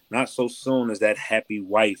sudden, not so soon as that happy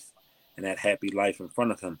wife and that happy life in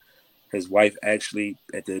front of him. His wife actually,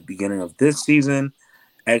 at the beginning of this season,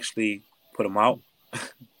 actually put him out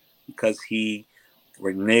because he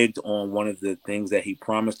reneged on one of the things that he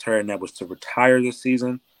promised her, and that was to retire this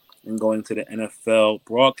season and going to the NFL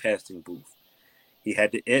broadcasting booth. He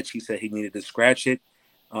had the itch. He said he needed to scratch it.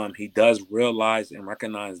 He does realize and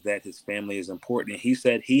recognize that his family is important. And he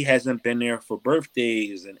said he hasn't been there for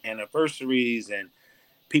birthdays and anniversaries and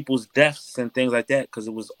people's deaths and things like that because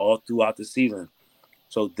it was all throughout the season.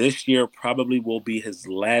 So this year probably will be his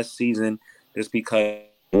last season, just because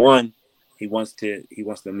one, he wants to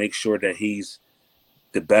make sure that he's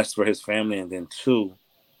the best for his family, and then two,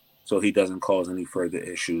 so he doesn't cause any further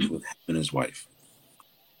issues with him and his wife.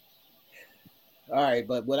 All right,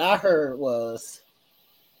 but what I heard was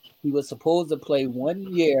he was supposed to play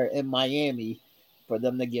 1 year in Miami for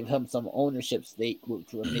them to give him some ownership stake,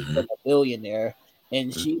 which would make him a billionaire,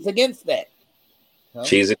 and she's against that. Huh?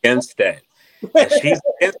 She's against that. And she's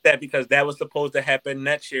against that because that was supposed to happen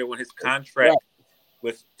next year when his Right, contract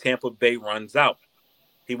with Tampa Bay runs out.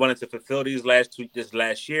 He wanted to fulfill this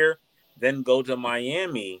last year, then go to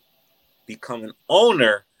Miami, become an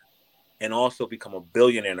owner, and also become a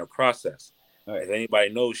billionaire in the process. right, If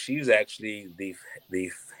anybody knows, she's actually the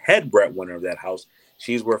head breadwinner of that house.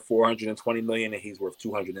 She's worth 420 million, and he's worth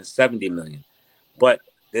 270 million. But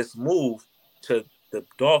this move to the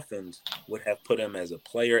Dolphins would have put him as a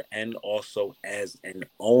player and also as an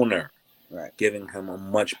owner, right. giving him a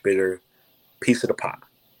much bigger piece of the pie.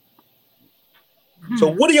 So,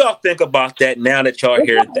 what do y'all think about that now that y'all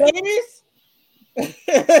hear that? Ladies?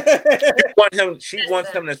 She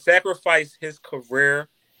wants him to sacrifice his career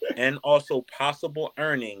and also possible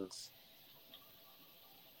earnings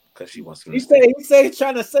because she wants him to stay. He say he's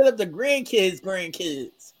trying to set up the grandkids.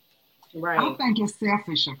 Right. I think it's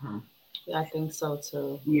selfish of her. Yeah, I think so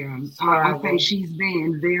too. Yeah, I think she's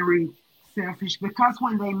being very selfish because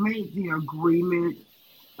when they made the agreement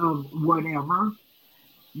of whatever,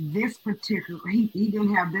 this particular he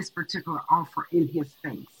didn't have this particular offer in his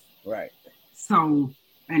face. Right. So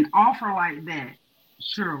an offer like that,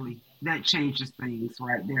 surely that changes things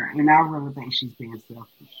right there. And I really think she's being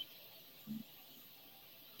selfish.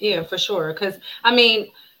 Yeah, for sure. Because I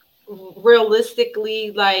mean,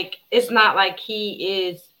 realistically, like it's not like he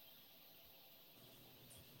is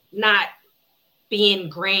not being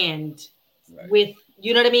grand Right. with,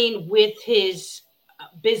 you know what I mean, with his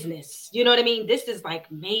business. You know what I mean? This is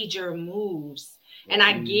like major moves. And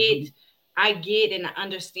I get and I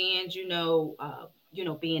understand,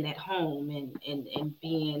 being at home and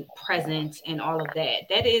being present and all of that.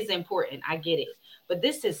 That is important. I get it. But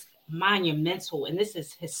this is monumental and this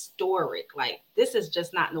is historic. Like this is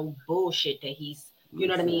just not no bullshit that he's, you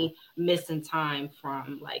know what I mean, missing time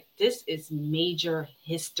from. Like this is major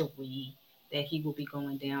history that he will be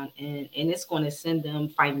going down, and it's going to send them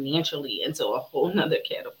financially into a whole nother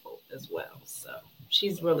catapult as well. So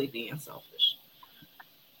she's really being selfish.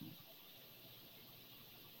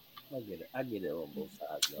 I get it. I get it on both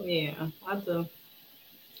sides, though. Yeah, I do.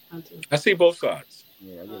 I do. I see both sides.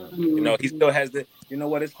 Yeah, I get it. He still has the. You know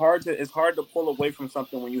what? It's hard to pull away from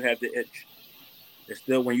something when you have the itch. It's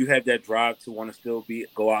still when you have that drive to want to still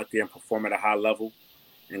go out there and perform at a high level,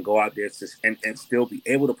 and go out there and still be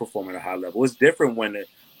able to perform at a high level. It's different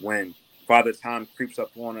when Father Time creeps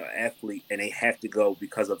up on an athlete and they have to go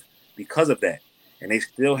because of that, and they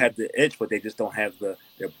still have the itch, but they just don't have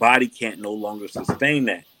their body can't no longer sustain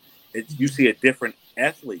that. You see a different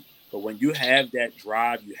athlete, but when you have that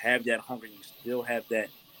drive, you have that hunger, you still have that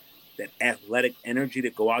athletic energy to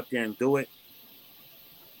go out there and do it.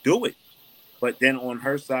 Do it. But then on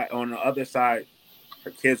her side, on the other side,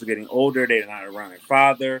 her kids are getting older. They're not around their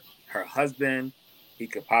father. Her husband, he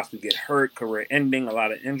could possibly get hurt, career ending, a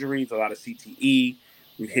lot of injuries, a lot of CTE.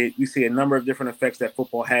 We see a number of different effects that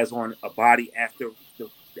football has on a body after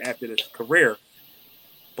this career.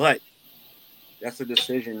 But that's a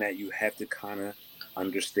decision that you have to kind of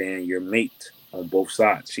understand your mate on both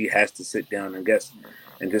sides. She has to sit down and just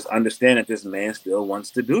understand that this man still wants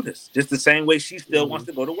to do this. Just the same way she still wants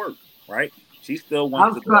to go to work, right? She still I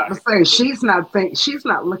wants was to go about to out. say she's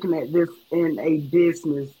not looking at this in a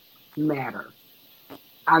business matter.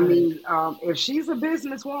 I mean, if she's a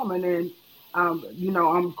businesswoman, and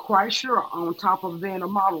I'm quite sure on top of being a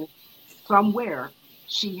model, somewhere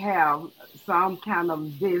she have some kind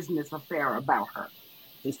of business affair about her.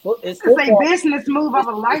 It's It's a football. business move of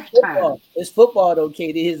a It's football. lifetime. It's football, though,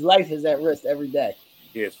 Katie. His life is at risk every day.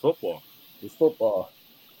 Yeah, it's football. It's football.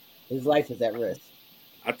 His life is at risk.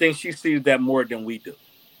 I think she sees that more than we do.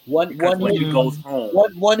 One Because when he hit, goes home,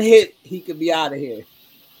 one hit, he could be out of here.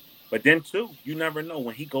 but then too, you never know.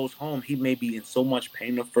 When he goes home, he may be in so much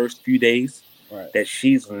pain the first few days Right. that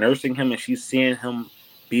she's nursing him and she's seeing him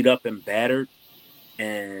beat up and battered,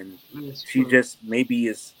 and It's she true. just maybe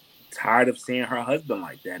is tired of seeing her husband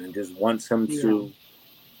like that and just wants him Yeah. to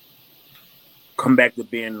come back to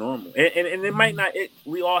being normal. And it might not.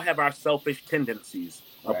 We all have our selfish tendencies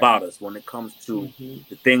Right. about us when it comes to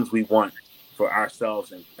the things we want for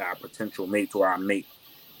ourselves and our potential mate or our mate.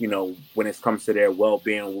 When it comes to their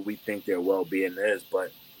well-being, what we think their well-being is.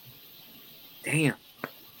 But Damn.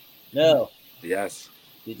 No. Yes.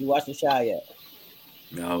 Did you watch The Shy yet?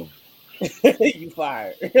 No. You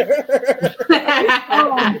fired. Oh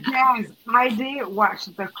yes, I did watch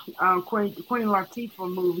the Queen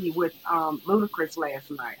Latifah movie with Ludacris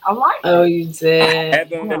last night. I liked Oh, it. you I did.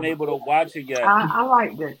 haven't been able to watch it yet. I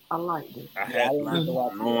liked it. I liked it. I Yeah, I had didn't get to plans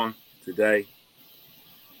watch going it yet. on today.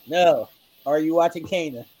 No. Are you watching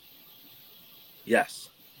Kanan? Yes.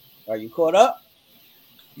 Are you caught up?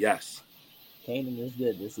 Yes. Kanan is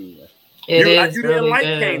good this season. It You is didn't really like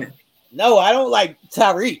good. Kanan. No, I don't like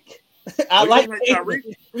Tariq. I You like don't like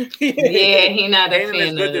Tyreek? Yeah, he not a Kanan fan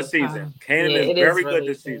is good of this season. Kanan Yeah, is it very is good really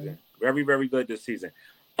this good. season. Very, very good this season.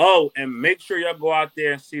 Oh, and make sure y'all go out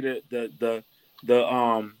there and see the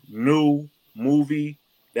new movie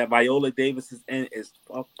that Viola Davis is in is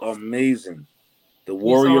amazing. The You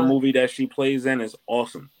Warrior saw it? movie that she plays in is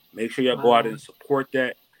awesome. Make sure y'all go out Wow. and support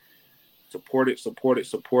that. Support it, support it,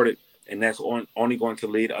 support it. And that's only going to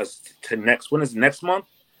lead us to when is next month?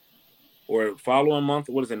 Or following month?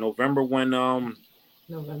 What is it? November when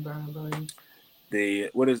November, I believe.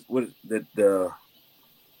 the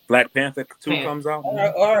Black Panther 2 Pam. comes out? All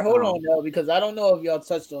right, hold on though, because I don't know if y'all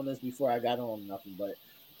touched on this before I got on nothing, but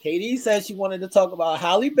KD said she wanted to talk about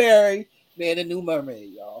Halle Berry being a new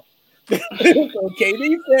mermaid, y'all. So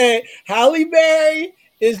KD said Halle Berry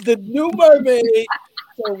is the new mermaid.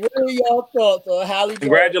 So what are y'all thoughts on Halle Berry?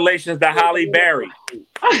 Congratulations to Halle Berry.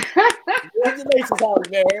 Congratulations, Halle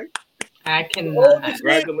Berry. I cannot.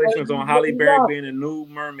 Congratulations on Halle Berry being a new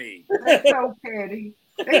mermaid. They so petty.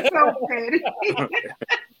 They so petty.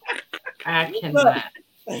 I cannot.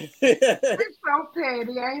 They so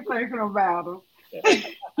petty. I ain't thinking about them.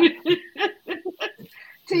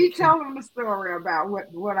 T, tell them the story about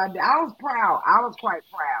what I did. I was proud. I was quite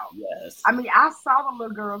proud. Yes. I mean, I saw the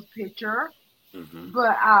little girl's picture,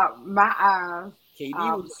 but my eyes KD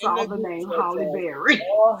was saw the name Halle Berry.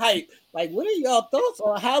 All hype. Like, what are y'all thoughts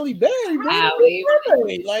on Halle Berry? Halle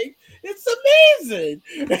Berry? Like, it's amazing.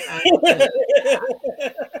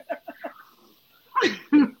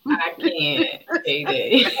 I can't,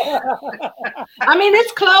 KD. I mean,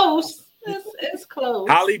 it's close. It's close.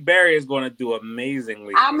 Halle Berry is going to do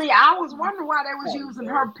amazingly. I mean, I was wondering why they was using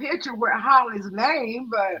her picture with Holly's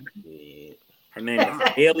name, but her name is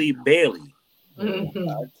Haley Bailey.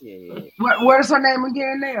 Okay. What is her name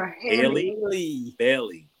again? There, Haley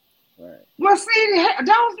Bailey. Right. Well, see,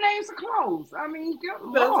 those names are close. I mean,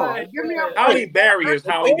 Lord, give me a Halle Berry is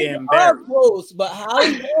Halle damn Berry. Close, but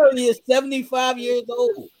Halle Berry is 75 years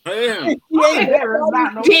old. Damn.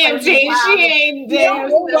 She ain't damn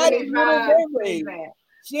nobody's little mermaid.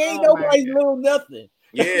 She ain't nobody's little nothing.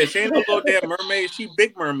 Yeah, she ain't no little damn mermaid. She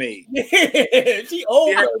big mermaid. Yeah, she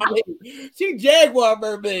old mermaid. She jaguar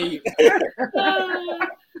mermaid.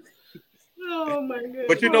 Oh my god!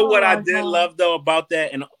 But you know what I did love though about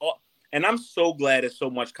that, and I'm so glad there's so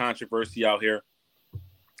much controversy out here,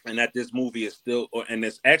 and that this movie is still, and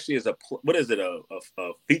this actually is a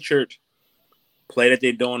featured play that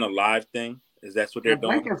they're doing, a live thing. Is that's what they're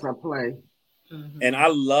doing? I think it's a play. And I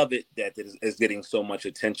love it that it is getting so much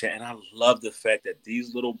attention, and I love the fact that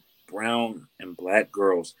these little brown and black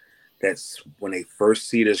girls, that's when they first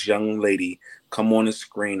see this young lady come on the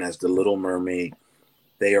screen as the Little Mermaid,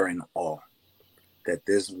 they are in awe that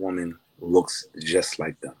this woman looks just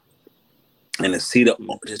like them. And to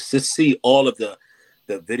see all of the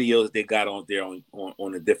videos they got on there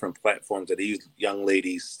on the different platforms of these young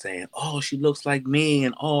ladies saying, "Oh, she looks like me,"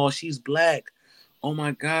 and "Oh, she's black. Oh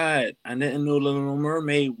my God, I didn't know Little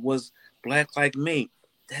Mermaid was black like me."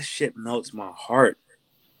 That shit melts my heart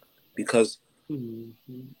because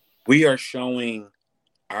we are showing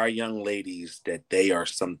our young ladies that they are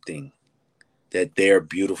something, that they're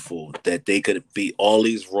beautiful, that they could be all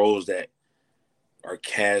these roles that are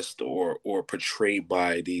cast or portrayed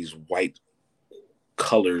by these white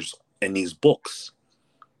colors in these books.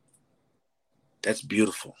 That's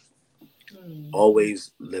beautiful.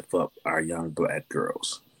 Always lift up our young black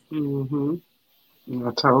girls. I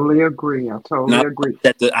totally agree. I agree.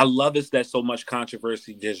 I love it that so much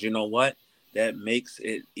controversy, because you know what? That makes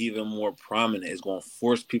it even more prominent. It's going to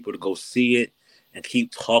force people to go see it and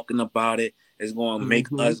keep talking about it. It's going to make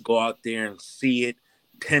us go out there and see it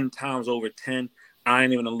 10 times over 10. I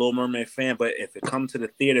ain't even a Little Mermaid fan, but if it comes to the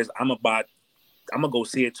theaters, I'm going to go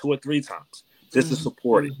see it 2 or 3 times just to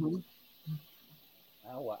support it.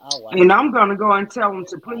 And I'm going to go and tell them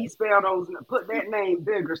to please spell those, put that name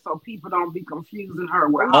bigger so people don't be confusing her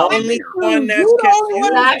with only one that's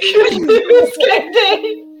confused.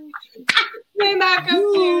 They're not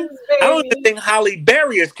confused. I don't even think Halle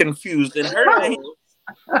Berry is confused in her name.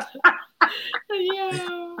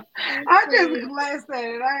 Yeah. I just glanced at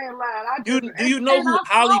it. I ain't lying. Do you know And who I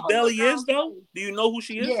Holly followed the Belly is though? conversation. Do you know who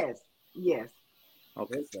she is? Yes, yes.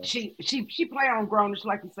 Okay. She play on Grownish,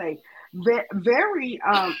 like you say, very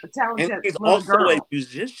And talented she's little also a girl.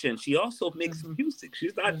 musician. She also makes music.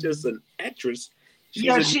 She's not just an actress. She's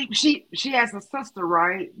Yeah, a she has a sister,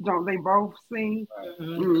 right? Don't they both sing?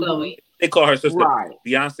 Hmm. Chloe. they call her sister Right.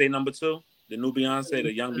 Beyonce number 2, the new Beyonce,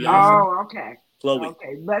 the young Beyonce, Mhm. Oh, okay. Chloe.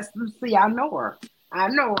 Okay. Let's see. I know her. I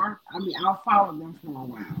know her. I mean, I'll follow them for a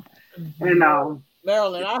while. And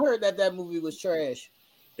Marilyn, I heard that movie was trash.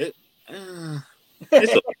 It,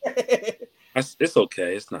 it's it's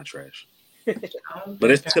okay. It's not trash, I don't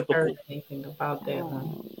but it's think I heard typical. anything about that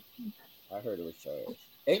one. I heard it was trash.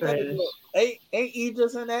 Ain't that Trash. ain't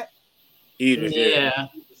Idris in that? Idris, yeah. Yeah.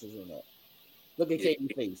 Idris is in that. Look at Yeah.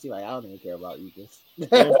 Katie's face. She like, I don't even care about Idris. You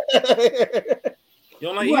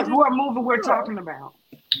don't like Idris? what movie we're talking about?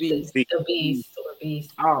 Beast. The Beast or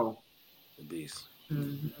Beast. Oh, The Beast.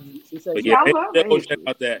 Mm-hmm. She said, But yeah, yeah, I love go it. check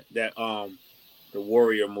out that the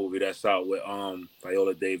Warrior movie that's out with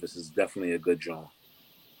Viola Davis is definitely a good joint.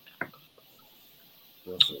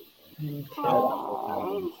 we'll see.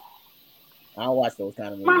 Oh, I don't watch those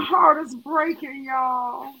kind of my movies. heart is breaking,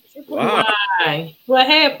 y'all. Wow. Why? What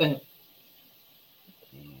happened?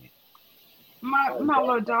 My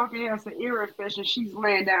little daughter has an ear infection. She's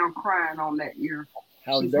laying down crying on that ear.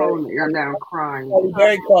 Halle She's Berry. holding the ear down crying. Halle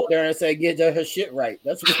Berry called her and said, "Get her shit right."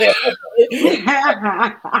 That's what. Get her shit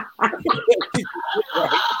right.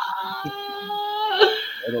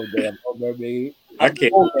 Little damn mermaid. I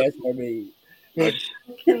can't. Old ass mermaid. I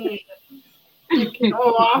can't.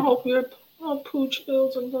 Oh, I hope your pooch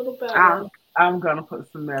feels a little better. I'm gonna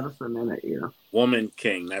put some medicine in the ear. Woman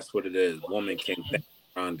King. That's what it is. Woman King. Thank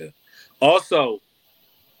you, Rhonda. Also,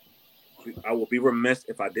 I will be remiss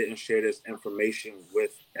if I didn't share this information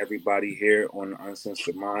with everybody here on the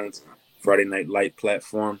Uncensored Minds Friday Night Light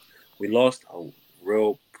platform. We lost a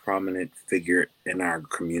real prominent figure in our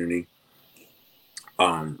community.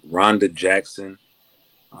 Rhonda Jackson,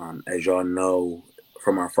 as y'all know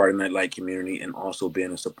from our Friday Night Light community and also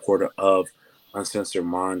being a supporter of Uncensored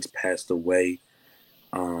Minds, passed away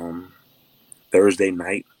Thursday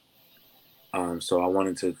night. So I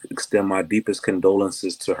wanted to extend my deepest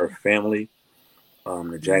condolences to her family,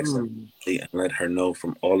 the Jackson family, and let her know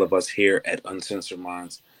from all of us here at Uncensored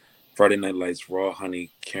Minds, Friday Night Lights, Raw Honey,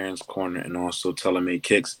 Karen's Corner, and also Telemate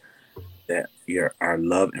Kicks, that our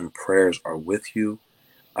love and prayers are with you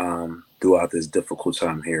throughout this difficult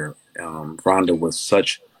time here. Rhonda was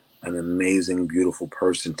such an amazing, beautiful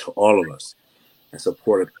person to all of us and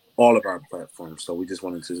supported all of our platforms. So we just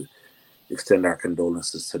wanted to extend our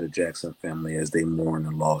condolences to the Jackson family as they mourn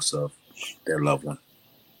the loss of their loved one.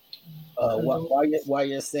 While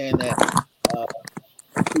you're saying that,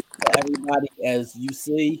 everybody, as you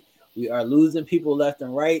see, we are losing people left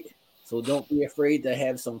and right. So don't be afraid to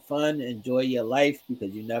have some fun, enjoy your life,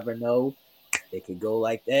 because you never know, it could go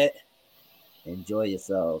like that. Enjoy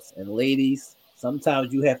yourselves. And ladies,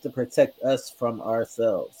 sometimes you have to protect us from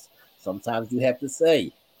ourselves. Sometimes you have to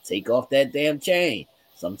say, take off that damn chain.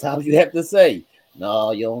 Sometimes you have to say,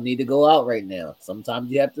 no, you don't need to go out right now.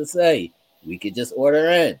 Sometimes you have to say, we could just order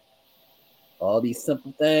in. All these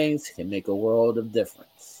simple things can make a world of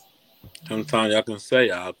difference. Sometimes y'all can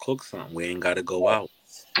say, I'll cook something. We ain't got to go out.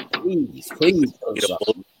 Please, please. Get a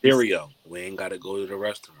bowl of cereal. We ain't got to go to the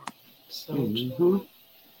restaurant. So true.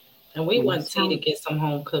 And we want T to get some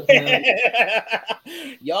home cooked milk.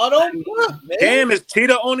 Y'all don't cook, man. Damn, is T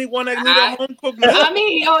the only one that need a home cooked milk? I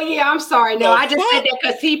mean, oh yeah, I'm sorry. No, I just said that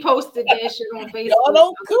because he posted that shit on Facebook. Y'all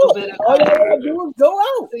don't cook. All y'all gotta do is go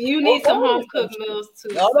out. So you need some home cooked meals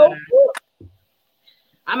too. Y'all don't cook.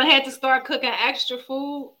 I'm gonna have to start cooking extra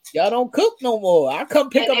food. Y'all don't cook no more. I come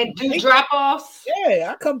pick up and do drop offs.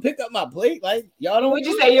 Yeah, I come pick up my plate. Like y'all don't. Would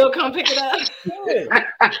you say you'll come pick it up?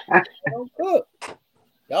 Yeah. Don't cook.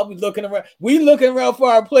 Y'all be looking around. We looking around for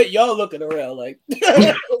our plate. Y'all looking around like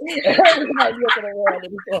everybody looking around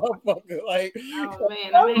in this motherfucker. Like, oh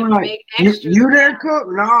man, I'm gonna have to make extra. You didn't cook?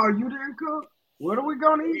 No, you didn't cook. What are we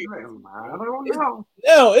gonna eat? I don't know.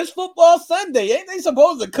 No, it's football Sunday. Ain't they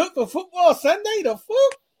supposed to cook for football Sunday? The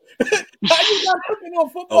fuck? How you not cooking on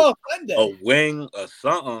football Sunday? A wing or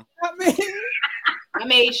something. I mean, I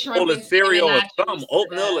made shrimp or cereal or something,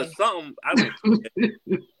 oatmeal or something. I don't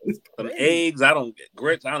care. Some eggs. I don't get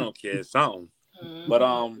grits. I don't care. Something. But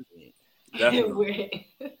definitely.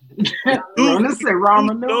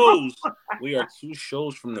 We are 2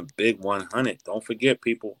 shows from the big 100. Don't forget,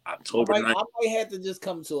 people. October 9th. I might have to just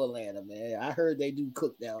come to Atlanta, man. I heard they do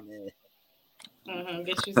cook down there.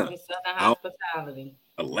 Get you some Southern hospitality.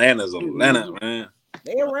 Atlanta's Atlanta, man.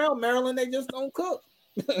 They around Maryland, they just don't cook.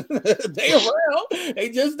 They around, they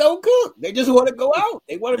just don't cook. They just want to go out.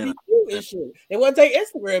 They want to be cute and shit. They want to take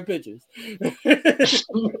Instagram pictures.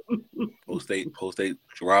 Post state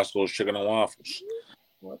Roscoe's chicken and waffles.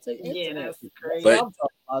 Want to take Yeah, Instagram that's pictures. crazy. But I'm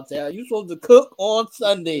talking about that. You supposed to cook on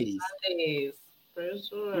Sundays. Sundays, for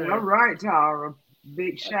sure. All right, Tara.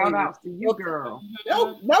 Big shout outs to you, girl.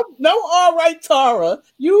 No, all right, Tara.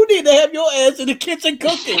 You need to have your ass in the kitchen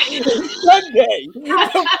cooking Sunday.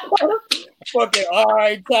 Fucking all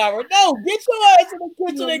right, Tara. No, get your ass in the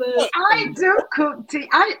kitchen and cook. I do cook tea.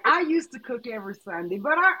 I used to cook every Sunday,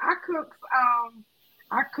 but I cook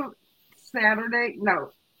Saturday.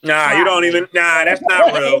 No. Nah, Friday. you don't even. Nah, that's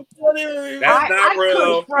not real. That's not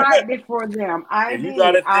real. Cooked Friday for them. If you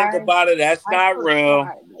gotta think about it, that's not real.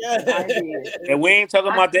 I did. And we ain't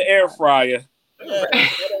talking about the air fryer.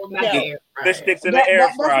 The Fish sticks in the air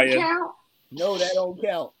fryer. Count? No, that don't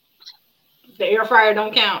count. The air fryer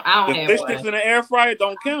don't count. I don't The have fish one. sticks in the air fryer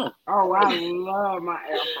don't count. Oh, I love my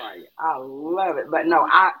air fryer. I love it. But no,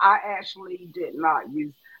 I actually did not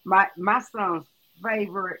use my son's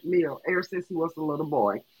favorite meal ever since he was a little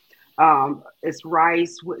boy. It's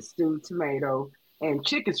rice with stewed tomato and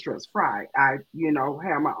chicken strips fried. I,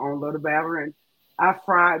 have my own little batter and I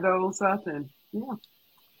fried those up and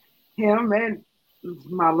him and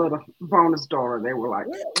my little bonus daughter, they were like,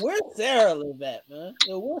 where Sarah live at, man?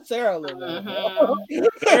 Where Sarah live at?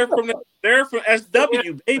 They're from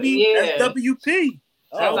SW, baby. Yeah. SWP.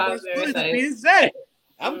 That's exact.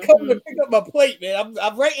 I'm coming to pick up my plate, man.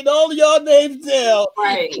 I'm writing all of y'all names down.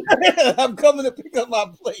 Right. I'm coming to pick up my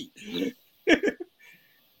plate. Damn,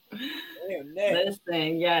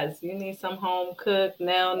 listen, yes, you need some home cook.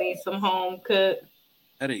 Nell needs some home cook.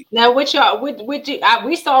 Eddie. Now, what y'all? What you?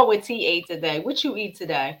 We saw what T ate today. What you eat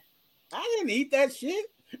today? I didn't eat that shit.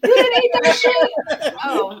 You didn't eat that shit?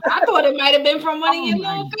 Oh, I thought it might have been from one of your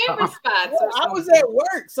little favorite spots. Well, I was at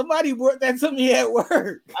work. Somebody brought that to me at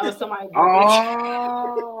work. Oh, somebody.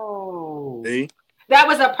 Oh, See? That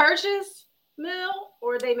was a purchase meal,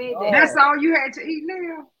 or they made that? That's all you had to eat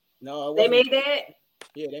now? No, they made that.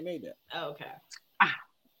 Yeah, they made that. Oh, okay.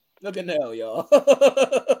 Look at Nell, y'all.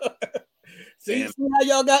 See how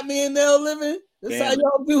y'all got me in Nell living? This how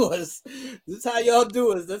y'all do us. This how y'all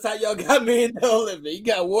do us. This how y'all got me in Nell living. You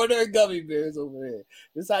got water and gummy bears over there.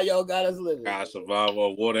 This how y'all got us living. I survive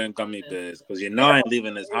on water and gummy bears because I ain't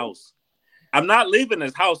leaving this house. I'm not leaving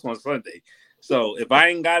this house on Sunday. So if I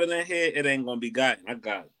ain't got it in here, it ain't gonna be gotten. I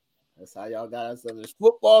got it. That's how y'all got us. It's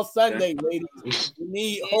football Sunday, ladies. We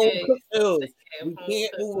need home cooked meals. We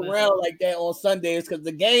can't move around like that on Sundays because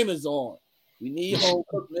the game is on. We need home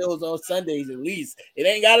cooked meals on Sundays at least. It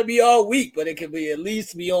ain't got to be all week, but it can be at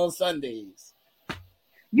least be on Sundays. It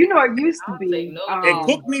used to be. And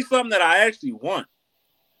cook me something that I actually want.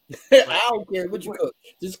 I don't care what you cook.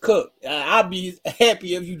 Just cook. I'll be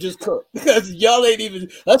happy if you just cook because y'all ain't even.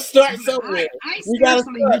 Let's start somewhere. I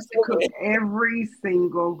seriously used to cook every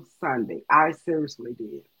single Sunday. I seriously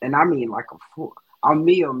did, and I mean like a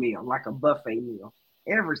meal, like a buffet meal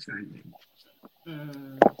every Sunday.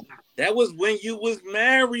 That was when you was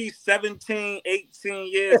married 17,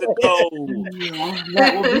 18 years ago. Yeah,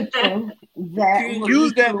 that would be true. You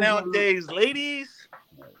use that nowadays, ladies.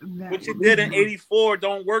 What you did in 84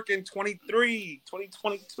 don't work in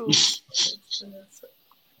 2022.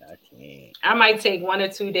 I can't. I might take 1 or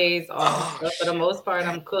 2 days off, but for the most part,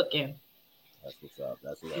 I'm cooking. That's what's up.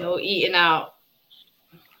 That's love. No eating out.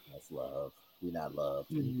 That's love. We not love.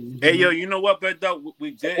 Hey, yo, you know what, but though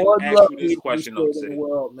we didn't ask you this question though, in the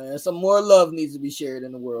world, man. Some more love needs to be shared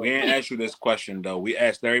in the world. We didn't ask you this question though. We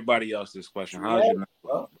asked everybody else this question. How's your mental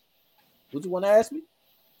health? What you want to ask me?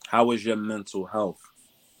 How is your mental health?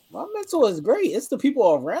 My mental is great. It's the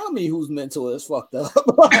people around me whose mental is fucked up.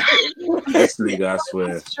 This nigga, I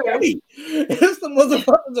swear. It's the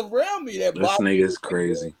motherfuckers around me that this nigga is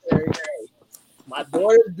crazy. My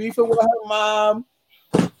daughter's beefing with her mom.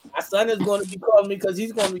 My son is going to be calling me because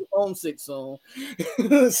he's going to be homesick soon.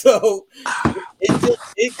 So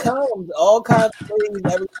it comes all kinds of things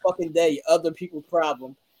every fucking day. Other people's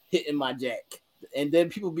problem hitting my jack. And then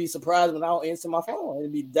people be surprised when I don't answer my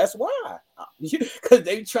phone. That's why. Because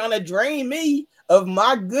they trying to drain me of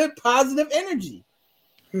my good positive energy.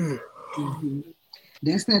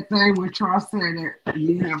 That's that thing where Charles said that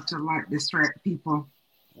you have to like distract people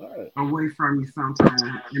away from you sometimes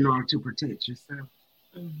in order to protect yourself.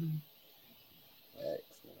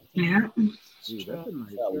 Yeah. Gee, that's a nice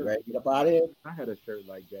shirt. Ready to get up out of here? I had a shirt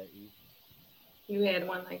like that, East. You had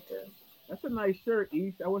one like this. That's a nice shirt,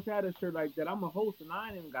 East. I wish I had a shirt like that. I'm a host and I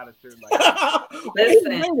ain't even got a shirt like that.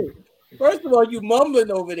 Listen, First of all, you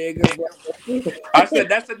mumbling over there, good brother. I said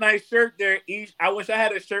that's a nice shirt there, Ish. I wish I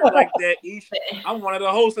had a shirt like that, Ish. I'm one of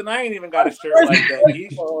the hosts, and I ain't even got a shirt like that,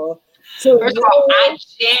 Ish. First of all, I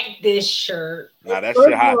jacked this shirt. Nah, that First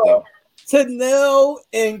shit of hot all, though. to Nell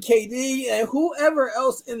and KD and whoever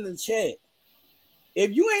else in the chat,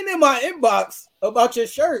 if you ain't in my inbox about your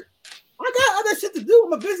shirt, I got other shit to do.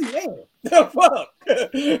 I'm a busy man. The fuck.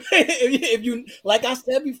 If you, like I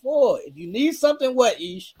said before, if you need something wet,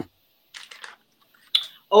 Ish,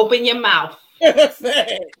 Open your mouth.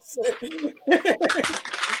 thanks. Open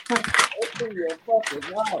your fucking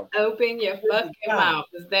mouth. Open your fucking Wow. mouth.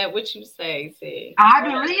 Is that what you say, sis? I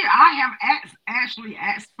believe I have actually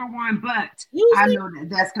asked for one, but Excuse I me? know that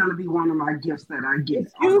that's going to be one of my gifts that I get on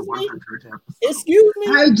Excuse the me? 100th episode. Excuse me?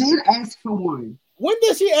 I did ask for one. When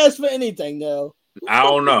did she ask for anything, though? I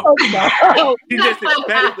don't know. What She just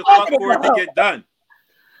expected the fuck for it to get done.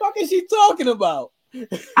 fuck is she talking about?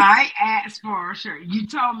 I asked for a shirt. You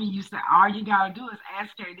told me, you said, all you got to do is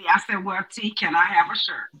ask KD. I said, well, T, can I have a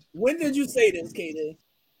shirt? When did you say this, KD?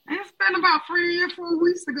 It's been about 3 or 4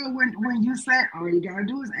 weeks ago when you said, all you got to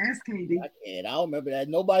do is ask KD. I don't remember that.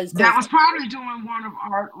 Nobody's That was probably during one of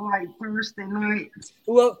our like Thursday nights.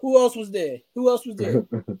 Who else was there? Who else was there?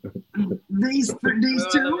 These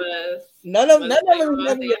two. None of them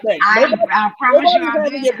having your back. I promise you, I Nobody's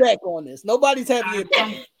having did. your back on this. Nobody's having your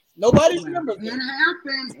back. Nobody's remembering. It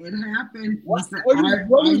happened. It happened. What? Said, What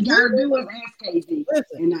all you gotta do is ask KD.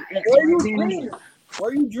 Listen, And I asked were you right then and dreaming? there.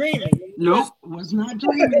 Were you dreaming? Nope, was not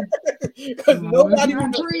dreaming. Because nobody was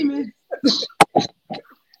not dreaming.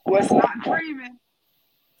 Was not dreaming.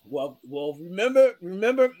 Well, remember,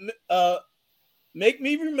 make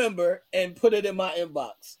me remember and put it in my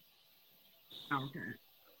inbox. Okay.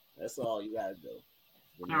 That's all you gotta do.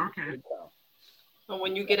 Okay. So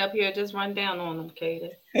when you get up here, just run down on them,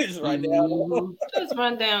 Katie. Just run down. Just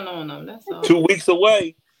run down on them. That's all. 2 weeks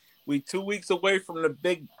away. We 2 weeks away from the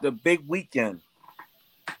big weekend.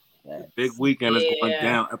 The big weekend is going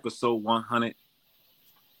down. Episode 100.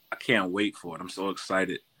 I can't wait for it. I'm so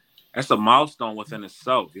excited. That's a milestone within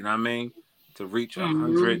itself. You know what I mean? To reach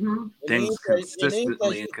 100 things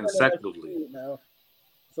consistently and consecutively.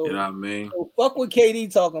 So, you know what I mean? So fuck what KD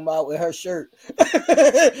talking about with her shirt.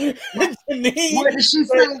 What did she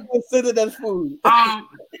say? Consider that food.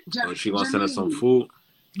 She gonna send us some food.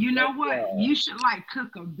 You know what? You should like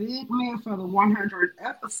cook a big meal for the 100th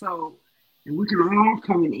episode, and we can all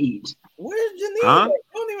come and eat. Where's Janine? Huh?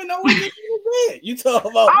 I don't even know where Janine is. You talk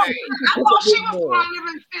about? I thought she was going to live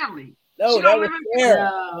in Philly. No, she that was Sarah.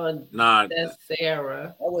 No, nah, that's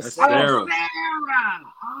Sarah. That was Sarah. Oh, Sarah.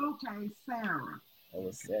 Okay, Sarah. That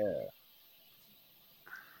was Sarah.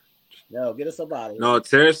 No, get us somebody. No,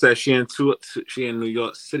 Tara said she in New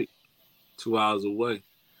York City, 2 hours away.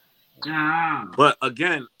 But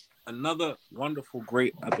again, another wonderful,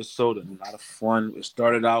 great episode and a lot of fun. It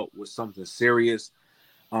started out with something serious.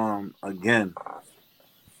 Again,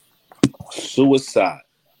 Suicide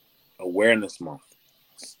Awareness Month.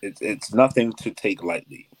 It's nothing to take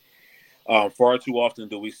lightly. Far too often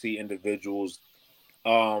do we see individuals.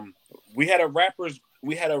 We had a rapper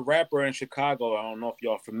in Chicago. I don't know if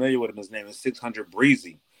y'all familiar with him. His name is 600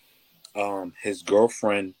 Breezy. His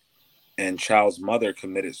girlfriend and child's mother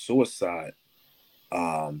committed suicide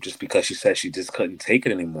just because she said she just couldn't take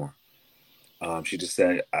it anymore. She just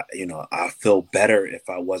said, I feel better if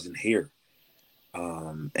I wasn't here.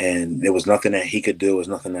 And there was nothing that he could do. There was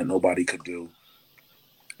nothing that nobody could do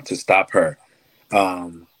to stop her.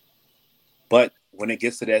 But when it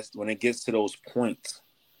gets to those points,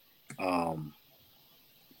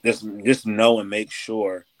 just know and make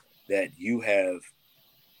sure that you have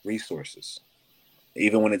resources.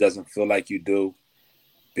 Even when it doesn't feel like you do,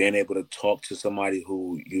 being able to talk to somebody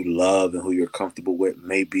who you love and who you're comfortable with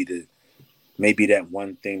may be that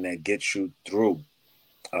one thing that gets you through.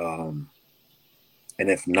 And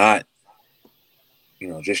if not,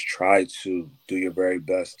 just try to do your very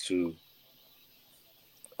best to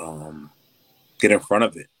get in front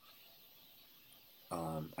of it.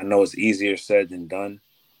 I know it's easier said than done,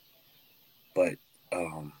 but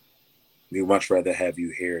we much rather have you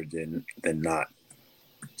here than not.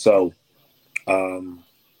 So,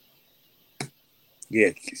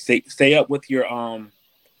 stay up with your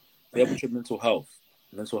mental health.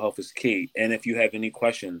 Mental health is key. And if you have any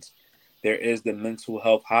questions, there is the mental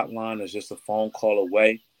health hotline. It's just a phone call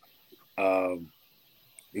away.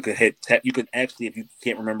 You could you can actually, if you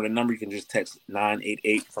can't remember the number, you can just text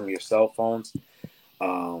 988 from your cell phones.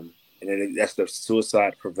 And then that's the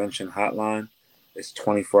suicide prevention hotline. It's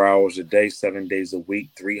 24 hours a day, 7 days a week,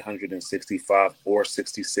 365 or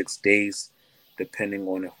 66 days, depending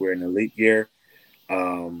on if we're in the leap year.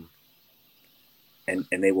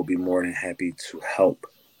 and they will be more than happy to help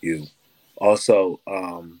you. Also,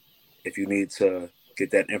 if you need to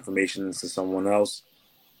get that information into someone else,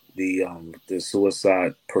 the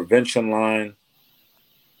suicide prevention line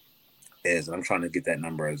is. I'm trying to get that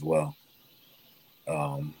number as well,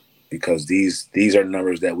 because these are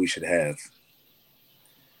numbers that we should have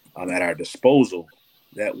at our disposal.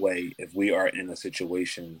 That way, if we are in a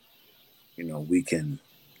situation, we can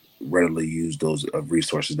readily use those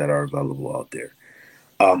resources that are available out there.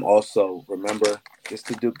 Also, remember just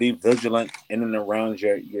to be vigilant in and around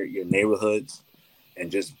your neighborhoods,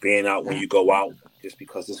 and just being out when you go out. Just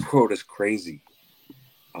because this world is crazy,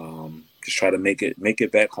 just try to make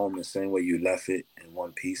it back home the same way you left it, in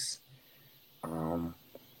one piece. Um,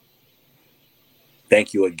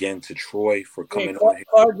 Thank you again to Troy for coming on here.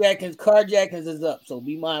 Carjackings is up, so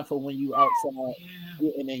be mindful when you outside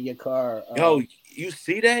getting in your car. Yo, you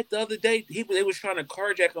see that the other day? They was trying to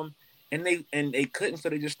carjack him, and they couldn't, so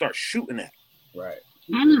they just start shooting at him. Right.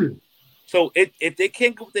 So if they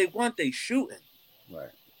can't get what they want, they shooting.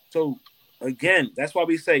 Right. So again, that's why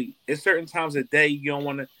we say it's certain times of day you don't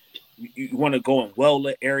want to. You want to go in well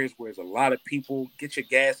lit areas where there's a lot of people. Get your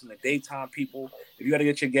gas in the daytime, people. If you got to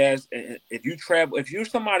get your gas, if you travel, if you're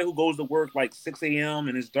somebody who goes to work like 6 a.m.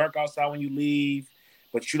 and it's dark outside when you leave,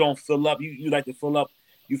 but you don't fill up, you like to fill up.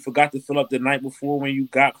 You forgot to fill up the night before when you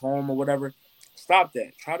got home or whatever. Stop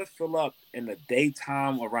that. Try to fill up in the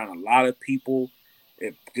daytime around a lot of people.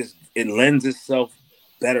 It lends itself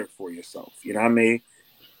better for yourself. You know what I mean?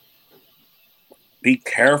 Be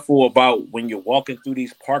careful about when you're walking through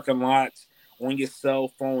these parking lots on your cell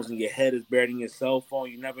phones and your head is buried in your cell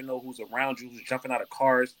phone. You never know who's around you, who's jumping out of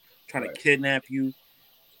cars, trying to kidnap you.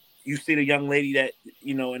 You see the young lady that,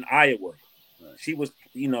 in Iowa. Right. She was,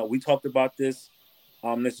 we talked about this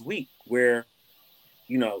this week where,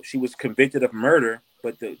 she was convicted of murder,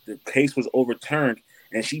 but the case was overturned.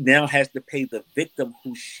 And she now has to pay the victim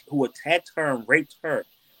who attacked her and raped her,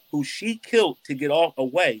 who she killed to get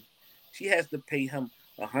away. She has to pay him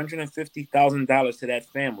 $150,000 to that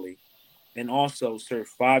family, and also serve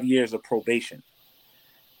 5 years of probation.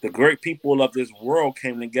 The great people of this world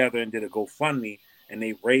came together and did a GoFundMe, and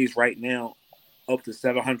they raised right now up to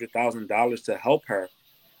 $700,000 to help her.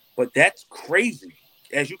 But that's crazy.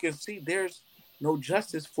 As you can see, there's no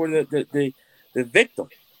justice for the victim.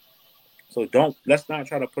 So let's not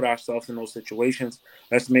try to put ourselves in those situations.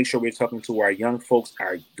 Let's make sure we're talking to our young folks,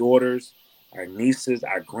 our daughters, our nieces,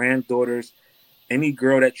 our granddaughters, any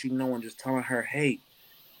girl that you know, and just telling her, hey,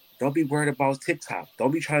 don't be worried about TikTok.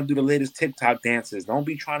 Don't be trying to do the latest TikTok dances. Don't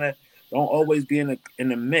always be in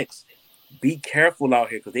the mix. Be careful out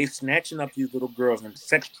here, because they snatching up these little girls and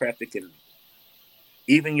sex trafficking them.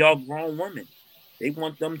 Even y'all grown women, they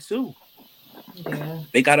want them too. Yeah.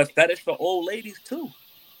 They got a fetish for old ladies too.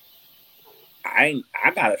 I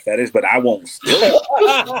got a fetish, but I won't steal it.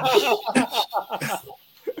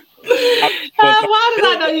 Why did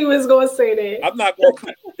I know you was going to say that? I'm not going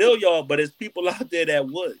to steal y'all, but there's people out there that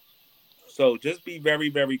would. So just be very,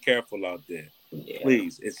 very careful out there. Yeah.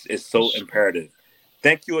 Please. It's so imperative.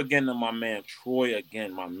 Thank you again to my man, Troy.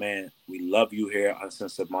 Again, my man. We love you here,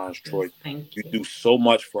 Uncensored Minds, Troy. Yes, thank you. You do so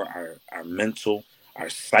much for our mental, our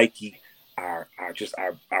psyche,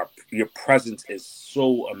 your presence is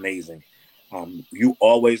so amazing. You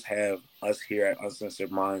always have us here at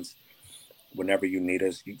Uncensored Minds. Whenever you need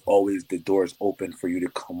us, the door is open for you to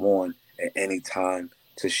come on at any time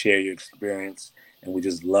to share your experience. And we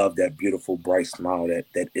just love that beautiful, bright smile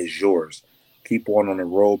that is yours. Keep on the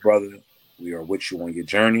road, brother. We are with you on your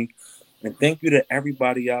journey. And thank you to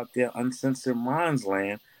everybody out there, Uncensored Minds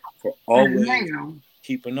Land, for always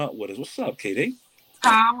keeping up with us. What's up, KD?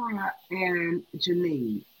 Tara and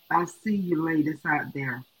Janine, I see you ladies out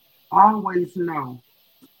there. Always know,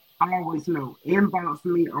 inbox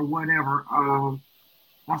me or whatever.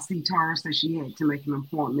 I see Tara said she had to make an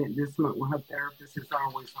appointment this month with her therapist. It's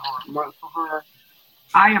always a hard month for her.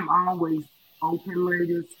 I am always open,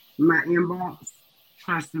 ladies. My inbox,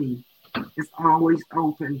 trust me, it's always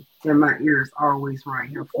open, and my ear is always right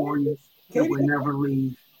here for you. It will never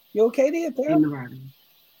leave. You okay there, anybody?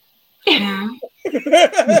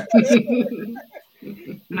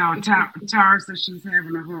 No, Tara says she's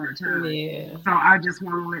having a hard time. Yeah. So I just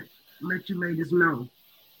want to let you ladies know.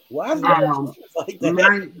 Why is like that?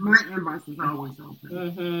 My inbox is always open.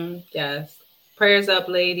 Mm-hmm. Yes. Prayers up,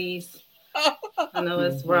 ladies. I know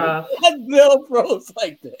it's rough. Nell froze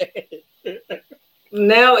like that.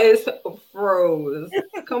 Nell is froze.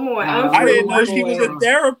 Come on, I didn't know she was a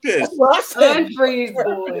therapist. Unfreeze,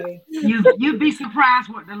 boy. You'd be surprised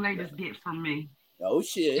what the ladies get from me. Oh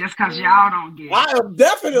shit! Just because y'all don't get I it. am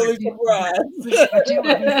definitely But you, but surprised. you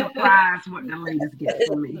would be surprised what the ladies get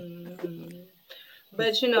from me. Mhm.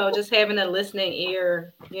 But you know, just having a listening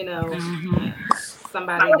ear, Hmm.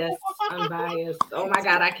 somebody that's unbiased. Oh my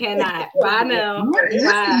God, I cannot. Bye now. What is he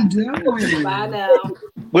Bye. Bye doing? now.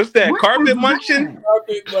 What's that? What was Carpet munching? that?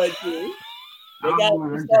 Carpet munching. They got Oh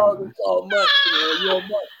this my song. It's God. called Munch. You a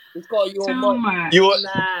munch. It's called You a Too Munch. much. You a,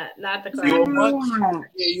 Not the you a carpet. munch? Too much.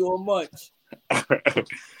 Yeah, you a munch.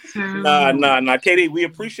 Too Nah. much. Katie, we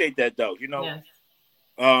appreciate that though. Yes.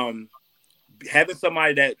 Um, having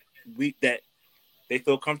somebody that they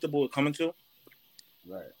feel comfortable with coming to.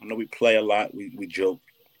 Right, I know we play a lot, we joke,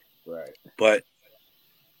 right. but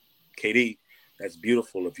KD, that's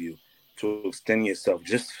beautiful of you to extend yourself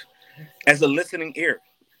just as a listening ear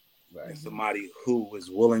and Right. somebody who is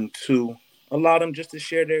willing to allow them just to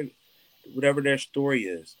share their whatever their story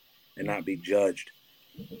is and not be judged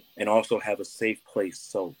and also have a safe place.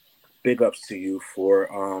 So big ups to you for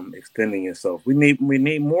extending yourself. We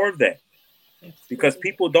need more of that because Absolutely.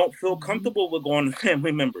 people don't feel Mhm. comfortable with going to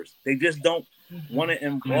family members. They just don't want Mhm. to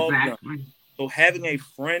involve them. Exactly. So having a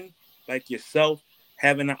Mhm. friend like yourself,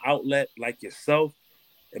 having an outlet like yourself,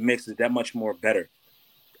 it makes it that much more better.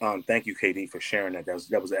 Thank you, KD, for sharing that. That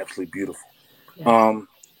was absolutely beautiful. Yes. Um,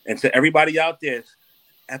 and to everybody out there,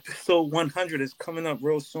 episode 100 is coming up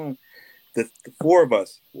real soon. The four of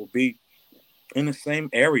us will be in the same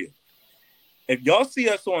area. If y'all see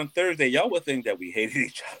us on Thursday, y'all would think that we hated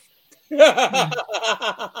each other.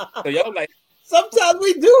 Mm. So y'all like, Sometimes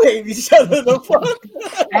we do hate each other. The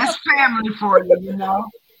fuck. That's family for you, you know.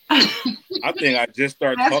 I think I just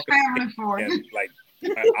started That's talking to family for him you. like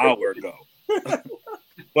an hour ago.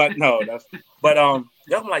 But no,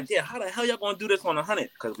 y'all like, yeah, how the hell y'all gonna do this on 100?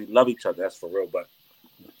 Because we love each other. That's for real. But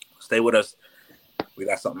stay with us. We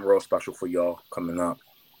got something real special for y'all coming up,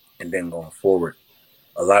 and then going forward.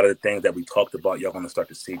 A lot of the things that we talked about, y'all gonna start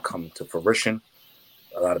to see come to fruition.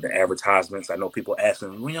 A lot of the advertisements. I know people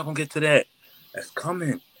asking when y'all gonna get to that. That's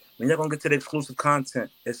coming. When y'all gonna get to the exclusive content?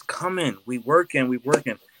 It's coming. We working. We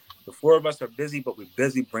working. The four of us are busy, but we're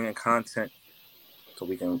busy bringing content so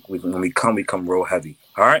when we come real heavy.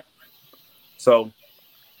 All right. So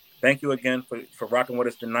thank you again for rocking with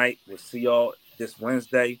us tonight. We'll see y'all this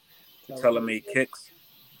Wednesday for Telemade Kicks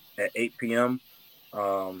at 8 p.m.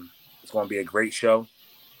 It's going to be a great show.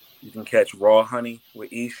 You can catch Raw Honey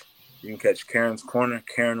with Ish. You can catch Karen's Corner,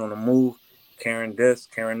 Karen on the Move, Karen this,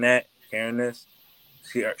 Karen that, Karen this.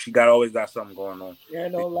 She always got something going on.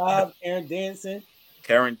 Karen on live, Karen dancing,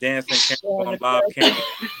 Karen dancing, Karen showing on the live, Karen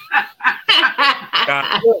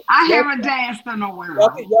got Look, I y'all, haven't danced in a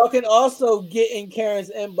while. y'all can also get in Karen's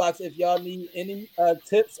inbox if y'all need any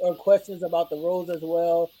tips or questions about the roles as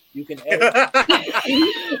well. You can edit.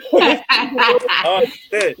 Oh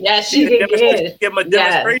shit. Yes, She you can can demonstrate, get. give him a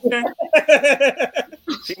Yes. demonstration.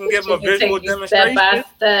 She can give him She a can visual take you step by demonstration.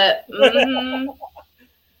 step. I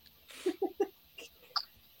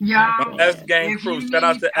My Y'all, can S get. Gang if crew. you Shout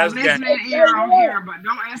out need to a S Gang. listening ear on here, but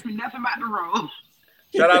don't ask me nothing about the role.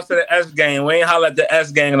 Shout out to the S Gang. We ain't hollered at the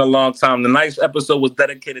S Gang in a long time. The next episode was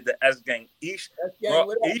dedicated to S Gang. That's gang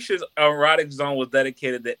with us. Ish's erotic zone was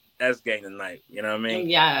dedicated to S Gang tonight. You know what I mean?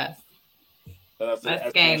 Yes. Shout out to the Let's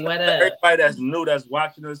S Gang. gang. Shout What out to up? everybody that's new, that's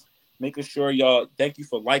watching us. Making sure y'all, thank you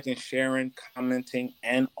for liking, sharing, commenting,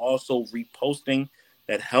 and also reposting.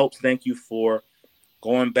 That helps. Thank you for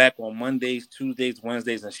going back on Mondays, Tuesdays,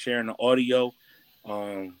 Wednesdays, and sharing the audio.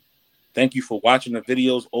 Um, Thank you for watching the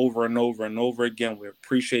videos over and over and over again. We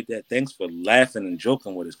appreciate that. Thanks for laughing and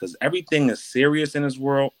joking with us because everything is serious in this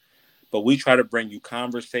world, but we try to bring you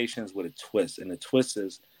conversations with a twist, and the twist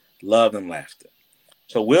is love and laughter.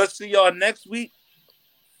 So we'll see y'all next week.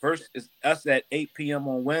 First is us at 8 p.m.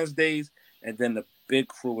 on Wednesdays, and then the big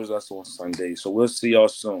crew is us on Sundays. So we'll see y'all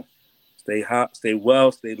soon. Stay hot, stay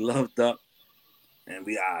well, stay loved up, and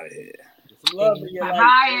we out of here. Some love Hey, in your Bye life.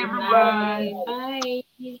 bye, Some love in your everyone. bye. life.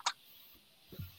 Bye.